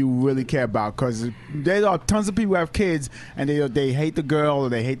someone you really care about. Because there are tons of people who have kids and they hate the girl or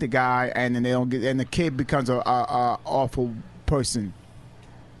they hate the guy, and then they don't get, and the kid becomes a awful person.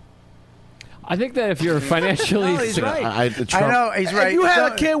 I think that if you're financially, No, he's right. I know he's right. If you have a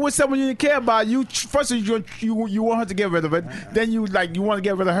Don't- kid with someone you care about, first you want her to get rid of it, then you want to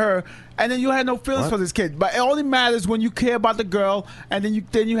get rid of her, and then you had no feelings for this kid. But it only matters when you care about the girl, and then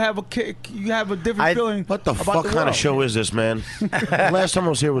you have a kid, you have a different feeling. What the about fuck the kind of world. show is this, man? Last time I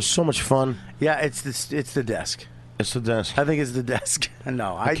was here was so much fun. Yeah, it's the desk. It's the desk. I think it's the desk.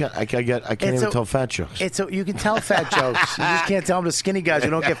 No, I can't even tell fat jokes. You can tell fat jokes. You just can't tell them to skinny guys who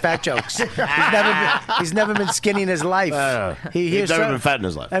don't get fat jokes. He's never been skinny in his life. He's never been fat in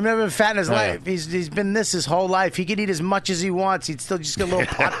his life. I've never been fat in his Yeah. life. He's been this his whole life. He could eat as much as he wants. He'd still just get a little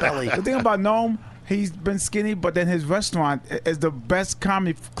pot belly. The thing about Noam, he's been skinny, but then his restaurant is the best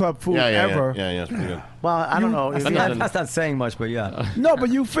comedy club food ever. Yeah, it's pretty good. Well, I don't know. That's not saying much, but yeah. No, but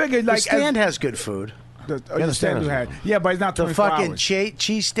you figured The like stand has good food. The stand had. Yeah, but it's not The 24 fucking hours.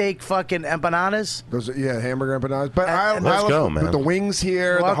 cheesesteak fucking empanadas. Those hamburger empanadas. But I let's love go, the, man. the wings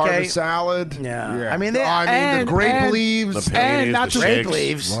here, Well, the okay. harvest salad. Yeah. I mean, they- the grape and- leaves. The and not to grape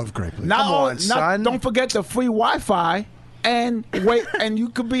leaves. Love grape leaves. Not Come all- on, son. Don't forget the free Wi-Fi. And wait, and you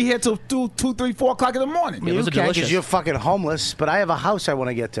could be here till 2, 3, 4 o'clock in the morning. You can't because you're fucking homeless, but I have a house I want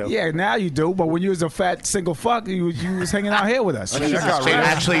to get to. Yeah, now you do. But when you was a fat single fuck, you was hanging out here with us.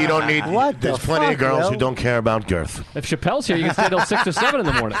 Actually, you don't need. What There's the plenty fuck, of girls Will? who don't care about girth. if Chappelle's here, you can stay till 6 or 7 in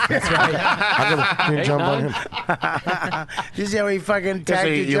the morning. That's right. I'm gonna jump on him. This is how he fucking Guess tagged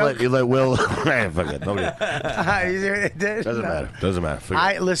you, your joke. you let Will. Fuck it. Nobody. Doesn't Doesn't matter. Doesn't matter.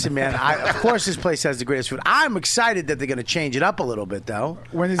 Forget it. Listen, man. Of course, this place has the greatest food. I'm excited that they're going to change it up a little bit, though.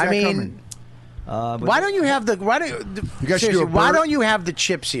 When is I that mean, coming? why don't you have the? Why don't You guys should do seriously, a why burger- don't you have the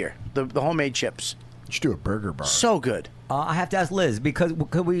chips here? The homemade chips. You should do a burger bar. So good. I have to ask Liz because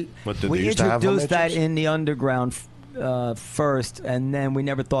could we What, did we they used to have introduced homemade that chips? in the underground first, and then we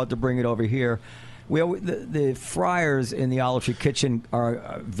never thought to bring it over here. The fryers in the Olive Tree Kitchen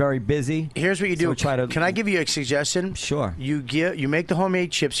are very busy. Here's what you So do. we try to- Can I give you a suggestion? Sure. You make the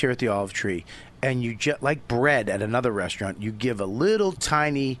homemade chips here at the Olive Tree, and you like bread at another restaurant. You give a little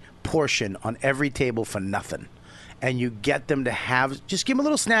tiny portion on every table for nothing, and you get them to have just give them a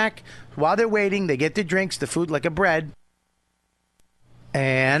little snack while they're waiting. They get their drinks, the food like a bread.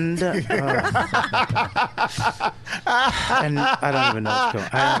 And and I don't even know what's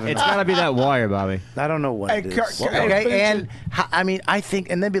going on. It's got to be that wire, Bobby. I don't know what Hey, it is. Kurt, hey, Okay, finish and it. I mean, I think,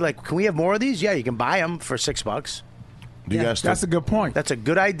 and then be like, can we have more of these? Yeah, you can buy them for $6. Do you guys That's a good point. That's a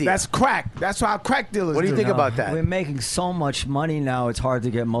good idea. That's crack. That's how crack dealers What do you think about that? We're making so much money now; it's hard to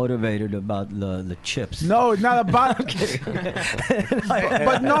get motivated about the chips. No, it's not about. but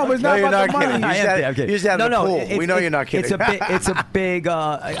no, it's not you're about not the money. kidding. I am kidding, I'm You kidding. used that in the pool. it's- We know you're not It's kidding. a big. It's a big.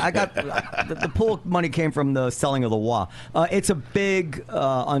 I got the pool money came from the selling of the WA. It's a big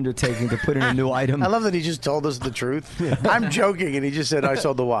undertaking to put in a new item. I love that he just told us the truth. I'm joking, and he just said I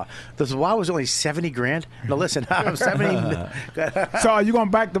sold the WA. The WA was only $70,000. No, listen, I'm 70. So are you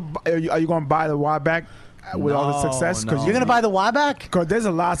going back the? Are you going to buy the Y back with all the success? no. You're gonna buy the Y back? Because there's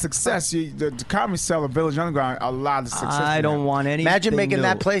a lot of success. The Comedy Cellar, Village Underground, a lot of success. I don't want any. Imagine making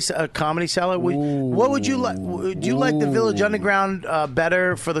that place a comedy cellar. What would you like? Would you like the Village Underground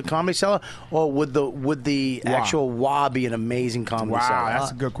better for the comedy cellar, or would the actual WA be an amazing comedy Wow, cellar?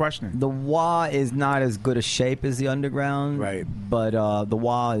 that's a good question. The WA is not as good a shape as the underground, Right. But the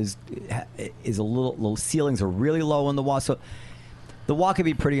WA is a little ceilings are really low in the WA. So The walk could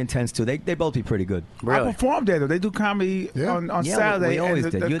be pretty intense too. They both be pretty good. I performed there though. They do comedy on Yeah, Saturday. we always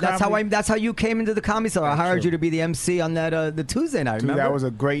and the did. That's how you came into the comedy store. I hired you to be the MC on that the Tuesday night. Dude, Remember? that was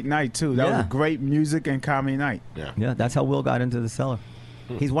a great night too. That was a great music and comedy night. Yeah, that's how Will got into the cellar.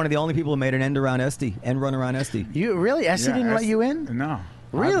 He's one of the only people who made an end run around Esty. You really? Esty didn't let you in? No.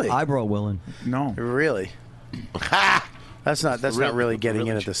 Really? I brought Will in. No. Really? That's not really getting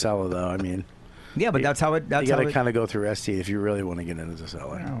in at the cellar though. I mean. Yeah, but that's how it. That's you got how to it. kind of go through ST if you really want to get into the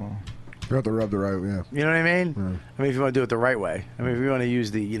cellar. You have to rub the right way. Yeah. You know what I mean? I mean, if you want to do it the right way. I mean, if you want to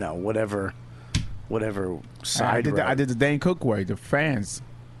use the whatever side. I did the Dane Cook way. The fans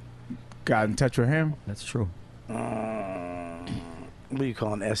got in touch with him. That's true. What do you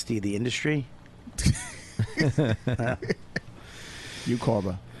call an SD? The industry? You call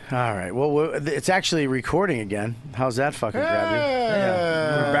her. All right. Well, it's actually recording again. How's that fucking grab you?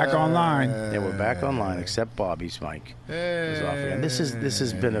 Yeah. We're back online. Yeah, we're back online, except Bobby's mic is off again. This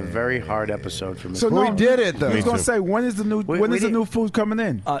has been a very hard episode for me. So we did it though. I was gonna say, when is the new food coming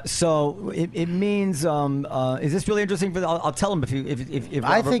in? So it means is this really interesting? I'll tell him if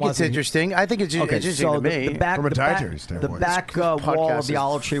I Robert think wants it's to- interesting. I think it's Okay, interesting so to me. the back, From a the back, dietary the standpoint. back This wall podcast of the is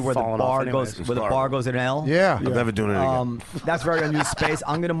olive tree where the falling off bar anyways. goes, where the bar goes in L. Yeah. I'm never doing it again. That's very unused space.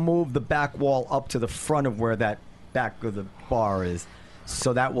 I'm going to move the back wall up to the front of where that back of the bar is,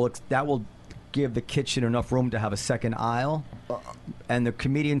 so that will give the kitchen enough room to have a second aisle, and the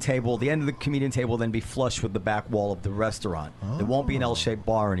comedian table. The end of the comedian table will then be flush with the back wall of the restaurant. There won't be an L-shaped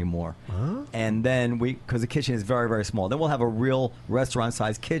bar anymore, and then because the kitchen is very very small, then we'll have a real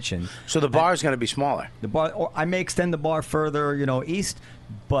restaurant-sized kitchen. So the bar is going to be smaller. The bar, or I may extend the bar further, east,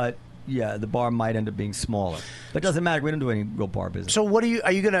 but. Yeah, the bar might end up being smaller. But it doesn't matter. We don't do any real bar business. So what are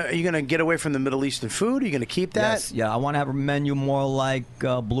you gonna get away from the Middle Eastern food? Are you gonna keep that? Yes, yeah. I want to have a menu more like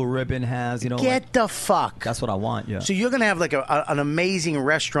Blue Ribbon has. Get the fuck. That's what I want. Yeah. So you're gonna have like an amazing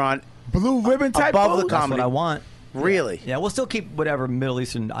restaurant, Blue Ribbon type above the food? comedy. That's what I want. Really? Yeah. We'll still keep whatever Middle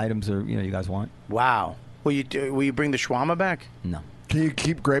Eastern items are you guys want. Wow. Will you bring the shawarma back? No. Can you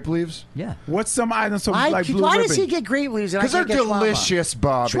keep grape leaves? Yeah. What's some items from Why Blue does Ribbon? he get grape leaves? Because they're delicious,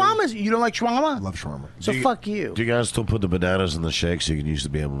 Bobby. Shawarma's, you don't like shawarma? I love shawarma. So fuck you. Do you guys still put the bananas in the shakes? You can used to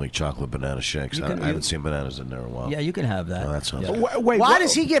be able to make chocolate banana shakes. I haven't seen bananas in there in a while. Yeah, you can have that. Oh, that sounds Wait, Why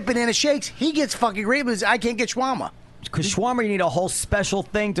does he get banana shakes? He gets fucking grape leaves. I can't get shawarma. Because shawarma, you need a whole special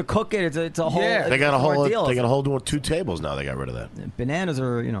thing to cook it. It's a whole. Yeah. They got a whole. ordeal. They got a whole 2 tables now. They got rid of that. Bananas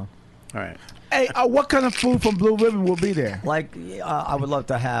are All right. Hey, what kind of food from Blue Ribbon will be there? Like, I would love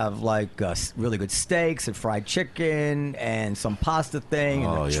to have really good steaks and fried chicken and some pasta thing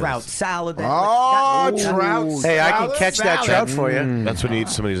and Oh, a yes. trout salad. Trout Hey, I can catch that trout for you. That's when you eat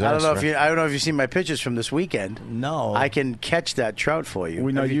somebody's I ass. don't know if you've seen my pictures from this weekend. No. I can catch that trout for you.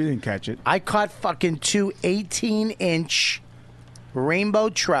 We know you didn't catch it. I caught fucking 2 18-inch rainbow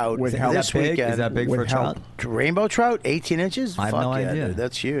trout With help. this Is that big? weekend. Is that big With for a trout? Rainbow trout, 18 inches? I have Fuck no yeah, idea. dude.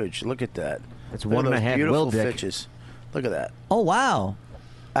 That's huge. Look at that. That's Look at 1.5 those beautiful Will Dick. fishes. Look at that. Oh, wow.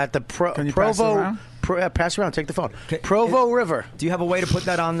 At the Can you pass it Provo. around? Pass around. Take the phone. Okay, Provo River. Do you have a way to put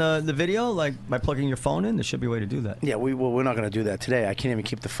that on the video, like by plugging your phone in? There should be a way to do that. Yeah, we're not going to do that today. I can't even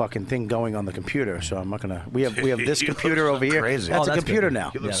keep the fucking thing going on the computer, so I'm not going to. We have this You computer look over so here. crazy. That's Oh, a that's computer good.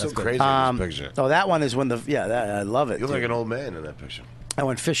 now. You look Yeah, so that's good. crazy in this picture. Oh, that one is when I love it. You look like dude. an old man in that picture. I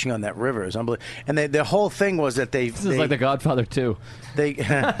went fishing on that river. It's unbelievable. And the whole thing was that This is like The Godfather 2. They with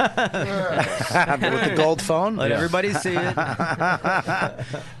the gold phone. Let everybody see it.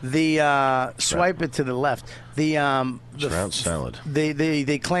 The swipe it to the left. The Trout salad.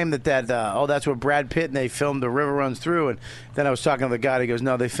 They claim that that's where Brad Pitt and they filmed The River Runs Through. And then I was talking to the guy. He goes,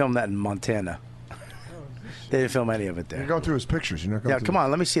 no, they filmed that in Montana. They didn't film any of it there. You're going through his pictures. You're not going Yeah, through come on,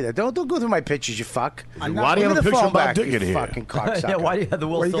 let me see that. Don't go through my pictures, you fuck. Why do you have a Give me the picture phone of Bob back, you Diggett here? Fucking cocksucker. Yeah, why do you have the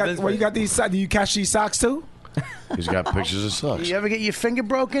Will Well, you Sylvan's? got these socks. Do you catch these socks too? He's got pictures of socks. You ever get your finger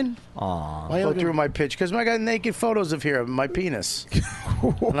broken? Aw. I go through my pitch because I got naked photos of here of my penis,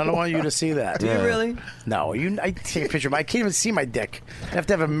 and I don't want you to see that. Do you really? No, I take a picture. I can't even see my dick. I have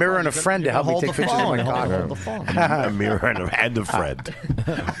to have a mirror and a friend to help me hold take the pictures phone. of my Hold cock. the phone. A mirror and the friend.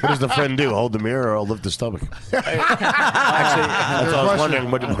 What does the friend do? Hold the mirror or lift the stomach? Actually, that's what I was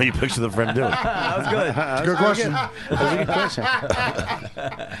wondering. What you picture the friend doing? That was good. That's a good question. That's a good question.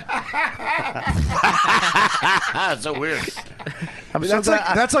 That's so weird. I'm so That's like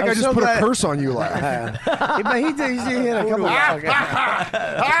glad- that's like I'm I just so put glad- a curse on you, laugh. Yeah, but he hit a couple of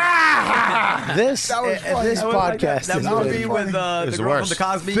this That was funny. this That was podcast That is would really be funny. with the It's girl worse. from the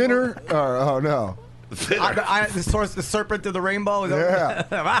Cosby. Thinner? Oh no. The serpent of the rainbow. Yeah.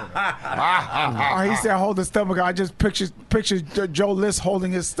 He said, "Hold the stomach." I just picture Joe List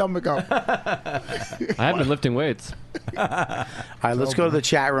holding his stomach up. I haven't been lifting weights. All right, let's go to the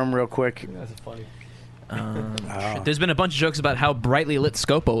chat room real quick. That's funny. There's been a bunch of jokes about how brightly lit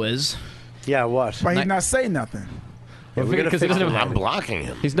Scopo is. Yeah, what? But he's not saying nothing. I'm blocking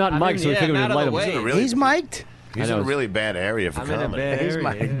him. He's not mic'd, so we figured we'd light him. He's mic'd. He's in a really bad area for comedy. He's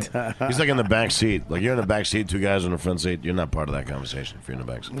mic'd. He's like in the back seat. Like you're in the back seat, two guys in the front seat. You're not part of that conversation if you're in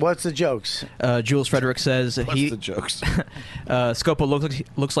the back seat. What's the jokes? Jules Frederick says the jokes? Scopo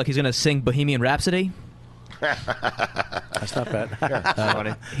looks like he's going to sing Bohemian Rhapsody. That's not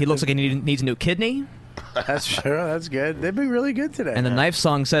bad. He looks like he needs a new kidney. That's true. That's good. They've been really good today. And the knife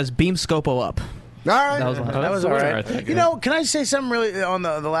song says "Beam Scopo up." All right. That was all right. You know, can I say something really on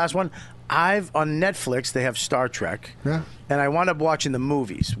the last one? On Netflix they have Star Trek. Yeah. And I wound up watching the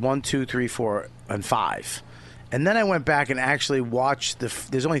movies 1, 2, 3, 4, and 5. And then I went back and actually watched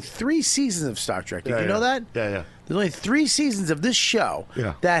there's only 3 seasons of Star Trek. Did you know that? Yeah. There's only 3 seasons of this show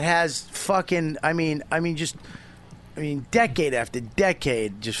that has fucking decade after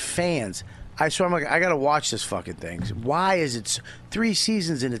decade just fans. So I'm like, I gotta watch this fucking thing. Why is it 3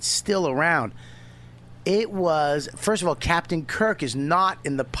 seasons and it's still around? It was, first of all, Captain Kirk is not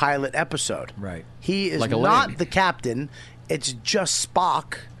in the pilot episode. Right. He is Like a not leg. the captain. It's just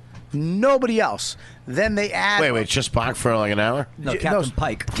Spock. Nobody else. Then they add. Wait, just Spock for like an hour? No, Captain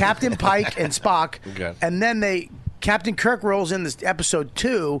Pike. Captain Pike and Spock. Okay. And then Captain Kirk rolls in this episode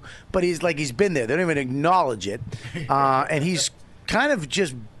 2, but he's been there. They don't even acknowledge it. And he's kind of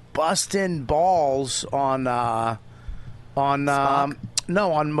just busting balls on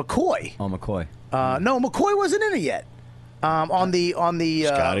McCoy. On McCoy. No, McCoy wasn't in it yet. On the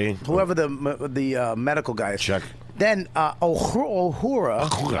Scotty, whoever the medical guy is. Chuck. Then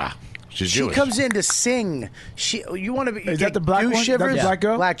Uhura. She's She Jewish. comes in to sing. You want to be? Is that the black douche one? shivers? That's the black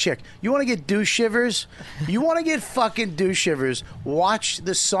girl? Black chick. You want to get douche shivers? You want to get fucking douche shivers? Watch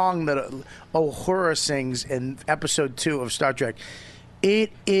the song that Uhura sings in episode 2 of Star Trek.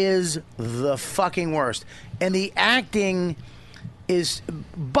 It is the fucking worst, and the acting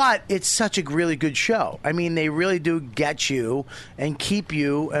but it's such a really good show. I mean, they really do get you and keep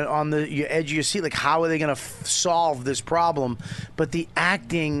you on the edge of your seat. Like, how are they going to solve this problem? But the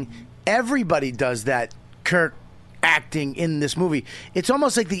acting, everybody does that. Kirk acting in this movie. It's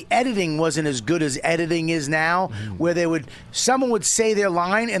almost like the editing wasn't as good as editing is now, where someone would say their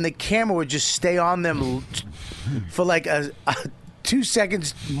line and the camera would just stay on them for like a 2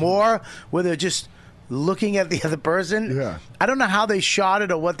 seconds more, where they're just looking at the other person. Yeah. I don't know how they shot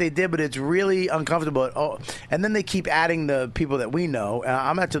it or what they did, but it's really uncomfortable. Oh, and then they keep adding the people that we know.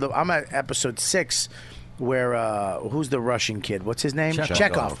 I'm at episode 6, where who's the Russian kid? What's his name?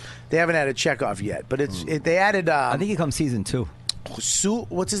 Chekhov. They haven't added Chekhov yet, but they added. I think he comes season 2.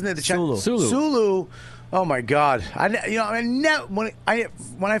 What's his name? Sulu. Sulu. Oh my God! When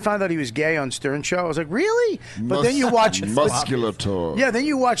I found out he was gay on Stern Show, I was like, really? But then you watch Musculator. Yeah, then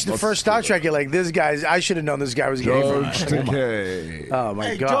you watch the first Star Trek. You're like, this guy's. I should have known this guy was gay. George Takei. Oh my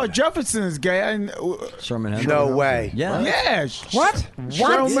Hey, God! George Jefferson is gay. Sherman Hemsley. No way. Yeah. Yeah. What?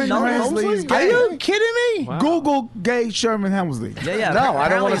 Sherman No, Hemsley is Are gay. you kidding me? Google gay Sherman Hemsley. Yeah. No, I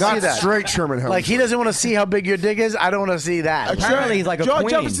don't want to see Not that. straight Sherman Hemsley. Like, he doesn't want to see how big your dick is. I don't want to see that. Apparently he's like a George queen.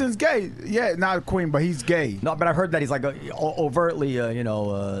 Jefferson's gay. Yeah, not a queen, but he's gay. No, but I heard that he's like overtly, Are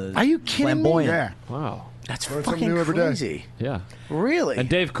you kidding me? flamboyant. Yeah. Wow. That's Learn something fucking new every day. crazy. Yeah. Really? And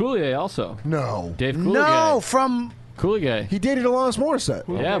Dave Coulier also. No. Dave Coulier. No, from Coulier. He dated Alanis Morissette.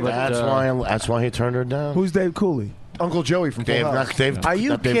 Yeah, but That's why he turned her down. Who's Dave Cooley? Uncle Joey from Full Dave? House. Not Dave. Are you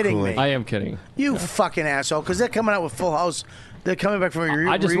not Dave kidding Coulier. me? I am kidding. You fucking asshole, because they're coming out with Full House. They're coming back from a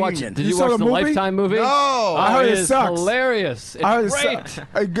I just watched. reunion. Did You you saw watch the the movie? Lifetime movie? No. Oh, I heard it is sucks. hilarious. It's I heard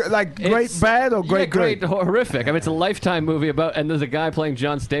great. like great It's- bad or great yeah, great good? horrific. I mean, it's a Lifetime movie about, and there's a guy playing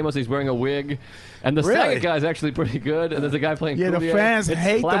John Stamos. He's wearing a wig, and the Really? second guy is actually pretty good. And there's a guy playing. Yeah, the Coulier. fans It's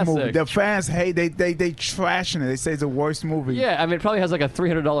hate classic. the movie. The fans hate. They trashing it. They say it's the worst movie. Yeah, I mean, it probably has like a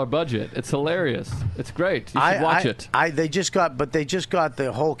 $300 budget. It's hilarious. It's great. You should watch it. They just got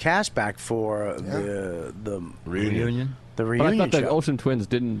the whole cast back for the Reunion. The But I reunion thought the show. Ocean Twins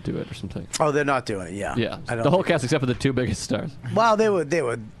didn't do it or something. Oh, they're not doing it. Yeah. Yeah, I don't the whole think- cast except for the 2 biggest stars. Well, were they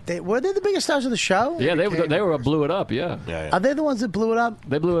the biggest stars of the show? Yeah, they were blew it up. Yeah. Are they the ones that blew it up?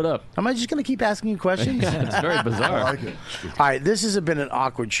 They blew it up. Am I just going to keep asking you questions? Yeah, it's very bizarre. I like it. All right, this has been an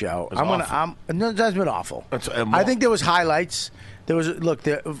awkward show. No, it has been awful. I think there was highlights.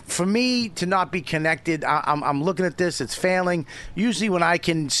 For me to not be connected, I'm looking at this. It's failing. Usually, when I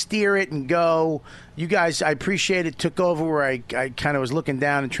can steer it and go, you guys, I appreciate it. Took over where I kind of was looking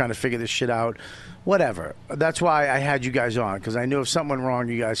down and trying to figure this shit out. Whatever. That's why I had you guys on, because I knew if something went wrong,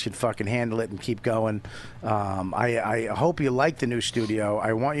 you guys could fucking handle it and keep going. I hope you like the new studio.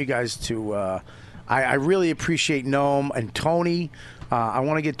 I want you guys to. I really appreciate Noam and Tony. I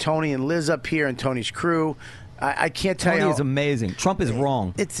want to get Tony and Liz up here and Tony's crew. I can't tell Tony you. is amazing. Trump is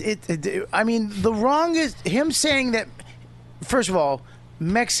wrong. I mean, the wrong is him saying that. First of all,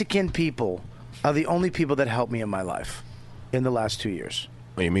 Mexican people are the only people that helped me in my life in the last 2 years.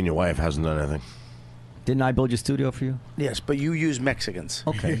 Well, you mean your wife hasn't done anything? Didn't I build your studio for you? Yes, but you use Mexicans.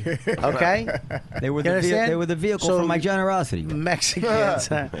 Okay. Okay? They were You the understand? they were the vehicle So for my generosity. Mexicans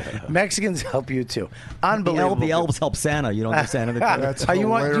help you too. Unbelievable. The elves help Santa. You don't understand. You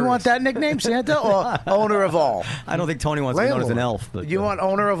want that nickname, Santa, or owner of all? I don't think Tony wants to be known as an elf. But, You want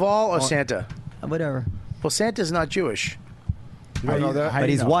owner of all or Santa? Whatever. Well, Santa's not Jewish. You don't know that? But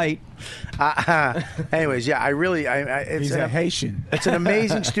he's white. Anyways, yeah, He's a Haitian. It's an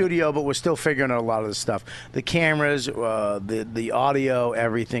amazing studio, but we're still figuring out a lot of the stuff. The cameras, the audio,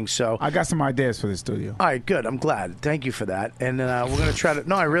 everything. So I got some ideas for the studio. All right, good. I'm glad. Thank you for that. And we're going to try to.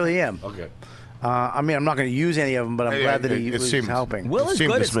 No, I really am. Okay. I mean, I'm not going to use any of them, but I'm glad that he it was seems- helping. Will is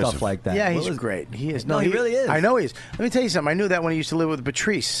good at stuff like that. Yeah, Will he's is- great. He is. No, he really is. I know he is. Let me tell you something. I knew that when he used to live with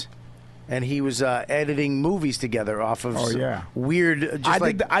Patrice. And he was editing movies together off of weird, just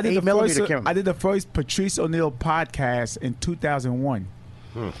like 8mm camera. I did the first Patrice O'Neill podcast in 2001.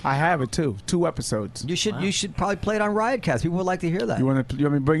 I have it too. 2 episodes. You should probably play it on Riotcast. People would like to hear that. You want me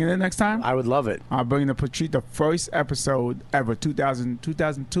to bring it in next time? I would love it. I'll bring the first episode ever,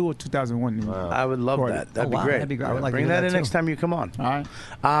 2002 or 2001. I would love that. That'd be great. That'd be great. I would like to bring hear that that in too. next time you come on. All right.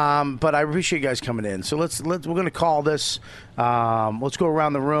 But I appreciate you guys coming in. So we're going to call this. Let's go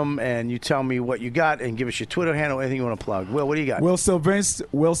around the room and you tell me what you got and give us your Twitter handle, anything you want to plug. Will, what do you got? Will Sylvince,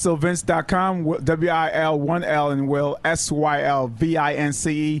 WillSylvince.com, WIL1L and Will SYLVINCE.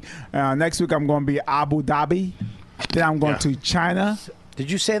 Next week I'm going to be Abu Dhabi. Then I'm going to China. Did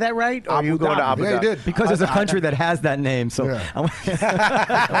you say that right? Or Abu you going to Dhabi. Abu Dhabi? Yeah, you did. Because there's a country that has that name, so I want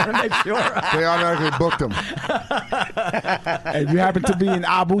to make sure. They automatically booked them. If you happen to be in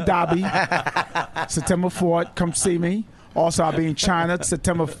Abu Dhabi, September 4th, come see me. Also, I'll be in China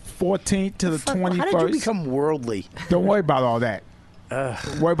September 14th to the 21st. How did you become worldly? Don't worry about all that.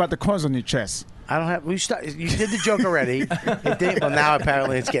 Worry about the corns on your chest. I don't have. You did the joke already. It didn't, well, now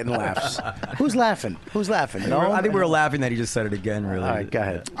apparently it's getting laughs. Who's laughing? Who's laughing? No, I think we were laughing that he just said it again. Really. All right, go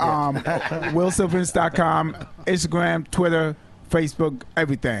ahead. WillSylvince.com, Instagram, Twitter, Facebook,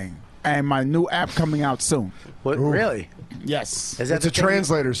 everything. And my new app coming out soon. What? Really? Yes. It's a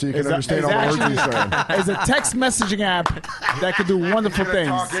translator, so you can understand all the words he's saying. It's a text messaging app that can do wonderful You're gonna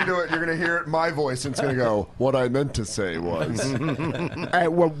things. talk into it. You're going to hear it in my voice, and it's going to go, what I meant to say was.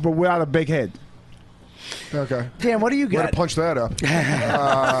 But without a big head. Okay. Dan, what do you Way to got? punch that up.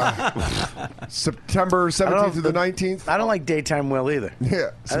 September 17th to the 19th. I don't like daytime Will either. Yeah. I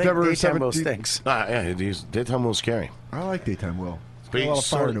think September daytime Will 17th. stinks. Yeah, daytime Will's scary. I like daytime Will. But Got a lot of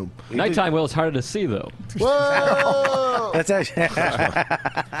fire to him. Nighttime Will is harder to see, though. Whoa! That's actually.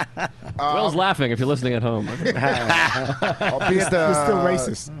 Will's laughing if you're listening at home. I'll be at the You're still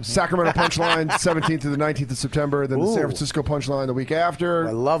racist. Sacramento Punchline, 17th to the 19th of September. Then the Ooh. San Francisco Punchline the week after.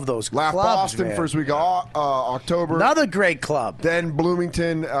 I love those Laugh clubs, Boston man. first week of October. Another great club. Then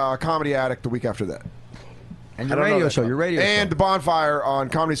Bloomington Comedy Addict the week after that. And I your don't know radio that show. one. Your radio And show. The Bonfire on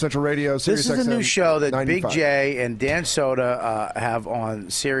Comedy Central Radio. This is Sirius the new XM show that 95. Big J and Dan Soda have on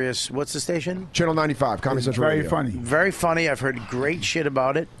Sirius. What's the station? Channel 95, Comedy Central Very Radio. funny. Very funny. I've heard great shit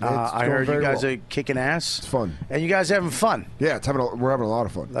about it. Yeah, it's I going heard you very guys well. are kicking ass. It's fun. And you guys are having fun. Yeah, we're having a lot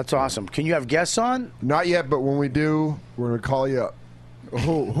of fun. That's awesome. Can you have guests on? Not yet, but when we do, we're going to call you up.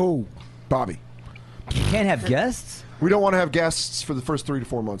 Who? Bobby. You can't have guests. We don't want to have guests for the first 3 to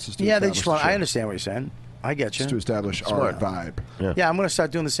 4 months. Just to Yeah, they establish just the want. show. I understand what you're saying. I get you. Just to establish Smart. our vibe. Yeah, I'm going to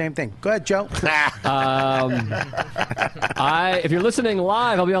start doing the same thing. Go ahead, Joe. If you're listening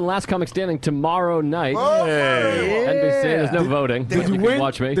live, I'll be on Last Comic Standing tomorrow night. NBC. There's no voting. Did you can win?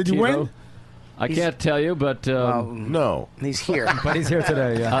 watch me. Did you TiVo. win? I can't tell you, but No. He's here. But he's here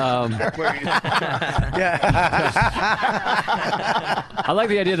today. Yeah. I like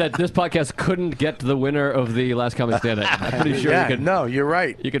the idea that this podcast couldn't get the winner of the Last Comic Standing. I'm pretty sure Yeah, you could. no, you're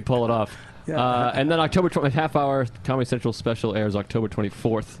right. You could pull it off. And then half hour Comedy Central special airs October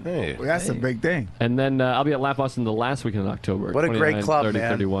 24th. Hey, Well, that's a big thing. And then I'll be at Laugh Austin the last weekend in October. What a great 29, club, 30,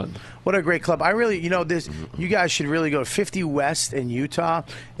 man. 31. What a great club. I really, this, you guys should really go. 50 West in Utah.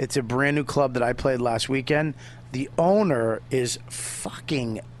 It's a brand new club that I played last weekend. The owner is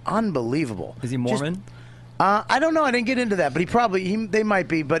fucking unbelievable. Is he Mormon? I don't know. I didn't get into that, but they might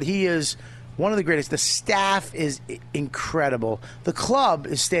be, but he is one of the greatest. The staff is incredible. The club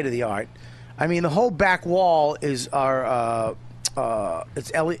is state of the art. I mean, the whole back wall is our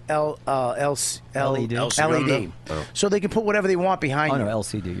it's LED. Oh. So they can put whatever they want behind Oh, you. no,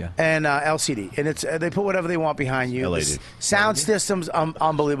 LCD, yeah. And LCD, and it's they put whatever they want behind you. LED. The sound system's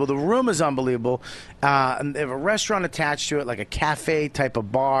unbelievable. The room is unbelievable. And they have a restaurant attached to it, like a cafe type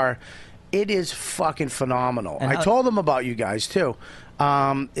of bar. It is fucking phenomenal. And I told them about you guys too.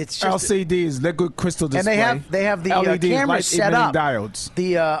 It's just LCD is liquid crystal display. and they have the LED cameras light set emitting up. diodes.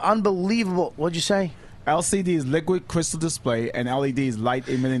 The unbelievable. What'd you say? LCD is liquid crystal display, and LED is light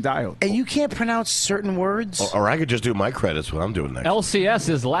emitting diode. And you can't pronounce certain words. Or I could just do my credits. What I'm doing next. LCS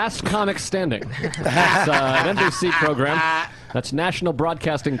is Last Comic Standing. It's an NBC program. That's National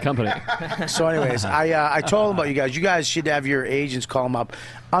Broadcasting Company. So, anyways, I told them about you guys. You guys should have your agents call them up.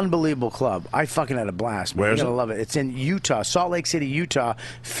 Unbelievable club. I fucking had a blast. Man. Where is You're gonna it? love it. It's in Utah, Salt Lake City, Utah.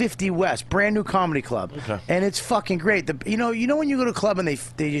 50 West, brand new comedy club, and it's fucking great. You know when you go to a club and they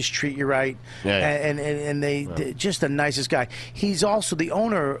just treat you right, and they just the nicest guy. He's also the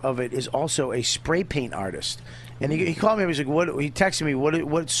owner of it. Is also a spray paint artist, and he called me. He was like, "What?" He texted me, "What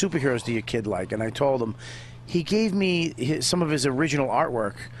superheroes do your kid like?" And I told him. He gave me some of his original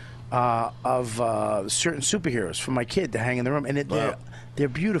artwork of certain superheroes for my kid to hang in the room, and they're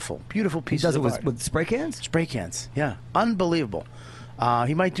beautiful, beautiful He pieces does it of art. with spray cans? Spray cans, yeah, unbelievable.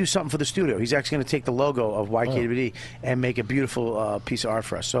 He might do something for the studio. He's actually going to take the logo of YKWd and make a beautiful piece of art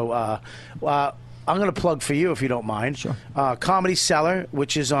for us. So I'm going to plug for you, if you don't mind. Sure. Comedy Cellar,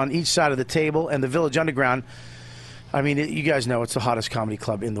 which is on each side of the table, and the Village Underground. I mean, you guys know it's the hottest comedy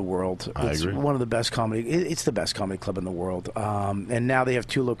club in the world. I It's agree. one of the best comedy. It's the best comedy club in the world. And now they have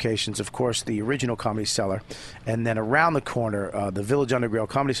two locations. Of course, the original Comedy Cellar, and then around the corner, the Village Underground,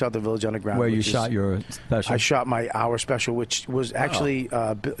 Comedy Cellar, the Village Underground. Where you which is- shot your special? I shot my hour special, which was actually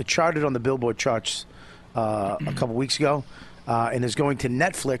charted on the Billboard charts a couple weeks ago. And is going to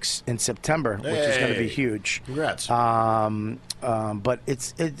Netflix in September, which is going to be Hey. huge. Congrats. But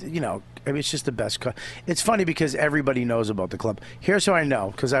it's I mean, it's just the best. It's funny because everybody knows about the club. Here's how I know,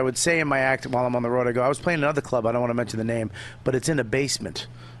 because I would say in my act while I'm on the road, I go, I was playing another club. I don't want to mention the name, but it's in a basement,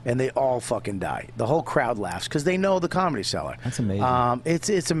 and they all fucking die. The whole crowd laughs because they know the Comedy Cellar. That's amazing.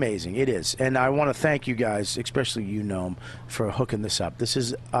 It's amazing. It is, and I want to thank you guys, especially you, Noam, for hooking this up. This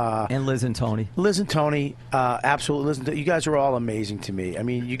is and Liz and Tony. Liz and Tony, absolutely. You guys are all amazing to me. I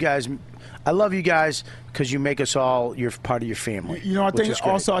mean, you guys, I love you guys because you make us all part of your family. You know, I which think is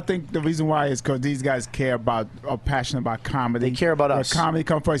great. also I think the reason why is because these guys are passionate about comedy. They care about But us. Comedy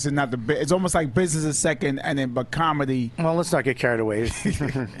comes first, and not the. It's almost like business is second, and then but comedy. Well, let's not get carried away.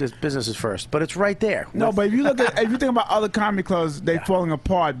 This business is first, but it's right there. No, but if you think about other comedy clubs, they're falling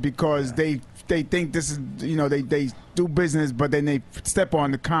apart because they think this is they do business, but then they step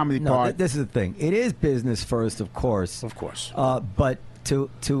on the comedy No, part. this is the thing. It is business first, of course. Of course. But to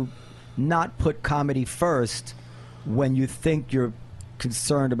not put comedy first when you think you're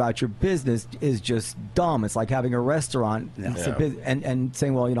concerned about your business is just dumb. It's like having a restaurant it's a and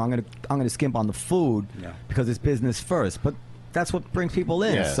saying, well, I'm gonna skimp on the food because it's business first. But that's what brings people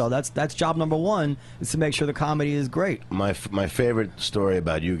in. Yeah. So that's job number one, is to make sure the comedy is great. My favorite story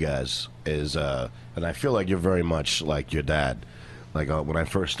about you guys is, and I feel like you're very much like your dad. Like when I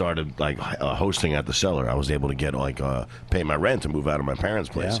first started hosting at the Cellar, I was able to get pay my rent to move out of my parents'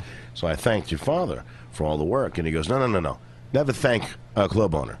 place. Yeah. So I thanked your father for all the work, and he goes, no. Never thank a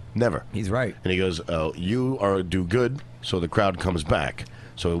club owner. Never. He's right. And he goes, you do good, so the crowd comes back.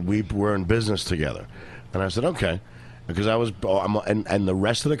 So we're in business together. And I said, okay. Because and the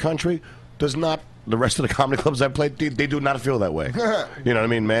rest of the country does not. The rest of the comedy clubs I played, they do not feel that way. You know what I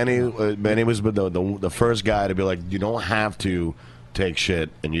mean? Manny was the first guy to be like, you don't have to take shit,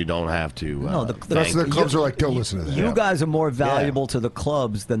 and you don't have to. No, the rest of the clubs are like, don't listen to that. You guys are more valuable to the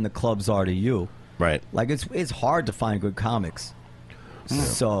clubs than the clubs are to you. Right. Like it's hard to find good comics.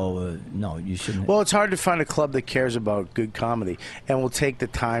 So no, you shouldn't. Well, it's hard to find a club that cares about good comedy and will take the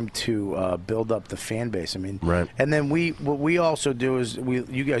time to build up the fan base. I mean, right. And then what we also do is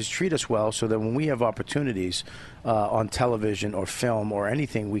you guys treat us well, so that when we have opportunities on television or film or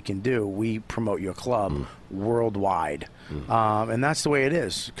anything we can do, we promote your club worldwide. And that's the way it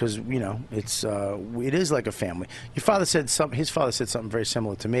is, because it is like a family. His father said something very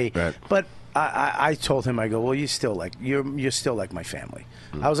similar to me, but I told him, I go, well, you're still like my family.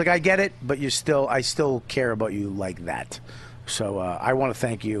 I was like, I get it, but I still care about you like that. So I want to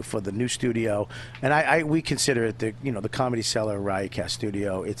thank you for the new studio, and we consider it the Comedy Cellar Riotcast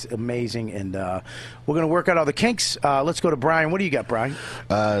studio. It's amazing, and we're going to work out all the kinks. Let's go to Brian. What do you got, Brian?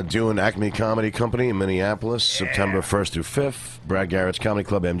 Doing Acme Comedy Company in Minneapolis, September 1st through 5th. Brad Garrett's Comedy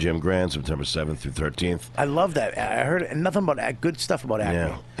Club, MGM Grand, September 7th through 13th. I love that. I heard nothing but good stuff about Acme.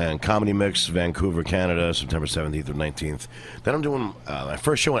 Yeah, and Comedy Mix, Vancouver, Canada, September 17th through 19th. Then I'm doing my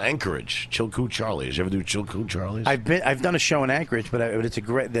first show in Anchorage, Chilkoot Charlie's. You ever do Chilkoot Charlie's? I've done a show in Anchorage, but it's a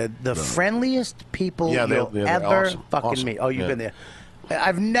great the friendliest people you'll ever fucking meet. Oh, you've been there.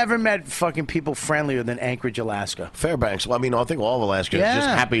 I've never met fucking people friendlier than Anchorage, Alaska. Fairbanks. Well, I mean, I think all of Alaska is just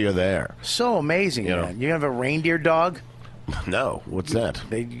happy you're there. So amazing, man. You're going to have a reindeer dog? No. What's that?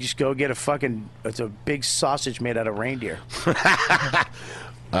 They just go get it's a big sausage made out of reindeer.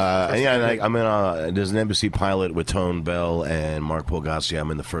 I'm in there's an embassy pilot with Tone Bell and Mark Polgassi. I'm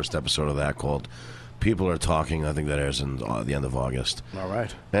in the first episode of that called People Are Talking. I think that airs in the end of August. All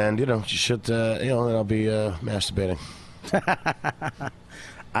right. And, you should, I'll be masturbating.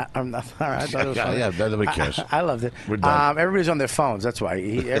 I'm not. I thought it was funny. Yeah, nobody cares. I loved it. We're done. Everybody's on their phones. That's why.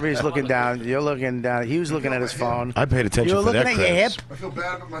 Everybody's looking down. You're looking down. He was looking at his phone. I paid attention You were for looking that, at your Chris. hip. I feel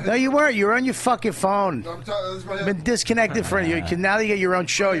bad about my hip. No, you weren't. You were on your fucking phone. No, this is my hip. Been disconnected for you. Now you get your own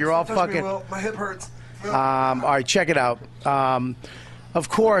show. You're all Touch me, fucking. Will. My hip hurts. All right, check it out. Of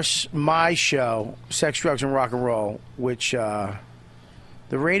course, my show, Sex, Drugs, and Rock and Roll, which the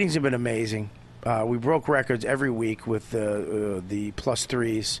ratings have been amazing. We broke records every week with the plus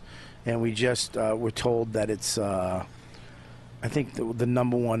threes, and we just were told that it's, I think, the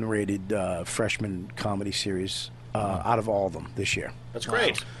number one rated freshman comedy series out of all of them this year. That's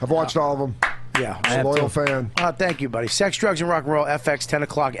great. I've watched all of them. Yeah, I'm a loyal fan. Thank you, buddy. Sex, Drugs, and Rock and Roll, FX, 10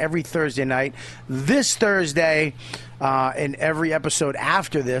 o'clock every Thursday night. This Thursday, and every episode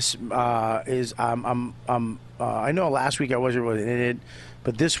after this is I know last week I wasn't really in it,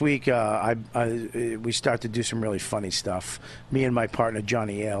 but this week we start to do some really funny stuff. Me and my partner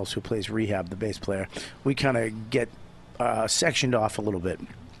Johnny Ailes, who plays Rehab, the bass player, we kind of get sectioned off a little bit.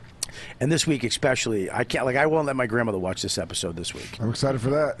 And this week especially, I won't let my grandmother watch this episode this week. I'm excited for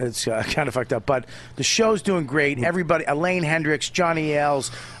that. It's kind of fucked up, but the show's doing great. Everybody, Elaine Hendricks, Johnny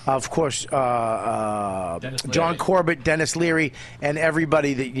Ailes, of course, John Corbett, Dennis Leary, and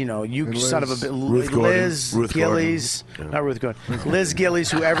everybody that you son of a bitch, Liz Gillies, not Ruth Gordon, Liz Gillies,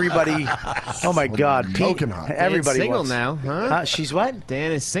 who everybody, oh my God, Pete, everybody Dan's single wants. now, huh? She's what?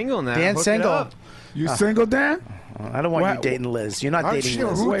 Dan is single now. Dan's Hook it single. up. You single, Dan? I don't want you dating Liz. You're not dating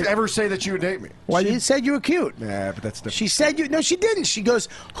Liz. Who would ever say that you would date me? She said you were cute. Yeah, but that's different. She said you. No, she didn't. She goes,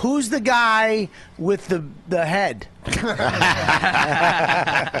 "Who's the guy with the head?"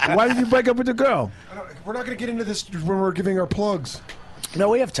 Why did you break up with the girl? We're not going to get into this when we're giving our plugs. No,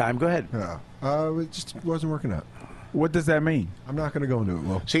 we have time. Go ahead. Yeah. It just wasn't working out. What does that mean? I'm not going to go into it,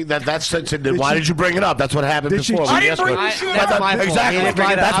 Will. See, why did you bring it up? That's what happened before. I didn't bring That's shit up. Exactly.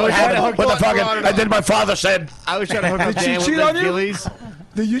 That's what happened. What the fucking, and then my father said, I was trying to hook up Dan with cheat on the you? Gillies.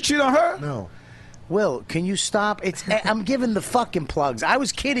 Did you cheat on her? No. Will, can you stop? I'm giving the fucking plugs. I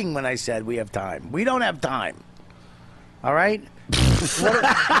was kidding when I said we have time. We don't have time. All right?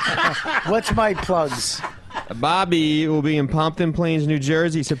 What's my plugs? Bobby will be in Pompton Plains, New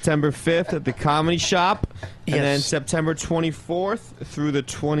Jersey, September 5th at the Comedy Shop. And then September 24th through the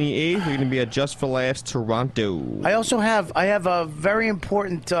 28th, you're going to be at Just for Laughs, Toronto. I also have a very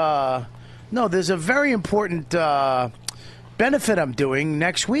important there's a very important benefit I'm doing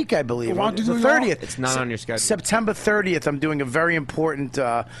next week, I believe. Why don't you The do it now? 30th. It's not on your schedule. September 30th, I'm doing a very important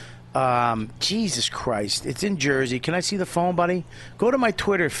Jesus Christ. It's in Jersey. Can I see the phone, buddy? Go to my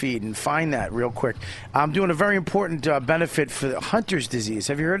Twitter feed and find that real quick. I'm doing a very important benefit for Hunter's disease.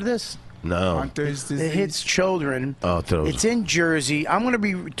 Have you heard of this? no. Hunter's disease. It hits children. Oh, those. It's in Jersey. I'm going to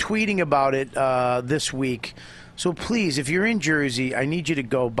be tweeting about it this week. So please, if you're in Jersey, I need you to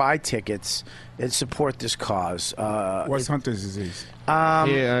go buy tickets and support this cause. What's Hunter's disease?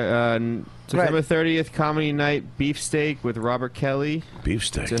 September 30th, Comedy Night Beefsteak with Robert Kelly.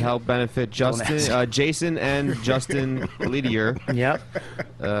 Beefsteak. To help benefit Jason and Justin Ledier. Yep.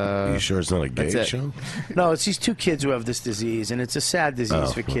 You sure it's not a gay that's it. show? No, it's these two kids who have this disease, and it's a sad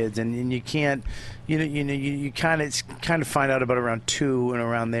disease for kids, and you can't, you kind of find out about it around 2 and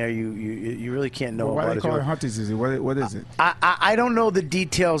around there. You really can't know Why about they it. call it Hunter's disease? What is it? I don't know the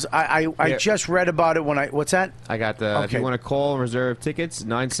details. I Here. just read about it when I. What's that? I got the. If you want to call and reserve tickets,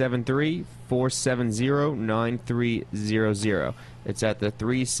 973-470-9300. It's at the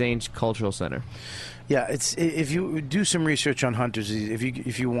Three Saints Cultural Center. Yeah, it's if you do some research on Hunter's disease,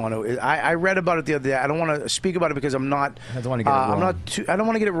 if you want to. I read about it the other day. I don't want to speak about it because I'm not. I don't want to get it wrong. I don't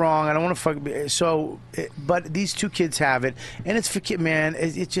want to get it wrong. I don't want to fuck. But these two kids have it, and it's for kid. Man,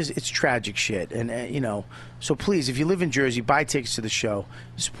 it's tragic shit, and So please, if you live in Jersey, buy tickets to the show,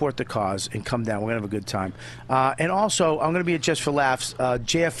 support the cause, and come down. We're gonna have a good time. And also, I'm gonna be at Just for Laughs,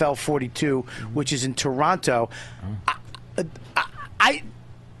 JFL 42, which is in Toronto.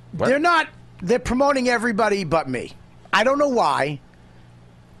 They're not. They're promoting everybody but me. I don't know why.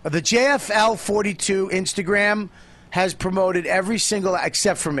 The JFL 42 Instagram has promoted every single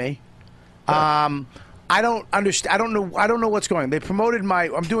except for me. I don't understand. I don't know what's going on. They promoted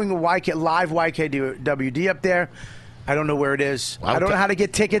I'm doing a live YKWd up there. I don't know where it is. I don't know how to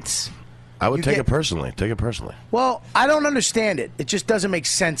get tickets. I would take it personally. Take it personally. Well, I don't understand it. It just doesn't make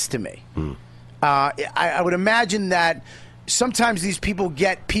sense to me. I would imagine that sometimes these people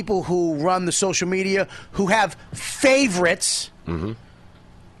get people who run the social media who have favorites,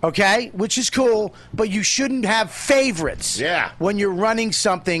 okay, which is cool, but you shouldn't have favorites when you're running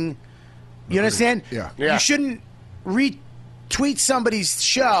something. You understand? Yeah. You shouldn't retweet somebody's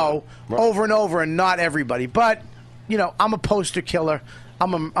show over and over and not everybody. But, I'm a poster killer.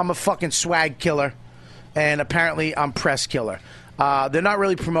 I'm a fucking swag killer. And apparently I'm press killer. They're not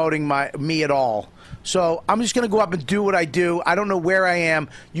really promoting me at all. So I'm just going to go up and do what I do. I don't know where I am.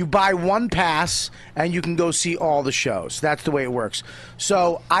 You buy one pass, and you can go see all the shows. That's the way it works.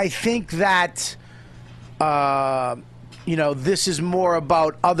 So I think that, this is more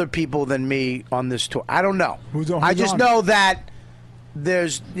about other people than me on this tour. I don't know. I just know that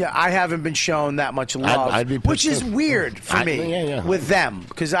I haven't been shown that much love, I'd be which is pissed. weird for me with them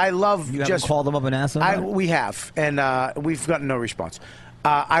because I love You haven't called them up and asked them? We have, and we've gotten no response.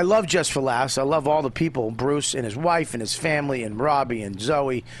 I love Just for Laughs. I love all the people, Bruce and his wife and his family and Robbie and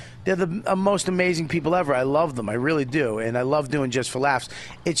Zoe. They're the most amazing people ever. I love them. I really do. And I love doing Just for Laughs.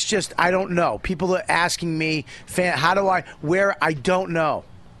 It's just, I don't know. People are asking me, where I don't know.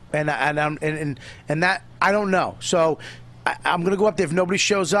 And that, I don't know. So I'm going to go up there. If nobody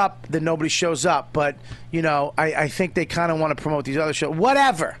shows up, then nobody shows up. But, I think they kind of want to promote these other shows.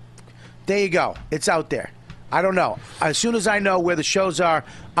 Whatever. There you go. It's out there. I don't know. As soon as I know where the shows are,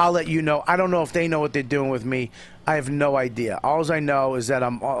 I'll let you know. I don't know if they know what they're doing with me. I have no idea. All I know is that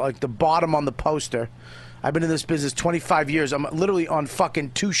I'm like the bottom on the poster. I've been in this business 25 years. I'm literally on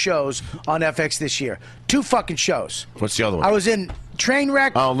fucking 2 shows on FX this year. 2 fucking shows. What's the other one? I was in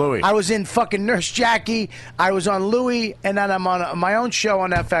Trainwreck. Oh, Louis. I was in fucking Nurse Jackie. I was on Louis, and then I'm on my own show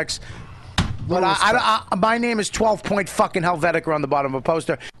on FX. But my name is 12-point fucking Helvetica on the bottom of a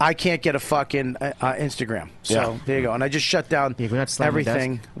poster. I can't get a fucking Instagram. So there you go. And I just shut down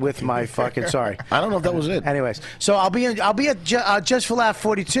everything with my fucking. Sorry. I don't know if that was it. Anyways, so I'll be at Just for Laugh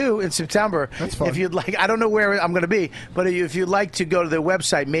 42 in September. That's fun. If you'd like, I don't know where I'm going to be, but if you'd like to go to their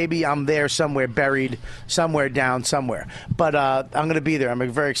website, maybe I'm there somewhere, buried somewhere down somewhere. But I'm going to be there.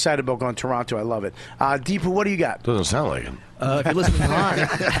 I'm very excited about going to Toronto. I love it. Deepu, what do you got? Doesn't sound like it. If you're listening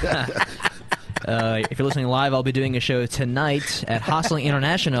live. If you're listening live, I'll be doing a show tonight at Hostling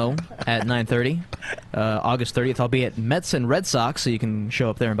International at 9:30. August 30th, I'll be at Mets and Red Sox, so you can show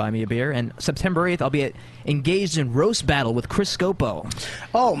up there and buy me a beer. And September 8th, I'll be at Engaged in Roast Battle with Chris Scopo.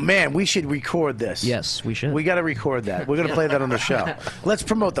 Oh, man, we should record this. Yes, we should. We got to record that. We're going to play that on the show. Let's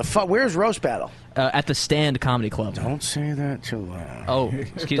promote the Where's Roast Battle? At the Stand Comedy Club. Don't say that too loud. Oh,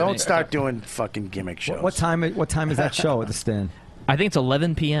 excuse me. Don't start doing fucking gimmick shows. What time is that show at the Stand? I think it's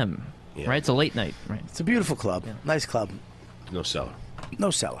 11 p.m. Yeah. Right? It's a late night. Right. It's a beautiful club. Yeah. Nice club. No cellar. No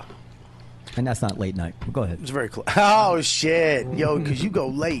cellar. And that's not late night. Go ahead. It's very close. Oh, shit. Yo, because you go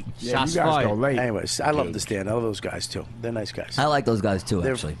late. Yeah, you guys go late. Anyways, I love the Stand. I love those guys, too. They're nice guys. I like those guys, too,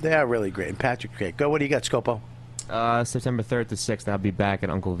 actually. They are really great. And Patrick, great. Go, what do you got, Scopo? September 3rd to 6th, I'll be back at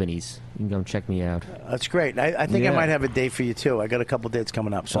Uncle Vinny's. You can come check me out. That's great. I think I might have a date for you, too. I got a couple dates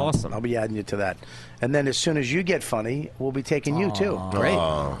coming up. So awesome. I'll be adding you to that. And then as soon as you get funny, we'll be taking you, too. Great.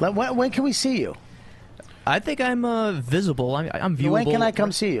 When can we see you? I think I'm visible. I'm viewable. When can I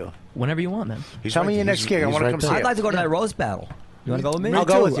come see you? Whenever you want, man. Tell me your next gig. I want to come see you. I'd like to go to that roast battle. You want to go with me? I'll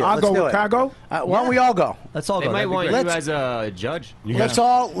go with you. I'll Let's go. do it. Can I go? Why don't we all go? Let's all They go. might That'd be want great. you as a judge.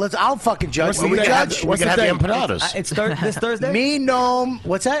 I'll fucking judge. What's Will the you date? judge? What's we can the have the date? empanadas. It's this Thursday. Me, Gnome.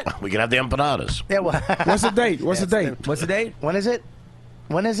 What's that? We can have the empanadas. Yeah. Well, What's the date? What's the date? What's the date? when is it?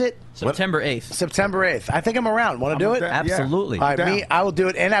 When is it? September 8th. September 8th. I think I'm around. Want to do it? down. Yeah. Absolutely. All right, down. me, I will do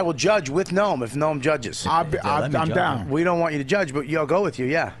it, and I will judge with Gnome if Gnome judges. I'm let me judge. down. We don't want you to judge, but I'll go with you,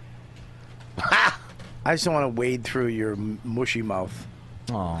 yeah. I just don't want to wade through your mushy mouth.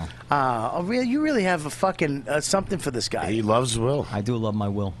 Aw. You really have a fucking something for this guy. He loves Will. I do love my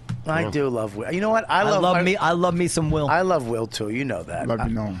Will. I do love Will. You know what? I love me some Will. I love Will too. You know that. Love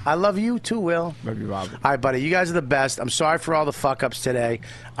you, Gnome. I love you too, Will. Love you, Robert. All right, buddy. You guys are the best. I'm sorry for all the fuck ups today.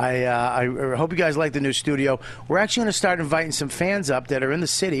 I hope you guys like the new studio. We're actually going to start inviting some fans up that are in the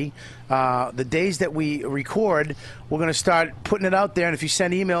city. The days that we record, we're going to start putting it out there. And if you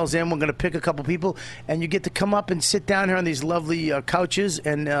send emails in, we're going to pick a couple people, and you get to come up and sit down here on these lovely couches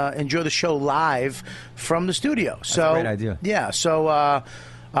and enjoy the show live from the studio. So great idea. Yeah. So.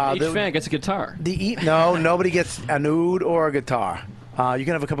 Each fan gets a guitar. No, nobody gets a nude or a guitar. You can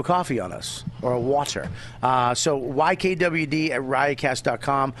have a cup of coffee on us or a water. So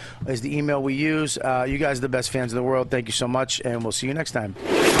YKWD@riotcast.com is the email we use. You guys are the best fans in the world. Thank you so much, and we'll see you next time.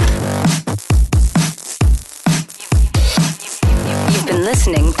 You've been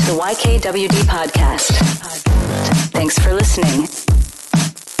listening to the YKWD podcast. Thanks for listening.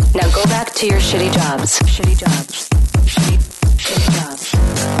 Now go back to your shitty jobs. Shitty jobs. Shitty jobs.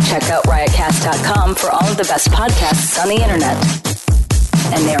 Check out riotcast.com for all of the best podcasts on the internet.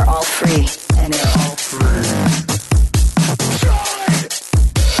 And they're all free.